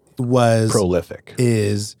 prolific.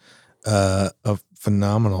 is a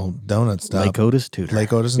phenomenal donut stop. Lake Otis Tudor.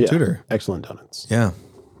 Lake Otis and Yeah. Tudor. Excellent donuts. Yeah.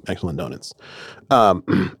 Excellent donuts.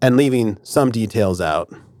 And leaving some details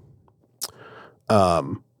out,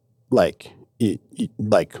 like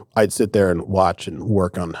I'd sit there and watch and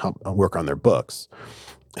work on their books.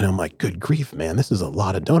 And I'm like, good grief, man, this is a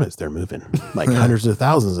lot of donuts they're moving. Like hundreds of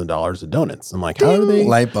thousands of dollars of donuts. I'm like, how do they?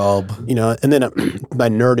 Light bulb. You know, and then my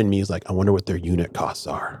nerd in me is like, I wonder what their unit costs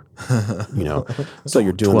are. You know, so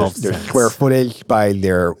you're doing their square footage by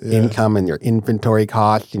their income and their inventory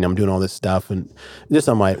costs. And I'm doing all this stuff. And just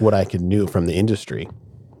on what I could do from the industry,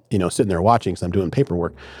 you know, sitting there watching because I'm doing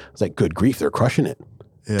paperwork. It's like, good grief, they're crushing it.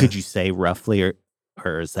 Yeah. Could you say roughly,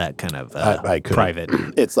 or is that kind of I couldn't. private?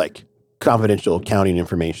 It's like confidential accounting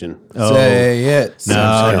information. Say it. No,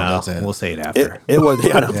 That's it. we'll say it after. It was,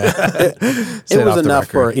 yeah, no. Say it it was off the enough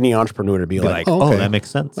for record. any entrepreneur to be like, oh, okay, that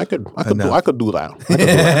makes sense. I could do that. Enough. I could do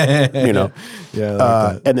that. You know, Yeah. I like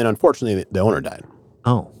that. and then unfortunately the owner died,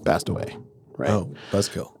 Oh, passed away. Right. Oh,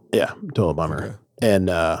 buzzkill. Yeah, total bummer. Okay. And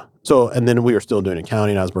and then we were still doing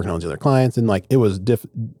accounting. I was working on these other clients, and like it was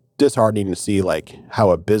disheartening to see like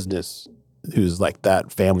how a business who's like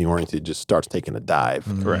that family oriented just starts taking a dive.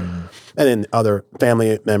 correct. And then other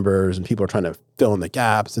family members and people are trying to fill in the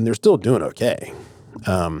gaps, and they're still doing okay.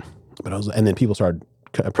 And then people started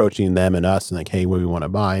approaching them and us, and like, hey, we want to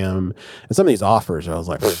buy them. And some of these offers, I was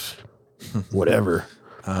like, whatever,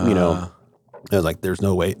 you know. I was like, there's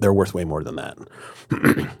no way, they're worth way more than that.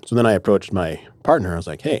 So then I approached my partner. I was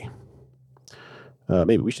like, hey,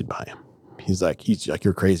 maybe we should buy him. He's like,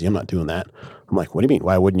 you're crazy. I'm not doing that. I'm like, what do you mean?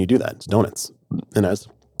 Why wouldn't you do that? It's donuts. And I was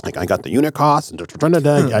like, I got the unit costs and I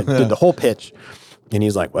did the whole pitch. And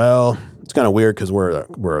he's like, well, it's kind of weird because we're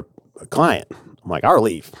a client. I'm like, I'll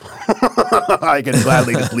leave. I can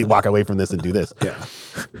gladly just walk away from this and do this. Yeah.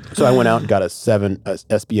 So I went out and got a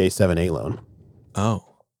SBA 7A loan. Oh.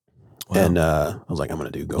 Wow. And I was like, I'm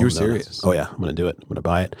going to do Golden You were Donuts. serious? Oh, yeah. I'm going to do it. I'm going to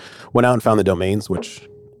buy it. Went out and found the domains, which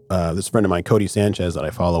this friend of mine, Cody Sanchez, that I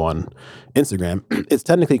follow on Instagram, it's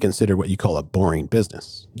technically considered what you call a boring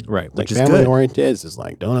businance. Right, Like which is family good. oriented. It's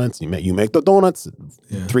like donuts. You make the donuts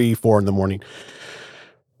at 3, 4 in the morning.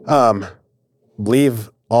 Leave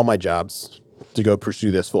all my jobs to go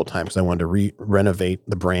pursue this full time because I wanted to renovate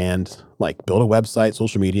the brand, like build a website,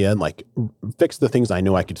 social media, and like fix the things I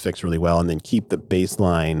know I could fix really well, and then keep the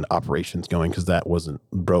baseline operations going because that wasn't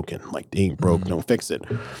broken. Like they ain't broke, don't fix it.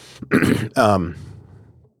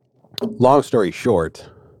 Long story short,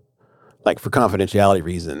 like for confidentiality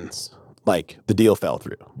reasons, like the deal fell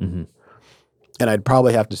through, Mhm. and I'd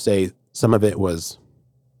probably have to say some of it was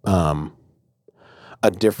a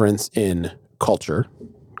difference in culture.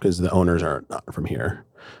 Because the owners are not from here.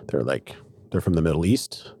 They're from the Middle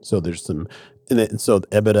East. So there's some, so the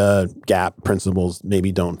EBITDA gap principles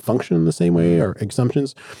maybe don't function in the same way or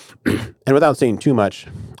assumptions. And without saying too much,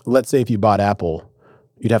 let's say if you bought Apple,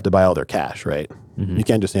 you'd have to buy all their cash, right? Mhm. You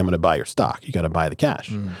can't just say, I'm going to buy your stock. You got to buy the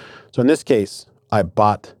cash. So in this case, I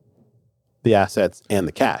bought the assets and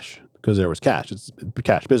the cash because there was cash. It's a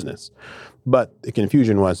cash business. But the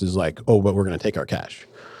confusion is like, oh, but we're going to take our cash.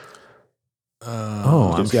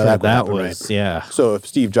 Oh, I'm see how sure that would that happen, was, yeah. So if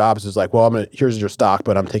Steve Jobs is like, well, here's your stock,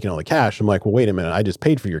 but I'm taking all the cash. I'm like, well, wait a minute. I just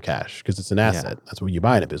paid for your cash because it's an asset. That's what you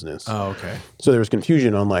buy in a business. Oh, okay. So there was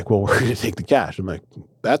confusion on like, well, we're going to take the cash. I'm like,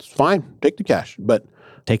 that's fine. Take the cash, but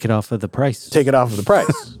Take it off of the price. take it off of the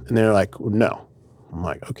price. And they're like, well, no. I'm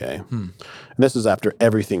like, okay. And this is after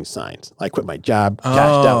everything's signed. I quit my job,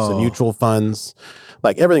 cashed out some mutual funds.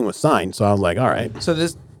 Like everything was signed. So I was like, all right. So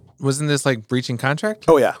wasn't this like breaching contract?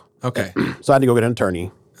 Oh, yeah. Okay. So I had to go get an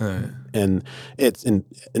attorney. And and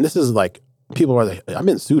this is like, people are like, I've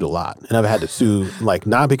been sued a lot, and I've had to sue like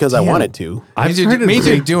not because I wanted to, I've means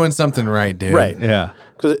you're doing something right, dude. right? Yeah.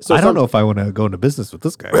 So I don't know if I want to go into business with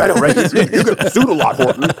this guy. I know, right? You get sued a lot,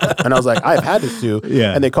 Horton. And I was like, I've had to sue,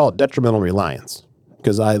 Yeah. And they call it detrimental reliance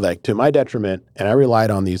because I to my detriment, and I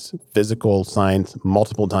relied on these physical signed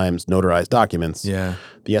multiple times notarized documents. Yeah.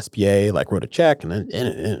 The SBA like wrote a check, and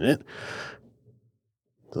then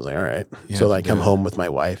I was like, all right. Yeah, So I come home with my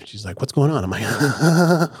wife. She's like, what's going on? I'm like,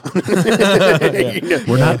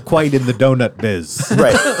 We're not quite in the donut biz.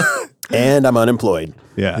 right. And I'm unemployed.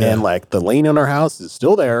 Yeah. And like the lien on our house is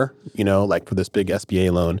still there, like for this big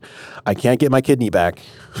SBA loan. I can't get my kidney back.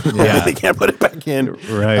 Yeah. They can't put it back in.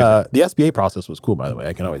 Right. The SBA process was cool, by the way.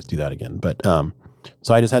 I can always do that again. But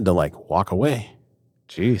so I just had to like walk away.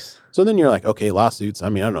 Jeez. So then you're like, okay, lawsuits. I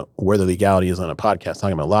mean, I don't know where the legality is on a podcast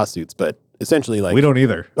talking about lawsuits, but essentially like. We don't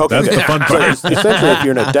either. Okay. That's the fun part. Essentially, if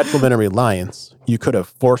you're in a detrimental reliance, you could have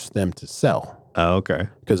forced them to sell. Oh, okay.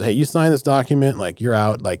 Because, hey, you sign this document, like you're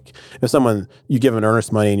out. Like if you give an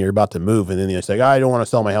earnest money and you're about to move and then you say, I don't want to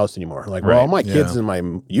sell my house anymore. Like, well, my kid's in my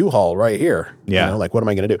U-Haul right here. Yeah. Like, what am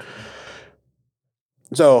I going to do?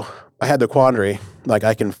 So I had the quandary, like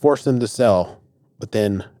I can force them to sell, but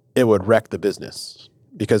then it would wreck the business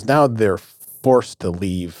because now they're forced to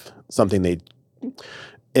leave something they,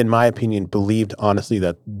 in my opinion, believed honestly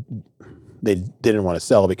that they didn't want to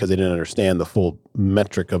sell because they didn't understand the full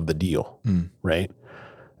metric of the deal, right?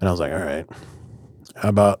 And I was like, all right, how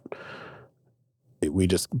about we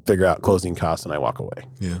just figure out closing costs and I walk away?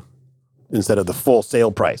 Yeah. Instead of the full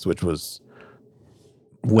sale price, which was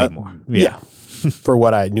way more. Yeah. For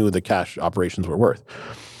what I knew the cash operations were worth.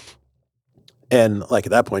 And like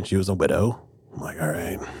at that point, she was a widow. I'm like, all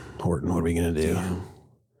right, Horton, what are we going to do?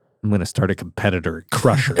 I'm going to start a competitor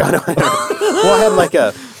crusher. Well, I had like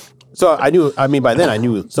by then I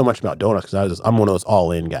knew so much about donuts because I'm one of those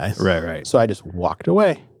all-in guys. Right. So I just walked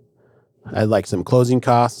away. I had like some closing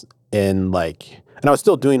costs and I was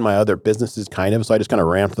still doing my other businesses kind of, so I just kind of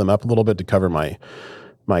ramped them up a little bit to cover my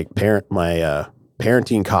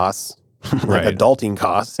parenting costs, like adulting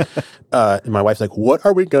costs. And my wife's like, what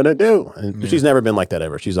are we going to do? And she's never been like that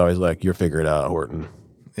ever. She's always like, you'll figure it out, Horton.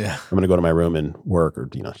 Yeah. I'm going to go to my room and work or,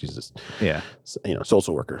 she's just,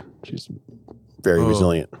 social worker. She's very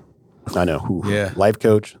resilient. I know. Yeah. Life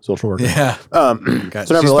coach, social worker. Yeah. So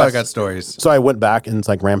she's probably got stories. So I went back and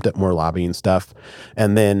ramped up more lobbying stuff.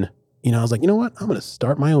 And then, I was like, you know what? I'm going to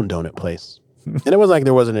start my own donut place. And it wasn't like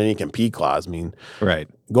there wasn't any compete clause. I mean, right.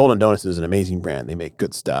 Golden Donuts is an amazing brand. They make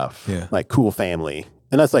good stuff. Yeah. Like cool family.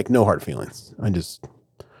 And that's like no hard feelings. I just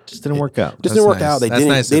didn't work out. Just didn't work nice. out. They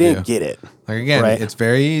That's didn't get it. Like again, right? it's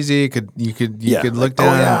very easy. You could look Like,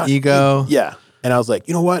 down on ego. Yeah. And I was like,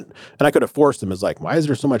 you know what? And I could have forced them. It's like, why is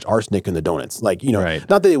there so much arsenic in the donuts? Like, Right.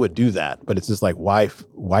 not that they would do that, but it's just like, why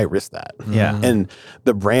risk that? Yeah. And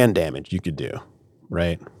the brand damage you could do,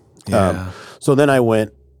 right? Yeah. So then I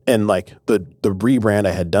went and like the rebrand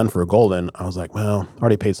I had done for Golden, I was like, well, I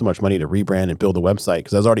already paid so much money to rebrand and build a website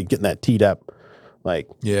because I was already getting that teed up. Like,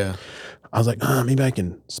 Yeah. I was like, maybe I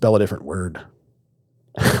can spell a different word.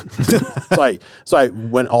 So I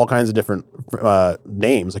went all kinds of different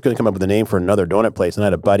names. I couldn't come up with a name for another donut place. And I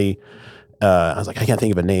had a buddy. I was like, I can't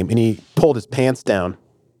think of a name. And he pulled his pants down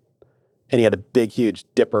and he had a big, huge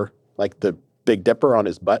dipper, like the Big Dipper on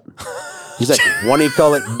his butt. He's like, why don't you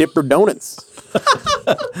call it Dipper Donuts?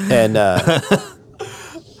 And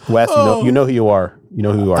Wes, you know who you are. You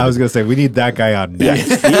know who you are. I was going to say, we need that guy on Yeah,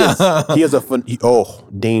 next. he is a fun.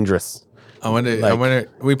 Dangerous. I wonder.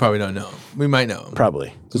 We probably don't know him. We might know him.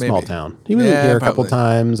 Probably. It's a Maybe. small town. He was in here a couple probably.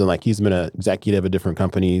 times, and like he's been an executive at different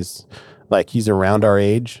companies. Like he's around our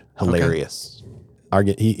age. Hilarious.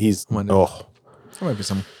 He's Wonder. There might be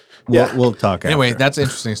some. We'll talk Anyway, after. that's an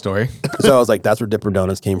interesting story. So I was like, that's where Dipper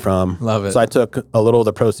Donuts came from. Love it. So I took a little of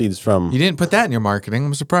the proceeds from. You didn't put that in your marketing.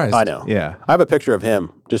 I'm surprised. I know. Yeah. I have a picture of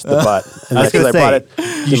him, just the butt. And I was going to brought say,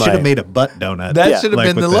 it. you should have made a butt donut. That should have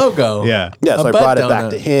been with the logo. Yeah. Yeah, so A I butt brought it back donut.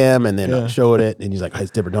 to him, and then I showed it, and he's like,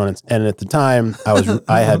 "It's Dipper Donuts." And at the time,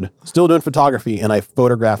 I had still doing photography, and I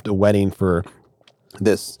photographed a wedding for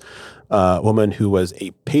this woman who was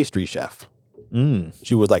a pastry chef.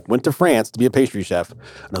 She was like went to France to be a pastry chef, and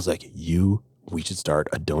I was like, we should start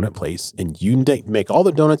a donut place, and you make all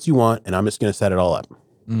the donuts you want, and I'm just going to set it all up.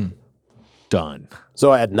 Done.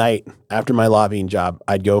 So at night, after my lobbying job,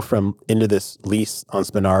 I'd go into this lease on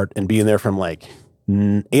Spinard and be in there from like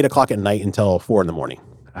 8 o'clock at night until 4 in the morning.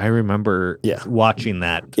 I remember watching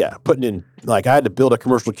that. Yeah, putting in, like I had to build a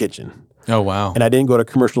commercial kitchen. Oh wow. And I didn't go to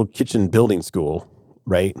commercial kitchen building school,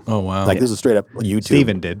 right? Oh wow. Like this is straight up YouTube.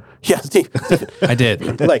 Steven did. Yeah, Steve. I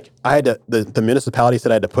did. Like I had to, the municipality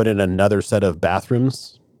said I had to put in another set of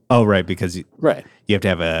bathrooms. Oh, right, because you Right. have to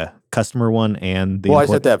have a customer one and the Well, I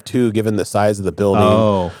just had to have two given the size of the building.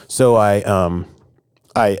 Oh. So I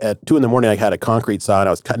at 2 in the morning, I had a concrete saw and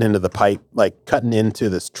I was cutting into the pipe, like cutting into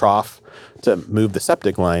this trough to move the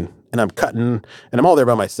septic line. and I'm cutting, and I'm all there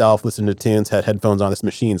by myself, listening to tunes, had headphones on, this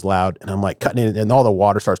machine's loud, and I'm like cutting it, and all the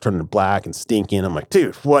water starts turning black and stinking. I'm like,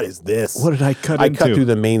 dude, what is this? What did I cut I into? cut through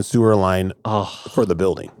the main sewer line for the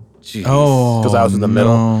building. Jeez. Because I was in the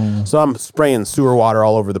middle. So I'm spraying sewer water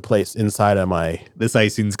all over the place inside of my... This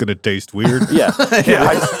icing's going to taste weird. Yeah.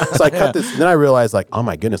 So I cut this. Then I realized, like, oh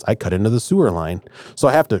my goodness, I cut into the sewer line. So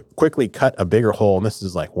I have to quickly cut a bigger hole. And this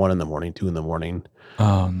is like 1 a.m, 2 a.m.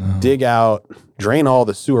 Oh, no. Dig out, drain all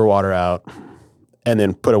the sewer water out, and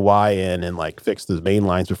then put a Y in and like fix the main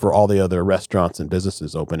lines before all the other restaurants and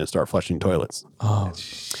businesses open and start flushing toilets. Oh,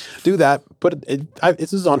 Do that.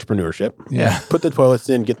 This is entrepreneurship. Yeah. Put the toilets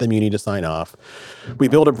in, get the muni to sign off. We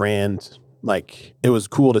build a brand. Like, it was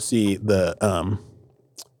cool to see the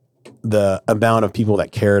amount of people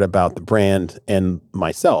that cared about the brand and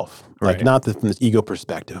myself. Like, Right. not from this ego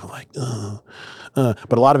perspective, like,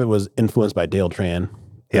 but a lot of it was influenced by Dale Tran.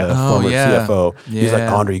 Yeah. The Oh, former yeah. CFO. He's like,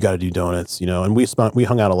 Yeah. Andre, you got to do donuts, you know. And we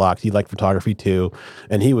hung out a lot. He liked photography too,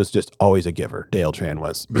 and he was just always a giver. Dale Tran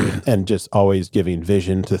was, and just always giving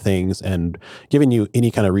vision to things and giving you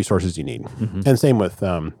any kind of resources you need. And same with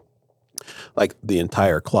like the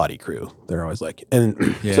entire Claudia crew. They're always like, and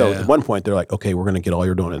so Yeah. at one point they're like, okay, we're going to get all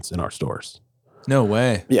your donuts in our stores. no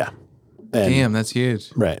way. Yeah. And, Damn, that's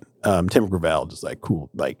huge. Right. Tim Gravel, just like, cool.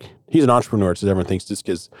 Like, he's an entrepreneur, so everyone thinks just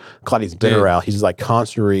because Claudia's been Dude. around, he's like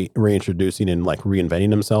constantly reintroducing and like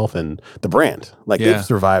reinventing himself and the brand. Like, Yeah. they've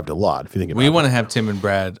survived a lot, if you think about We it. want to have Tim and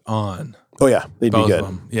Brad on. Oh, yeah. They'd Both be of good.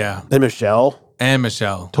 them. Yeah. And Michelle, And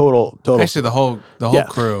Michelle. total. Actually, the whole yeah.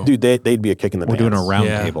 crew. Dude, they'd be a kick in the We're pants. doing a round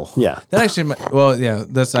Yeah. table. Yeah. That actually, well, yeah,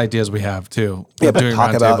 that's ideas we have too. Yeah, but doing talk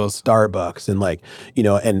round about tables. Starbucks and like, you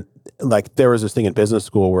know, and like there was this thing in business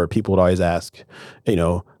school where people would always ask, you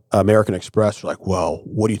know, American Express, like, well,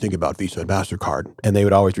 what do you think about Visa and MasterCard? And they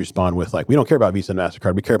would always respond with like, we don't care about Visa and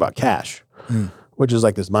MasterCard, we care about cash, which is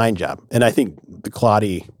like this mind job. And I think the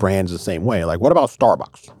Claudia brand's the same way. Like, what about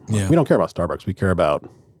Starbucks? Yeah. We don't care about Starbucks. We care about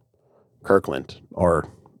Kirkland or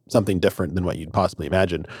something different than what you'd possibly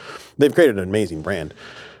imagine. They've created an amazing brand.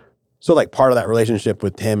 So like part of that relationship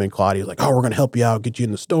with Tim and Claudia was like, oh, we're going to help you out, get you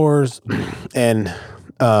in the stores. And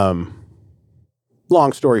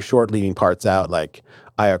long story short, leaving parts out, like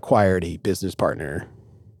I acquired a business partner.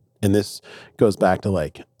 And this goes back to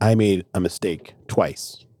like, I made a mistake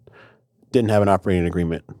twice. Didn't have an operating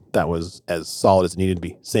agreement that was as solid as it needed to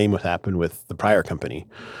be. Same what happened with the prior company.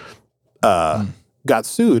 Got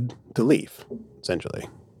sued to leave, essentially.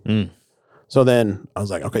 So then I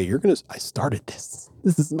was like, okay, I started this.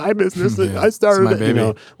 This is my business. Yeah, I started it's my it. You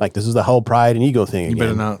know, baby. like this is the whole pride and ego thing You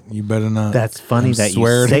again. better not. That's funny I that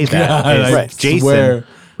swear you to say that. God, is I Right. Jason, swear.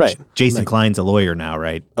 Right. Jason Klein's a lawyer now,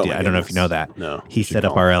 right? Oh, my I don't know if you know goodness. that. No, He you should set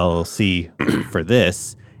up call our LLC for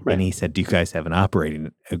this, Right. and he said, "Do you guys have an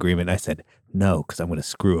operating agreement?" I said, "No, because I'm going to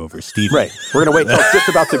screw over Steve." Right. We're going to wait till it's just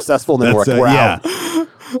about successful and then we're yeah. out.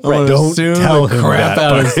 Right. Don't Sue tell the him crap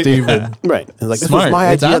that, out of but- Steven. Right. And like, this Smart. was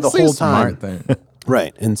my It's idea the honestly a whole time. smart thing.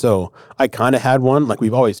 Right. And so I kind of had one. Like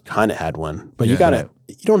we've always kind of had one. But you Yeah.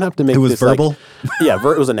 you don't have to make It was this, like- verbal? yeah.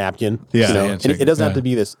 It was a napkin. Yeah. You know? Yeah, And check it doesn't have yeah. to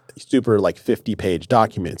be this super like 50-page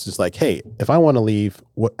document. It's just like, hey, if I want to leave,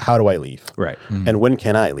 how do I leave? Right. And when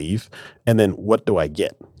can I leave? And then what do I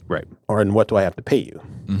get? Right. And what do I have to pay you?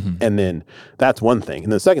 And then that's one thing.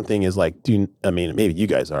 And the second thing is like, maybe you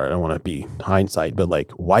guys are, I don't want to be hindsight, but like,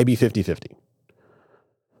 why be 50-50?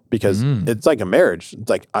 Because it's like a marriage. It's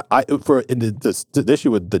like, the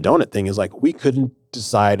issue with the donut thing is like, we couldn't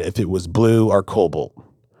decide if it was blue or cobalt,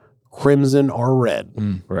 crimson or red.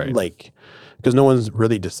 Right. Like, because no one's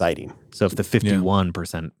really deciding. So if the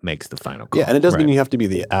 51% makes the final call. Yeah. And it doesn't right. mean you have to be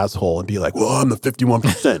the asshole and be like, well, I'm the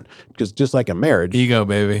 51%. Because just like a marriage, Ego,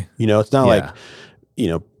 baby. you know, it's not Yeah. like, you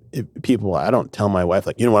know, I don't tell my wife,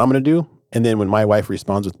 like, you know what I'm going to do? And then when my wife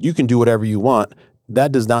responds with, you can do whatever you want,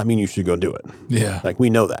 that does not mean you should go do it. Yeah. Like, we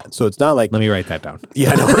know that. So it's not like, Let me write that down.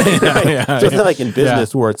 yeah, I know, right? yeah, So it's yeah. not like in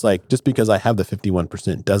business where it's like, just because I have the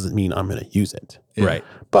 51% doesn't mean I'm going to use it. Yeah. Right.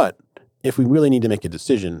 But if we really need to make a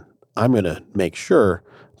decision, I'm going to make sure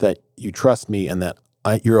that you trust me and that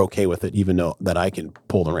you're okay with it, even though that I can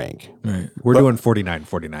pull the rank. Right. We're doing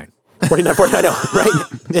 49-49. 49, I know, right?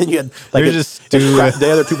 Then you had like You're just the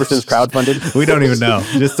other 2% is crowdfunded. We don't even know.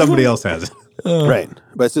 Just somebody else has it. Right.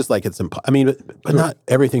 But it's just like, but not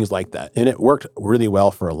everything's like that. And it worked really well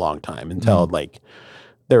for a long time until like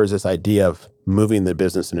there was this idea of moving the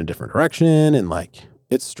business in a different direction. And like,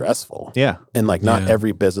 it's stressful. Yeah. And like, not Yeah.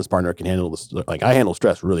 every business partner can handle this. Like, I handle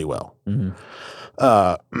stress really well.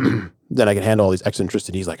 then I can handle all these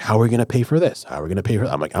eccentricities. Like, how are we going to pay for this? How are we going to pay for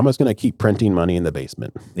that? I'm like, I'm just going to keep printing money in the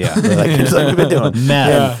basement. Yeah. Just like we've been doing.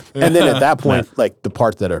 Meth. And then at that point, like the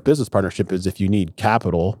part that our business partnership is, if you need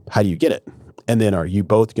capital, how do you get it? And then are you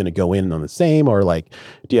both going to go in on the same, or like,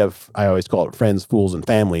 do you have, I always call it friends, fools, and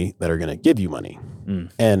family that are going to give you money?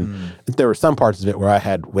 And there were some parts of it where I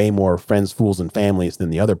had way more friends, fools, and families than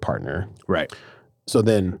the other partner. Right. So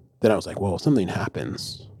then I was like, well, if something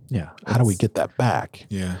happens, Yeah. how do we get that back?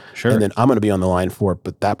 Yeah. Sure. And then I'm going to be on the line for it,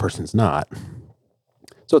 but that person's not.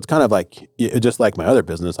 So it's kind of like, just like my other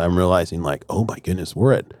business, I'm realizing like, oh my goodness,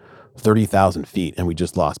 we're at 30,000 feet and we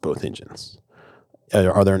just lost both engines.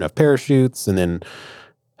 Are there enough parachutes? And then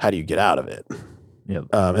how do you get out of it? Yep.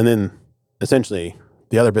 And then essentially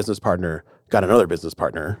the other business partner got another business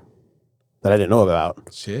partner that I didn't know about.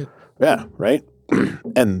 Shit. Yeah, right.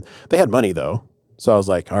 And they had money though. So I was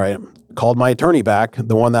like, all right, called my attorney back,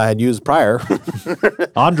 the one that I had used prior.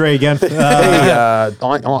 Andre again. Hey,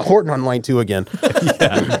 Horton on line 2 again.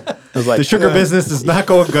 Yeah. I was like, The sugar business is not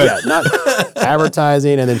going good. yeah, not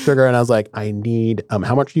advertising and then sugar. And I was like, I need,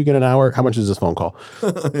 how much do you get an hour? How much is this phone call?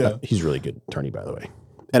 Yeah. He's a really good attorney, by the way.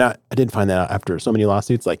 And I did find that out after so many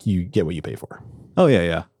lawsuits, like you get what you pay for. Oh,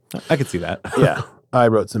 yeah. I could see that. Yeah. I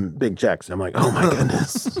wrote some big checks. I'm like, oh my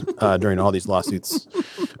goodness, during all these lawsuits.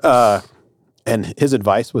 And his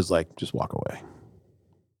advice was like, just walk away.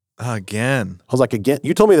 Again. I was like, again?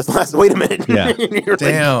 You told me this last, wait a minute. Yeah. You're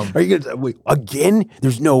Damn. Like, are you going to, wait, again?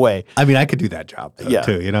 There's no way. I mean, I could do that job though, Yeah.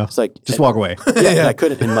 too, you know? It's like, Just walk away. Yeah, and I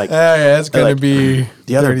couldn't. And like, Yeah, it's going like, to be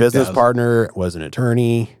the other 30,000. business partner was an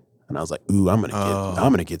attorney. And I was like, ooh, I'm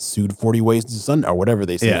gonna get sued 40 ways to Sunday, or whatever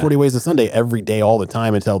they say, Yeah. 40 ways to Sunday every day, all the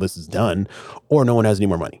time until this is done, or no one has any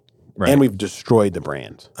more money. Right. And we've destroyed the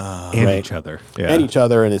brand And right. each other. Yeah. and each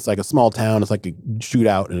other. And it's like a small town. It's like a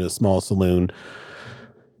shootout in a small saloon.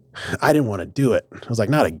 I didn't want to do it. I was like,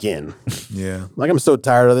 not again. Yeah. Like, I'm so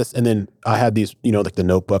tired of this. And then I had these, like the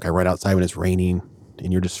Notebook. I write outside when it's raining,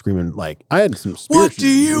 and you're just screaming. Like, I had some spiritual. What do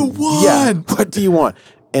you want? Yeah. What do you want?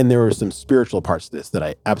 And there were some spiritual parts to this that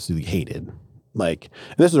I absolutely hated. Like,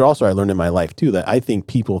 and this is also I learned in my life too, that I think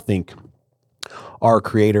people think our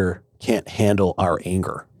creator can't handle our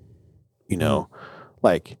anger.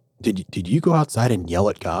 Like, did you go outside and yell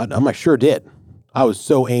at God? I'm like, sure did. I was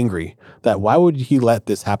so angry that why would he let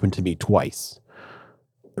this happen to me twice?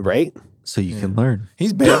 Right? So you can learn.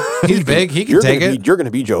 He's big. He's big. He can take it. You're going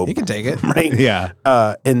to be Job. He can take it. Right? Yeah.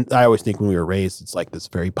 And I always think when we were raised, it's like this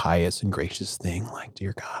very pious and gracious thing. Like,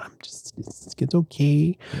 dear God, it's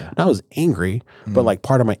okay. Yeah. And I was angry, but like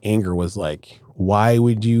part of my anger was like, why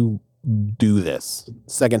would you do this?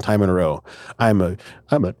 Second time in a row. I'm an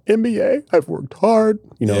MBA. I've worked hard.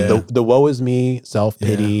 The woe is me,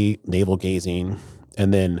 self-pity, navel gazing.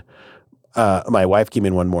 And then my wife came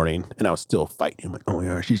in one morning and I was still fighting. I'm like, oh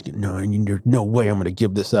yeah, there's no way I'm going to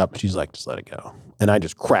give this up. She's like, just let it go. And I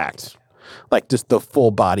just cracked, like just the full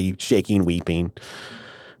body shaking, weeping.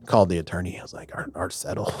 Called the attorney. I was like, Art,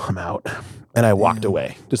 settle. I'm out. And I walked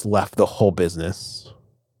away, just left the whole business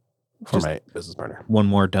for my business partner. One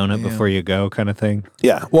more donut before you go kind of thing.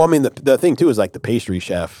 Yeah. Well, I mean, the thing too is like the pastry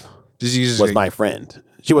chef was my friend.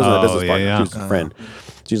 She wasn't a business partner. Yeah. She was a friend.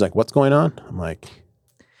 She's like, what's going on? I'm like,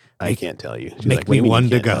 I can't tell you. She's Make like, what do me you mean one you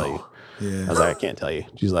to can't tell go. you? Yeah. I was like, I can't tell you.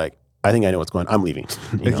 She's like, I think I know what's going on. I'm leaving.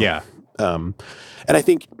 Yeah. And I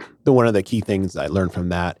think one of the key things I learned from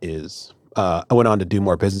that is I went on to do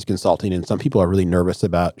more business consulting, and some people are really nervous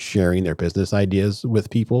about sharing their business ideas with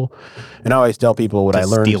people. And I always tell people what I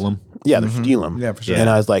learned. Steal them. Yeah, they steal them. Yeah, for sure. And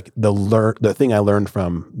I was like, the thing I learned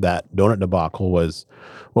from that donut debacle was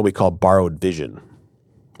what we call borrowed vision.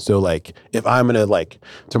 So like, if I'm going to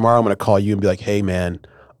tomorrow I'm going to call you and be like, hey man,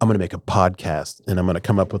 I'm going to make a podcast and I'm going to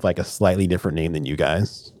come up with like a slightly different name than you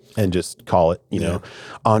guys and just call it,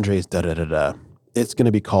 Andre's da-da-da-da. It's going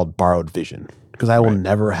to be called Borrowed Vision because I will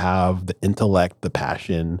never have the intellect, the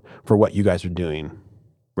passion for what you guys are doing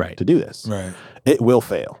to do this. Right. It will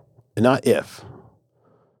fail. And not if,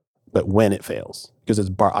 but when it fails. Because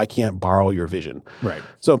I can't borrow your vision. Right.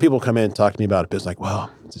 So people come in and talk to me about it, but it's like, well,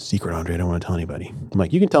 it's a secret, Andre. I don't want to tell anybody. I'm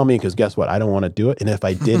like, you can tell me because guess what? I don't want to do it. And if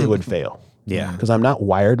I did, it would fail. Yeah. Because I'm not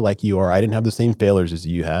wired like you are. I didn't have the same failures as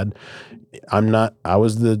you had. I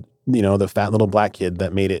was the fat little black kid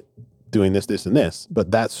that made it doing this, this, and this.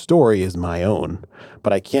 But that story is my own.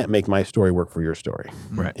 But I can't make my story work for your story.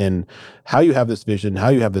 Right. And how you have this vision, how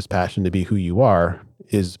you have this passion to be who you are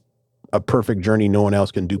is a perfect journey no one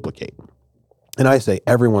else can duplicate. And I say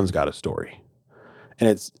everyone's got a story. And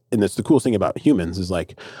it's the coolest thing about humans is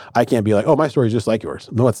like, I can't be like, oh, my story is just like yours.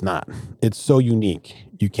 No, it's not. It's so unique.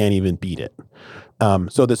 You can't even beat it.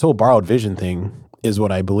 So this whole borrowed vision thing is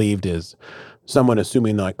what I believed is someone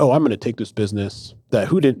assuming like, oh, I'm going to take this business they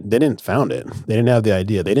didn't found it. They didn't have the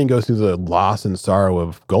idea. They didn't go through the loss and sorrow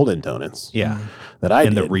of Golden Donuts. Yeah. That I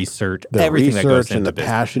and did. the research, The everything that goes and into the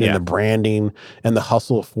passion and the branding and the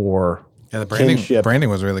hustle for the kinship. branding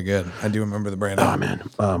was really good. I do remember the branding. Oh man,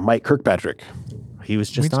 Mike Kirkpatrick. He was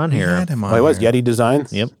just on We here. had him on Oh, he was here. Yeti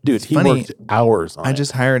Designs. Yep. Dude, he funny. worked hours on I it.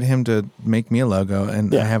 just hired him to make me a logo,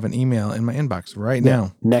 and Yeah. I have an email in my inbox right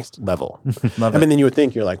now. Next level. Love I mean, it. then you would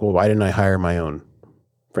think you're like, well, why didn't I hire my own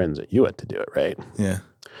friends at Hewitt to do it, right? Yeah,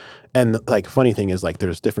 And like, funny thing is, like,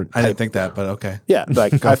 there's different. I didn't think that, but okay. Yeah,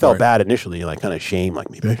 like Go I for felt it. bad initially, like kind of shame, like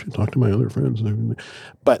maybe I should talk to my other friends.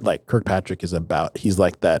 But like Kirkpatrick is he's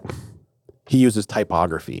like that. He uses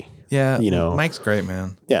typography. Yeah, You know. Mike's great,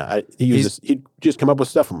 man. Yeah, he'd just come up with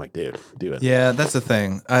stuff. I'm like, dude, do it. Yeah, that's the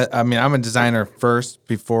thing. I mean, I'm a designer first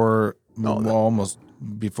before, Oh, almost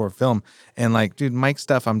before film. And like, dude, Mike's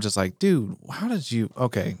stuff, I'm just like, dude, how did you,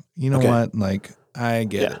 okay, you know Okay. what? Like, I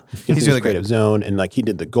get Yeah, it. he's really creative good. zone, and like he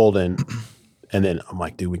did the golden. And then I'm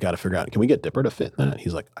like, dude, we got to figure out, can we get Dipper to fit in that?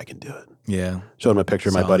 He's like, I can do it. Yeah. Showed him a picture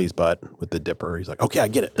of my Solid. buddy's butt with the Dipper. He's like, okay, I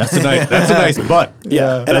get it. That's a nice butt.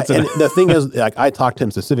 Yeah. And the thing is, like, I talked to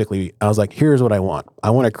him specifically. I was like, here's what I want.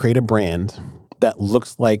 I want to create a brand that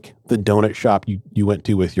looks like the donut shop you went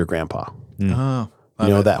to with your grandpa. Oh, You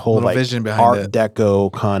know, that whole little like vision behind Art it.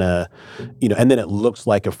 Deco kind of, and then it looks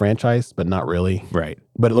like a franchise, but not really. Right.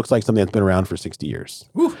 But it looks like something that's been around for 60 years.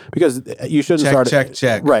 Because you shouldn't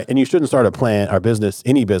Check. Right. And you shouldn't start a plan or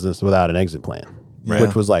any business without an exit plan, Right.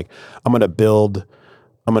 which was like, I'm going to build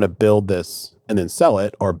this and then sell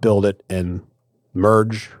it, or build it and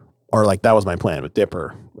merge, or like that was my plan with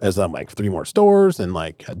Dipper, as I'm like 3 more stores and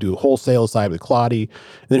like do wholesale side with Claudie,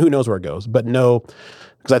 and then who knows where it goes. But no,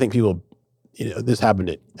 because I think people, this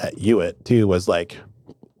happened at Hewitt too, was like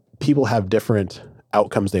people have different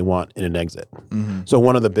outcomes they want in an exit. Mm-hmm. So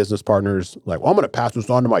one of the business partners like, well, I'm going to pass this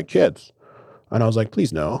on to my kids. And I was like,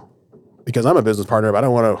 please no, because I'm a business partner, but I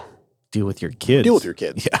don't want to Deal with your kids. deal with your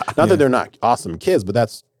kids. Yeah. Not that they're not awesome kids, but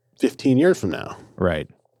that's 15 years from now. Right.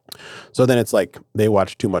 So then it's like they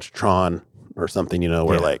watch too much Tron or something,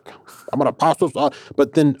 where like, I'm going to pass this on.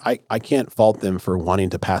 But then I can't fault them for wanting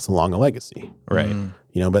to pass along a legacy. Right.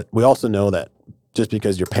 But we also know that just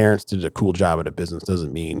because your parents did a cool job at a business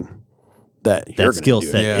doesn't mean that you're That gonna skill do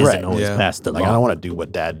it. set Yeah. isn't Right. always Yeah. passed along. Like, I don't want to do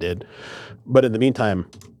what dad did. But in the meantime,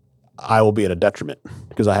 I will be at a detriment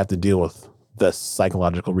because I have to deal with the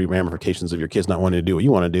psychological ramifications of your kids not wanting to do what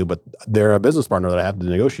you want to do, but they're a business partner that I have to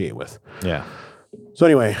negotiate with. Yeah. So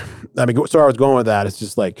anyway, I mean, so I was going with that. It's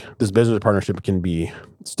just like this business partnership can be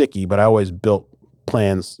sticky, but I always built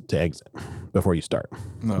plans to exit before you start.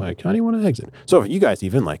 No. Like, how do you want to exit? So if you guys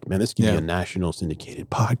even like, man, this can be Yeah. a national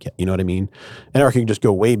syndicated podcast. You know what I mean? And or it can just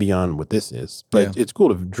go way beyond what this is. But it's cool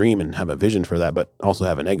to dream and have a vision for that, but also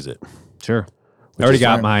have an exit. Sure. I already is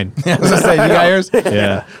got smart. mine. I was gonna say, you got yours?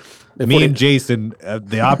 Yeah. Me and Jason,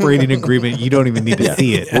 the operating agreement, you don't even need to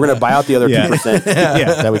see it. We're going to buy out the other Yeah. 2%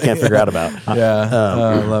 that we can't figure out about. Yeah.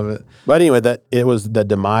 I love it. But anyway, that it was the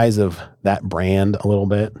demise of that brand a little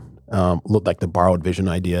bit. Looked like the borrowed vision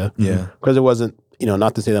idea. Yeah. Because it wasn't,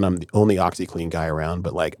 not to say that I'm the only OxyClean guy around,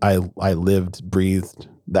 but like I lived, breathed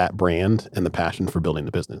that brand and the passion for building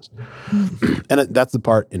the business. And that's the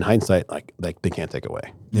part in hindsight, like they can't take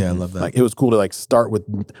away. Yeah, I love that. Like it was cool to like start with,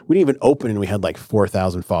 we didn't even open and we had like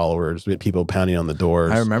 4,000 followers. We had people pounding on the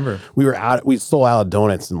doors. I remember. We sold out of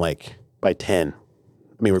donuts and like by 10.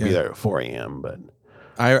 I mean, we'd be there at 4 a.m., but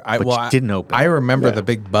But you didn't open. I remember the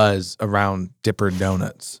big buzz around Dipper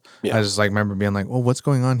Donuts. Yeah. I just like remember being like, "Well, what's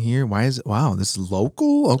going on here? Why is it? Wow, this is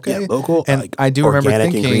local. Okay, yeah, local. And like, I do remember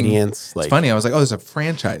organic thinking, ingredients. Like it's funny. I was like, "Oh, there's a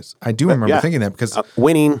franchise." I do remember yeah. thinking that because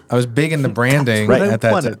winning. I was big into branding Right. at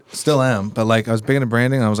that Wanted. time. Still am, but like I was big into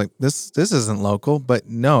branding. And I was like, "This isn't local," but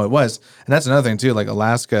no, it was. And that's another thing too. Like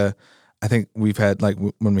Alaska, I think we've had like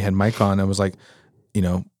when we had Mike on, it was like,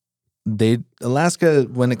 Alaska,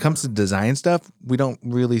 when it comes to design stuff, we don't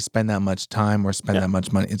really spend that much time or spend that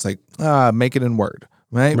much money. It's like, make it in Word,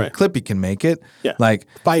 right? Right. Clippy can make it. Yeah. Like,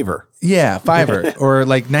 Fiverr. yeah, Fiverr or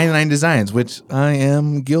like 99 Designs, which I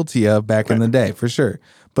am guilty of back in the day for sure.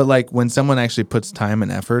 But like when someone actually puts time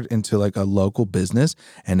and effort into like a local business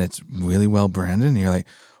and it's really well branded and you're like,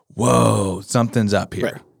 whoa, something's up here.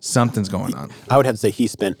 Right. Something's going on. I would have to say he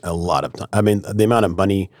spent a lot of time. I mean, the amount of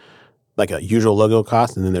money, like a usual logo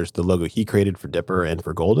cost, and then there's the logo he created for Dipper and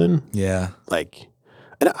for Golden. Yeah. Like,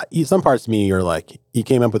 and some parts of me are like, he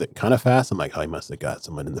came up with it kind of fast. I'm like, oh, he must have got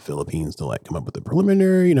someone in the Philippines to like come up with the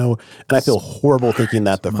preliminary, And I feel horrible thinking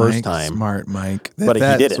that the first time. Smart Mike. But he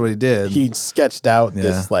did it. That's what he did. He sketched out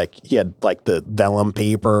this he had like the vellum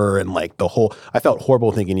paper and like the whole. I felt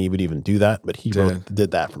horrible thinking he would even do that, but he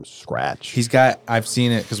did that from scratch. I've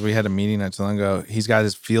seen it because we had a meeting not too long ago. He's got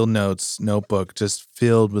his field notes notebook just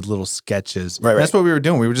filled with little sketches. Right. That's what we were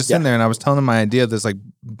doing. We were just sitting there and I was telling him my idea of this like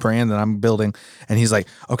brand that I'm building. And he's like,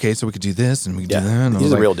 okay, so we could do this and we could do that. And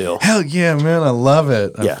He's a real deal. Hell yeah, man. I love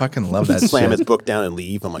it. I fucking love that Slam shit. his book down and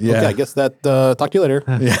leave. I'm like, okay, I guess that, talk to you later.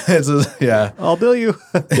 Yeah. I'll bill you.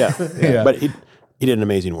 Yeah. But he did an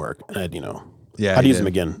amazing work. And I'd use him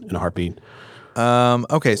again in a heartbeat.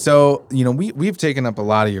 Okay, so we've taken up a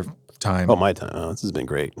lot of your time. Oh, my time. Oh, this has been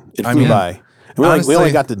great. It flew by. And we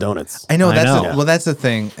only got the donuts. I know. That's the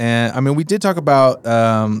thing. And I mean, we did talk about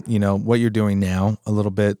what you're doing now a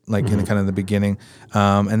little bit, like in kind of the beginning.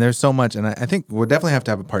 And there's so much, and I think we'll definitely have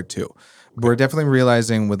to have a part 2. We're definitely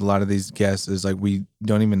realizing with a lot of these guests is like we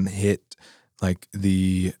don't even hit like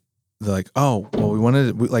the like, oh well, we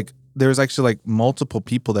wanted like there's actually like multiple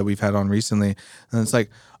people that we've had on recently, and it's like,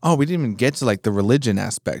 oh, we didn't even get to like the religion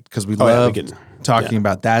aspect because we love talking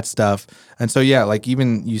about that stuff. And so like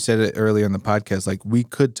even you said it earlier in the podcast, like we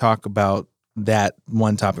could talk about that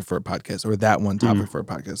one topic for a podcast or that one topic for a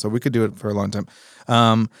podcast. So we could do it for a long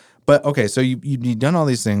time. But okay, so you've done all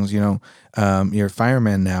these things, you're a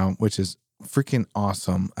fireman now, which is freaking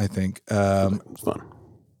awesome, I think. It's fun.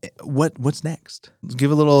 What's next? Give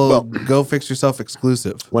a little Go Fix Yourself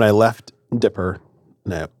exclusive. When I left Dipper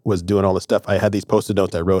and I was doing all this stuff, I had these Post-it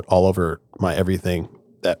notes I wrote all over my everything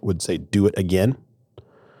that would say, do it again.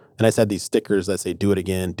 And I said these stickers that say, do it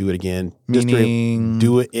again, do it again. Meaning? Just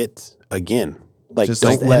do it again. Like, Just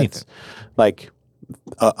don't like let, anything. like,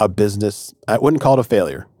 a business, I wouldn't call it a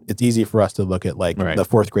failure. It's easy for us to look at like the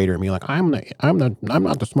 4th grader and be like, I'm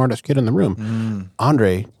not the smartest kid in the room.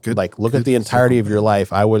 Andre, look at the entirety of your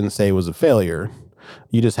life. I wouldn't say it was a failure.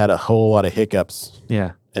 You just had a whole lot of hiccups.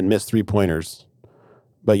 Yeah. And missed 3-pointers,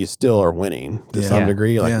 but you still are winning to some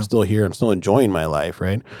degree. Like I'm still here. I'm still enjoying my life,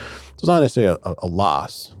 right? So it's not necessarily a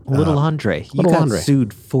loss. Little Andre, you little got Andre.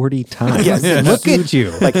 sued 40 times. Yes. Look at you.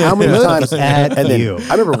 Like how many times? at And then you.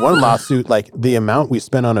 I remember one lawsuit. Like the amount we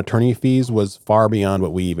spent on attorney fees was far beyond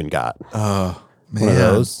what we even got. Oh man, one of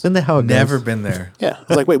those. Isn't that how it never goes? been there. Yeah, I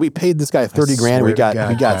was like, wait, we paid this guy $30,000. We got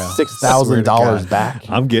 $6,000 back.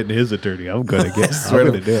 I'm getting his attorney. I'm gonna get. Swear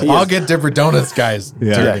to do it. I'll get different donuts, guys.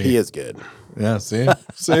 Yeah, he is good. Yeah, see?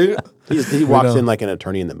 He walks in like an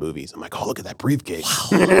attorney in the movies. I'm like, oh, look at that briefcase.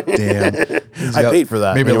 Damn. I paid for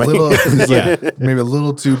that. Maybe Anyway. maybe a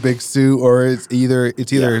little too big suit, or it's either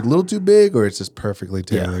a little too big or it's just perfectly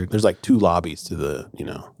tailored. There's like 2 lobbies to the,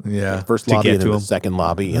 the first To lobby get and then to the him. second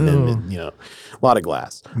lobby and then, a lot of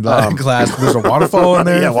glass. Glass. There's a waterfall in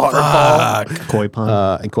there. Yeah, waterfall. Koi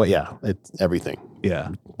pond. And it's everything. Yeah.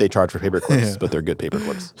 They charge for paper clips, but they're good paper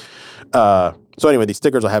clips. So anyway, these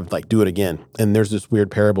stickers I have like, do it again. And there's this weird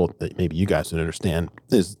parable that maybe you guys don't understand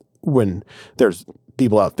is when there's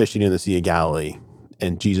people out fishing in the Sea of Galilee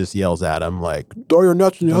and Jesus yells at them like, throw your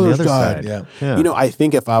nets on the other side. Yeah. I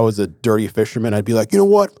think if I was a dirty fisherman, I'd be like, you know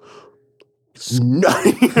what? Screw Yeah,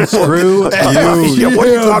 what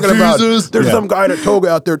are you talking about? Jesus. There's some guy in a toga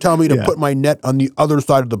out there telling me to put my net on the other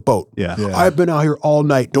side of the boat. Yeah. I've been out here all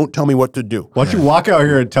night. Don't tell me what to do. Why don't you walk out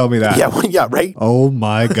here and tell me that? Yeah, right? Oh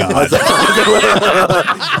my God.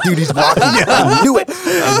 Dude, he's walking. I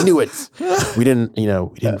knew it. We didn't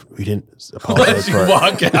apologize for it.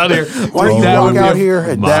 Walk out here. Why don't you walk out here?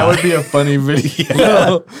 And That would be a funny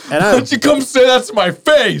video. And Don't you come say that to my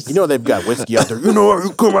face. they've got whiskey out there.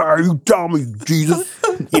 You come out here, you tell me, Jesus.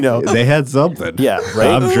 They had something. Yeah, right?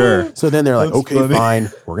 I'm sure. So then they're like, okay, fine.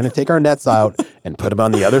 We're going to take our nets out and put them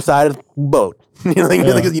on the other side of the boat. Because they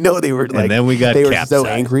were like, then we got they were capsized. so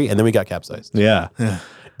angry, and then we got capsized. Yeah.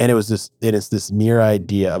 And it's this mere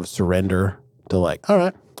idea of surrender to like, all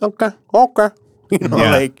right, okay.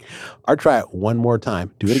 Like, I'll try it one more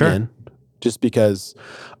time. Do it again. Just because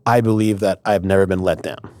I believe that I've never been let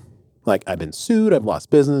down. Like, I've been sued. I've lost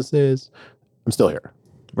businesses. I'm still here.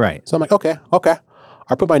 Right. So I'm like, okay.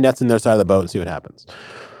 I'll put my nets in their side of the boat and see what happens.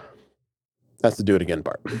 That's the do it again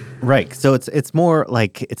part. Right. So it's more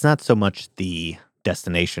like it's not so much the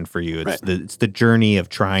destination for you. It's the journey of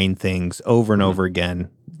trying things over and over again.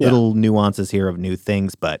 Little nuances here of new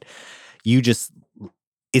things, but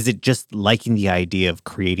is it just liking the idea of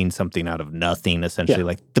creating something out of nothing, essentially,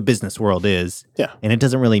 like the business world is? Yeah. And it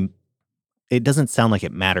doesn't sound like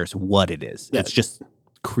it matters what it is. It's just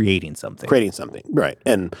creating something. Right.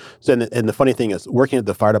 And so, and the funny thing is, working at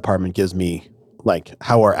the fire department gives me like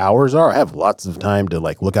how our hours are, I have lots of time to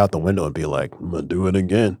like look out the window and be like, I'm gonna do it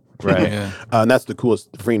again. Right. Yeah. And that's the coolest,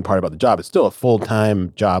 freeing part about the job. It's still a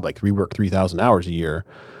full-time job. Like we work 3,000 hours a year,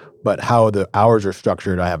 but how the hours are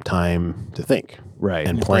structured, I have time to think. Right.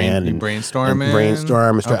 And plan You and brainstorm. and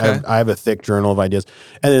brainstorm. Okay. I have a thick journal of ideas.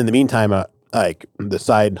 And then in the meantime, like the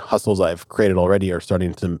side hustles I've created already are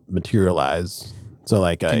starting to materialize. So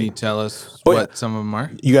like, Can you tell us Oh, what yeah. some of them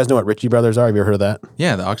are? you guys know what Ritchie Brothers are? Have you ever heard of that?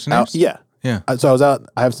 Yeah, the auctioneers. Yeah. Yeah. So I was out,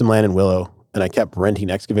 I have some land in Willow and I kept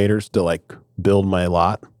renting excavators to like build my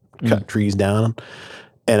lot, cut trees down.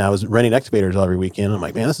 And I was renting excavators every weekend. I'm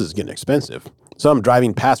like, man, this is getting expensive. So I'm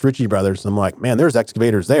driving past Ritchie Brothers. And I'm like, man, there's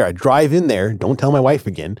excavators there. I drive in there. Don't tell my wife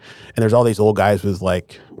again. And there's all these old guys with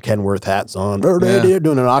like Kenworth hats on. They're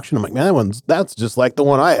doing an auction. I'm like, man, that's just like the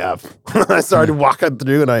one I have. I started walking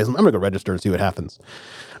through and I'm going to go register and see what happens.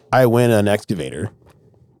 I win an excavator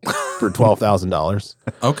for $12,000.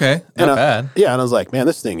 Okay. And Not bad. Yeah. And I was like, man,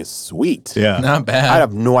 this thing is sweet. Yeah. Not bad. I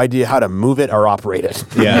have no idea how to move it or operate it.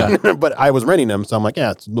 Yeah. But I was renting them. So I'm like, yeah,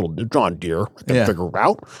 it's a little John Deere. I can figure it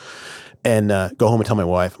out. And go home and tell my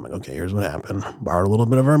wife, I'm like, okay, here's what happened. Borrowed a little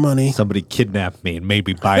bit of our money. Somebody kidnapped me and made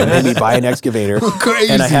me buy Made this. me buy an excavator.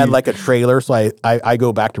 Crazy. And I had like a trailer. So I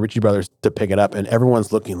go back to Ritchie Brothers to pick it up. And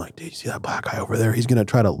everyone's looking like, dude, you see that black guy over there? He's going to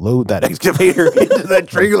try to load that excavator into that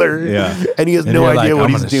trailer. Yeah. And he has And no you're idea like, what I'm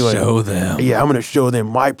he's gonna doing. Show them. Yeah, I'm going to show them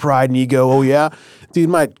my pride and ego. Oh, yeah. Dude,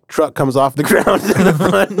 my truck comes off the ground in the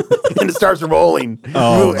front and it starts rolling.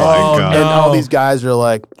 Oh, my God. And all these guys are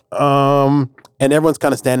like, and everyone's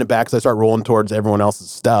kind of standing back. So I start rolling towards everyone else's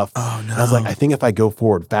stuff. Oh, no. And I was like, I think if I go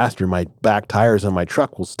forward faster, my back tires on my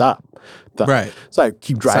truck will stop. Right. So I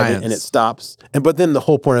keep driving and it Science. stops. But then the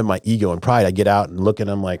whole point of my ego and pride, I get out and look and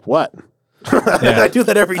I'm like, what? I do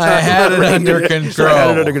that every time. I had it under control. I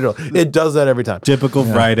had it under control. It does that every time. Typical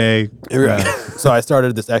Friday. Right. So I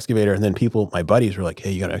started this excavator, and then my buddies were like, hey,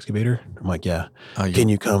 you got an excavator? I'm like, yeah. Can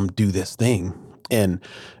you come do this thing? And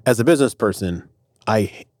as a business person,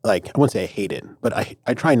 I wouldn't say I hate it, but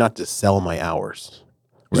I try not to sell my hours.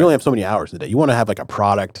 Because you only have so many hours a day. You want to have like a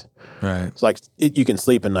product. Right. It's like you can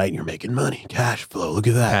sleep at night and you're making money, cash flow. Look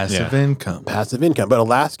at that. Passive income. Passive income. But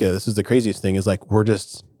Alaska, this is the craziest thing, is like we're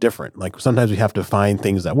just different. Like sometimes we have to find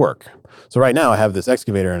things that work. So right now I have this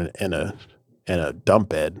excavator and a dump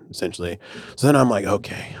bed, essentially. So then I'm like,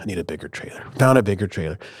 okay, I need a bigger trailer. Found a bigger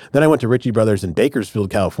trailer. Then I went to Ritchie Brothers in Bakersfield,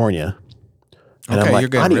 California. And Okay, I'm like, you're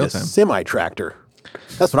getting I need real a time. semi-tractor.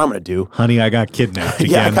 That's what I'm going to do. Honey, I got kidnapped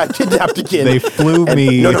again. Yeah, I got kidnapped again. They flew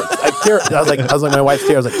me. No, Tara, I was like, my wife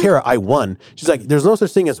Tara, I was like, Tara, I won. She's like, there's no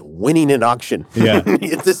such thing as winning an auction. Yeah.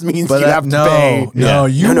 This means But you have to pay. No,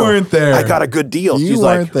 you weren't there. I got a good deal. You She's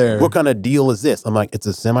weren't like, there. what kind of deal is this? I'm like, it's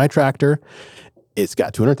a semi-tractor. It's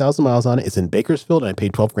got 200,000 miles on it. It's in Bakersfield, and I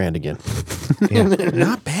paid $12,000 again.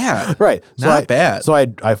 Not bad. Right. Not bad. So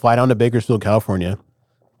I fly down to Bakersfield, California.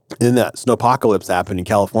 And then that snowpocalypse happened in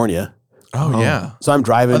California. Oh, yeah. So I'm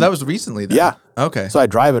driving. Oh, that was recently then. Yeah. Okay. So I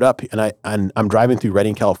drive it up, and I'm driving through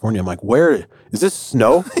Redding, California. I'm like, where is this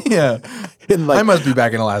snow? yeah. And like, I must be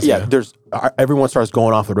back in Alaska. yeah, everyone starts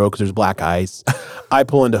going off the road because there's black ice. I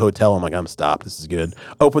pull into a hotel. I'm like, I'm stopped. This is good.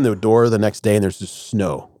 Open the door the next day, and there's just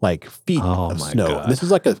snow, like feet of my snow. God. This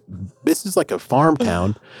is like a farm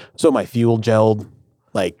town. So my fuel gelled,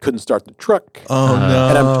 like couldn't start the truck. Oh, no.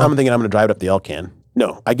 And I'm thinking I'm going to drive it up the Elcan.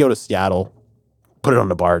 No, I go to Seattle, put it on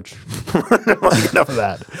the barge. Like, enough of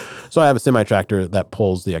that. So I have a semi-tractor that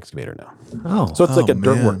pulls the excavator now. Oh. So it's like a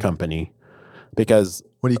dirt man. work company because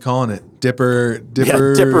What are you calling it? Dipper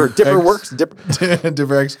works.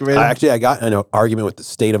 Dipper excavator? I got in an argument with the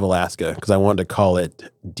state of Alaska because I wanted to call it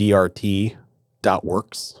DRT.works.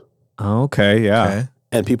 Okay, yeah. Okay.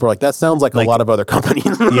 And people are like, that sounds like a lot of other companies.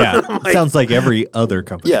 Yeah. Like, Sounds like every other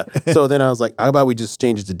company. yeah. So then I was like, how about we just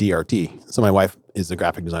change it to DRT? So my wife is a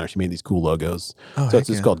graphic designer. She made these cool logos. Oh, So it's heck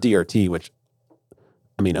just yeah. called DRT, which,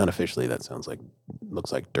 I mean, unofficially, that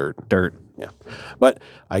looks like dirt. Dirt. Yeah. But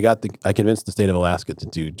I convinced the state of Alaska to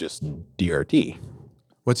do just DRT.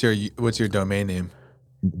 What's your domain name?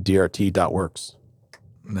 DRT.works.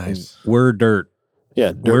 Nice. We're dirt.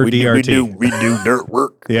 Yeah. We're DRT. We do dirt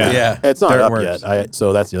work. Yeah. Yeah. It's not Dirt up works. yet.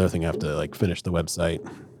 So that's the other thing. I have to like finish the website.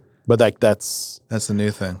 But like that's That's the new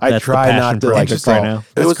thing. I That's the try passion not to like project right now. It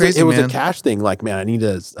That's was crazy, it was man. a cash thing. Like, man, I need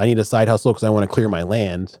a side hustle because I want to clear my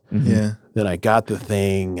land. Yeah. Then I got the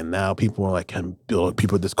thing, and now people are like, "Can you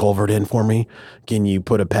put this culvert in for me? Can you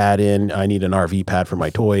put a pad in? I need an RV pad for my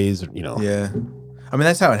toys." You know. Yeah. I mean,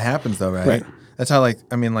 that's how it happens though, right? Right. That's how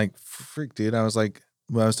freak, dude. I was like,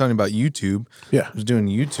 when I was talking about YouTube, Yeah. I was doing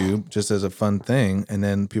YouTube just as a fun thing. And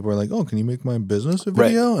then people were like, oh, can you make my business a Right.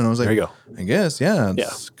 video? And I was like, There you go. I guess, yeah.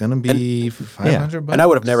 It's going to be $500 bucks. And I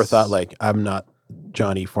would have never thought like I'm not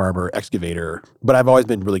Johnny Farber excavator, but I've always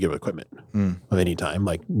been really good with equipment of any time.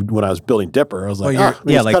 Like when I was building Dipper, I was like,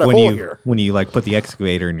 like cut a when hole you here. when you like put the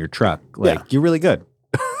excavator in your truck, like you're really good.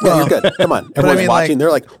 Yeah, you're good. Come on. Everyone's mean, watching. like-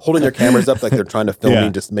 They're like holding their cameras up like they're trying to film Yeah. me,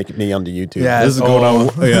 just make me onto YouTube. Yeah, This is going on.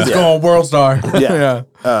 This is going on World Star. Yeah.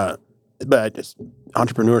 But I just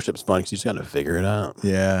entrepreneurship's fun because you just got to figure it out.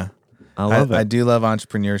 Yeah. I love it. I do love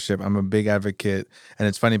entrepreneurship. I'm a big advocate. And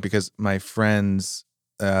it's funny because my friends,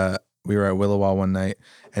 we were at Willowall one night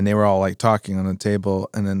and they were all like talking on the table.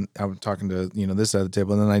 And then I was talking to, this side of the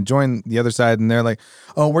table. And then I joined the other side and they're like,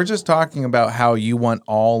 oh, we're just talking about how you want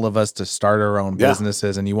all of us to start our own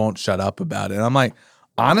businesses and you won't shut up about it. And I'm like,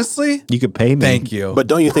 honestly, You could pay me. thank you. But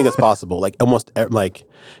don't you think it's possible? Like almost like if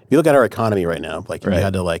you look at our economy right now, like if you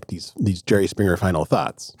had to like these Jerry Springer final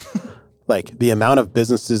thoughts, like the amount of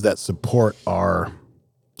businesses that support our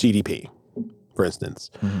GDP, for instance,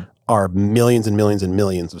 are millions and millions and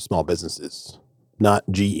millions of small businesses, not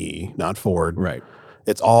GE, not Ford. Right.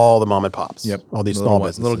 It's all the mom and pops. Yep. All these The small little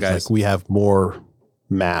businesses. little guys. Like we have more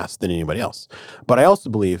mass than anybody else. But I also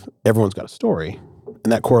believe everyone's got a story.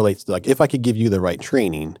 And that correlates to like, if I could give you the right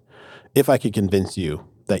training, if I could convince you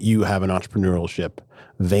that you have an entrepreneurship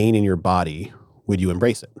vein in your body, would you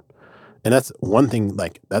embrace it? And that's one thing,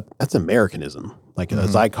 like that's Americanism, like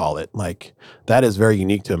as I call it. Like that is very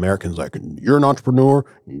unique to Americans. Like you're an entrepreneur.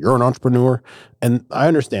 And I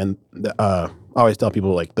understand that, I always tell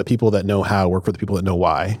people like the people that know how work for the people that know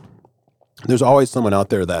why. There's always someone out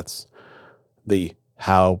there that's the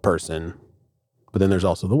how person, but then there's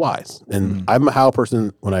also the whys. And I'm a how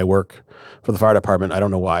person when I work for the fire department. I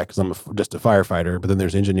don't know why, because I'm just a firefighter. But then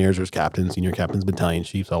there's engineers, there's captains, senior captains, battalion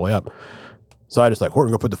chiefs, all the way up. So I just like,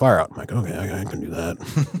 Horton, go put the fire out. I'm like, okay, I can do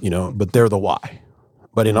that, but they're the why.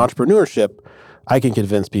 But in entrepreneurship, I can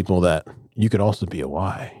convince people that you could also be a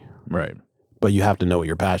why, Right. but you have to know what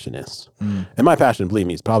your passion is. And my passion, believe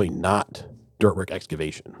me, is probably not dirt work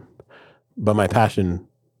excavation, but my passion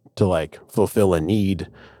to like fulfill a need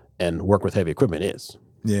and work with heavy equipment is.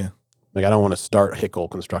 Yeah. Like I don't want to start Hickle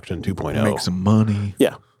Construction 2.0. Make some money.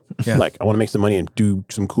 Yeah. Yeah. Like I want to make some money and do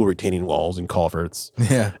some cool retaining walls and culverts.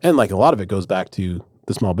 Yeah. And like a lot of it goes back to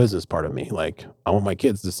the small business part of me. Like I want my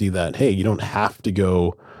kids to see that, hey, you don't have to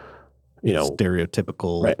go,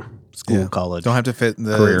 Stereotypical Right. school, college. Don't have to fit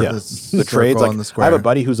the, Career. Yeah. the the trades. circle Like and the I square. have a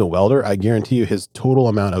buddy who's a welder. I guarantee you his total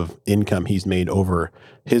amount of income he's made over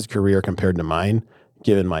his career compared to mine,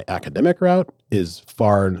 given my academic route, is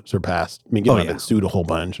far surpassed. I mean, given I've been sued a whole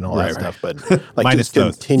bunch and all that stuff, but like Minus just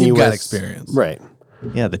those. continuous You've got experience. Right.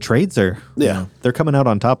 Yeah, the trades are. Yeah. They're coming out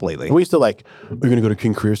on top lately. We used to like, we're going to go to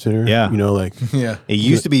King Career Center. Yeah. Like, Yeah. It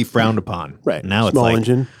used to be frowned upon. right. Now it's small like,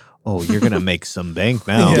 engine. oh, you're gonna make some bank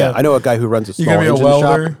now. Yeah. I know a guy who runs a You small gonna be a engine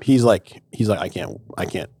welder? shop. He's like, I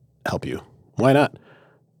can't help you. Why not?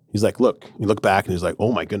 He's like, look, you look back and he's like,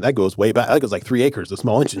 oh my goodness, that goes way back. That goes like 3 acres of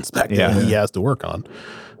small engines back there Yeah. that he has to work on.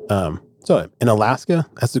 So in Alaska,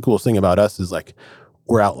 that's the coolest thing about us is like,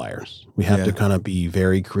 we're outliers. We have to kind of be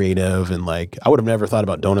very creative and like, I would have never thought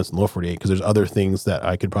about donuts in Lower 48 because there's other things that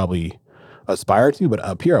I could probably aspire to, but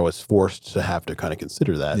up here I was forced to have to kind of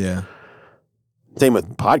consider that. Yeah. Same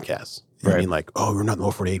with podcasts. Right. I mean, like, oh, we're not in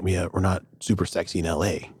Lower 48. We're not super sexy in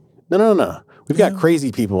LA. No. We've got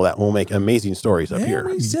crazy people that will make amazing stories up here.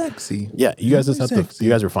 Very sexy. Yeah, you guys just have to. Sexy.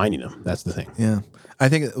 You guys are finding them. That's the thing. Yeah. I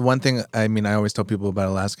think one thing, I mean, I always tell people about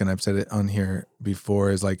Alaska, and I've said it on here before,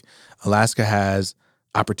 is like Alaska has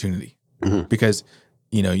opportunity because,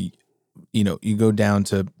 you go down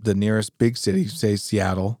to the nearest big city, say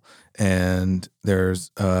Seattle, and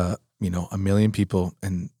there's, 1 million people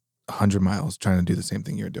and 100 miles trying to do the same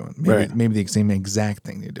thing you're doing. Maybe the same exact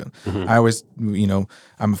thing you're doing. I always,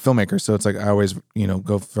 I'm a filmmaker, so it's like I always,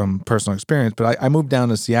 go from personal experience, but I moved down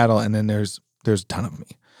to Seattle and then there's a ton of me.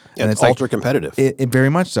 Yeah, And it's like, ultra competitive. It very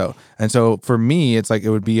much so. And so for me, it's like it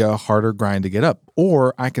would be a harder grind to get up.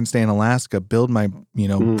 Or I can stay in Alaska, build my,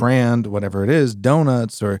 brand, whatever it is,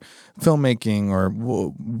 donuts or filmmaking or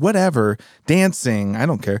whatever, dancing, I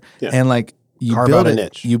don't care. Yeah. And like you Carve build out a it,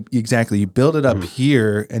 niche. you build it up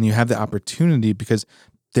here and you have the opportunity because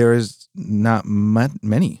there is not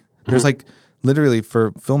many. There's like literally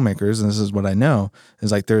for filmmakers, and this is what I know,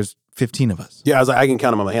 is like there's 15 of us. Yeah, I was like, I can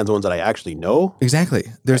count them on my hands, the ones that I actually know. Exactly.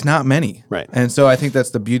 There's not many. Right. And so I think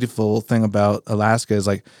that's the beautiful thing about Alaska is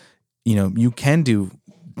like, you can do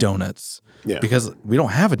donuts because we don't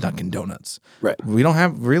have a Dunkin' Donuts. Right. We don't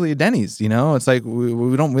have really a Denny's, It's like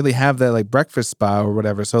we don't really have that like breakfast spa or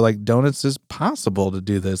whatever. So like donuts is possible to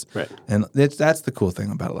do this. Right. And that's the cool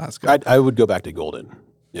thing about Alaska. I would go back to Golden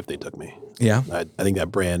if they took me. Yeah. I think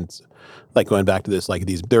that brand's like going back to this, like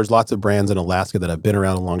there's lots of brands in Alaska that have been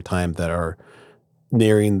around a long time that are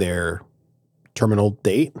nearing their terminal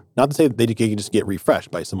date. Not to say that they can just get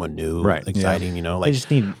refreshed by someone new, Right. exciting, you know, I like, just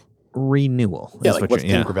need renewal. yeah, is like what what's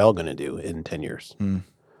you're- Tim Gravel going to do in 10 years?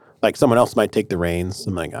 Like someone else might take the reins.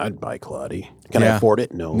 I'm like, I'd buy Kaladi. Can I Yeah. afford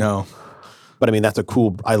it? No. No. But I mean, that's a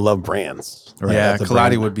cool, I love brands. Right? Yeah, That's a Kaladi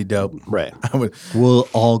brand. would be dope. Right. I would. We'll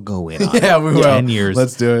all go in on Yeah, it. we will. 10 years.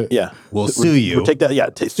 Let's do it. Yeah. We'll sue you. We'll take that. Yeah.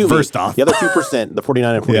 Sue me. First off. The other 2%, the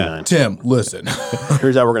 49 and 49. Tim, listen.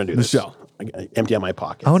 Here's how we're going to do this. Michelle. I empty out my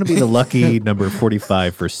pocket. I want to be the lucky number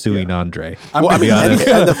 45 for suing Andre. Well, I mean, and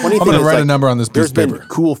the funny I'm thing gonna is, write a like, number on this piece there's of been paper.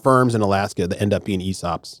 cool firms in Alaska that end up being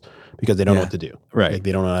ESOPs because they don't know Yeah. what to do. Right. Like,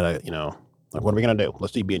 they don't know how to, like, what are we going to do?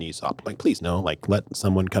 Let's be an ESOP. Like, please, no. Like, let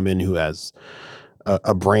someone come in who has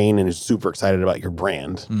a brain and is super excited about your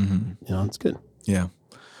brand. It's good. Yeah.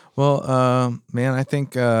 Well, man, I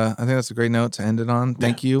think that's a great note to end it on.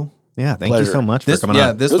 Thank you. Yeah, thank Pleasure. you so much for This, coming yeah,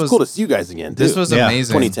 on. this It was was cool to see you guys again. this too. was Yeah.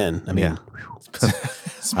 amazing. 2010. I mean, Yeah.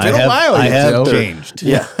 It's been a while. I you have two. changed.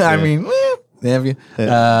 yeah. I mean, have you?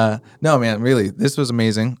 No, man, really, this was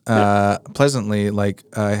amazing. Pleasantly, like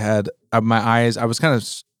I had my eyes. I was kind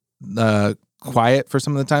of quiet for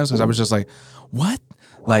some of the times because I was just like, "What?"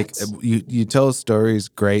 Like you tell stories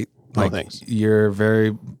great. Like thanks. you're a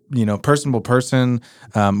very personable person.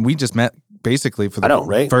 We just met basically for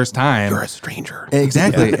the first time. You're a stranger.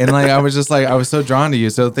 Exactly. And like I was just like I was so drawn to you.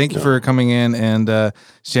 So thank you for coming in and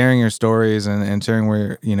sharing your stories and sharing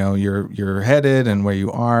where you're headed and where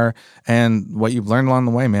you are and what you've learned along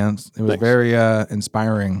the way, man. It was Thanks. very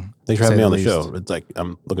inspiring. Thanks to for having say me on the least. show. It's like,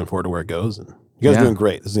 I'm looking forward to where it goes. And you guys are doing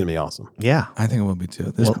great. This is going to be awesome. Yeah. I think it will be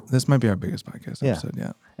too. This might be our biggest podcast episode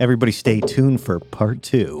yet. Everybody stay tuned for part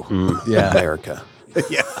 2. Yeah. America.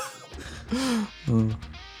 Yeah.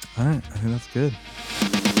 All right. I think that's good.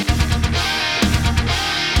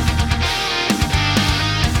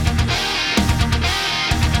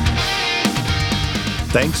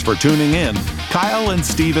 Thanks for tuning in. Kyle and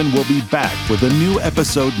Steven will be back with a new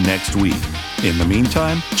episode next week. In the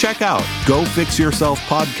meantime, check out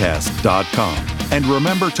GoFixYourselfPodcast.com. And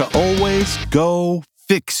remember to always go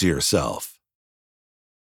fix yourself.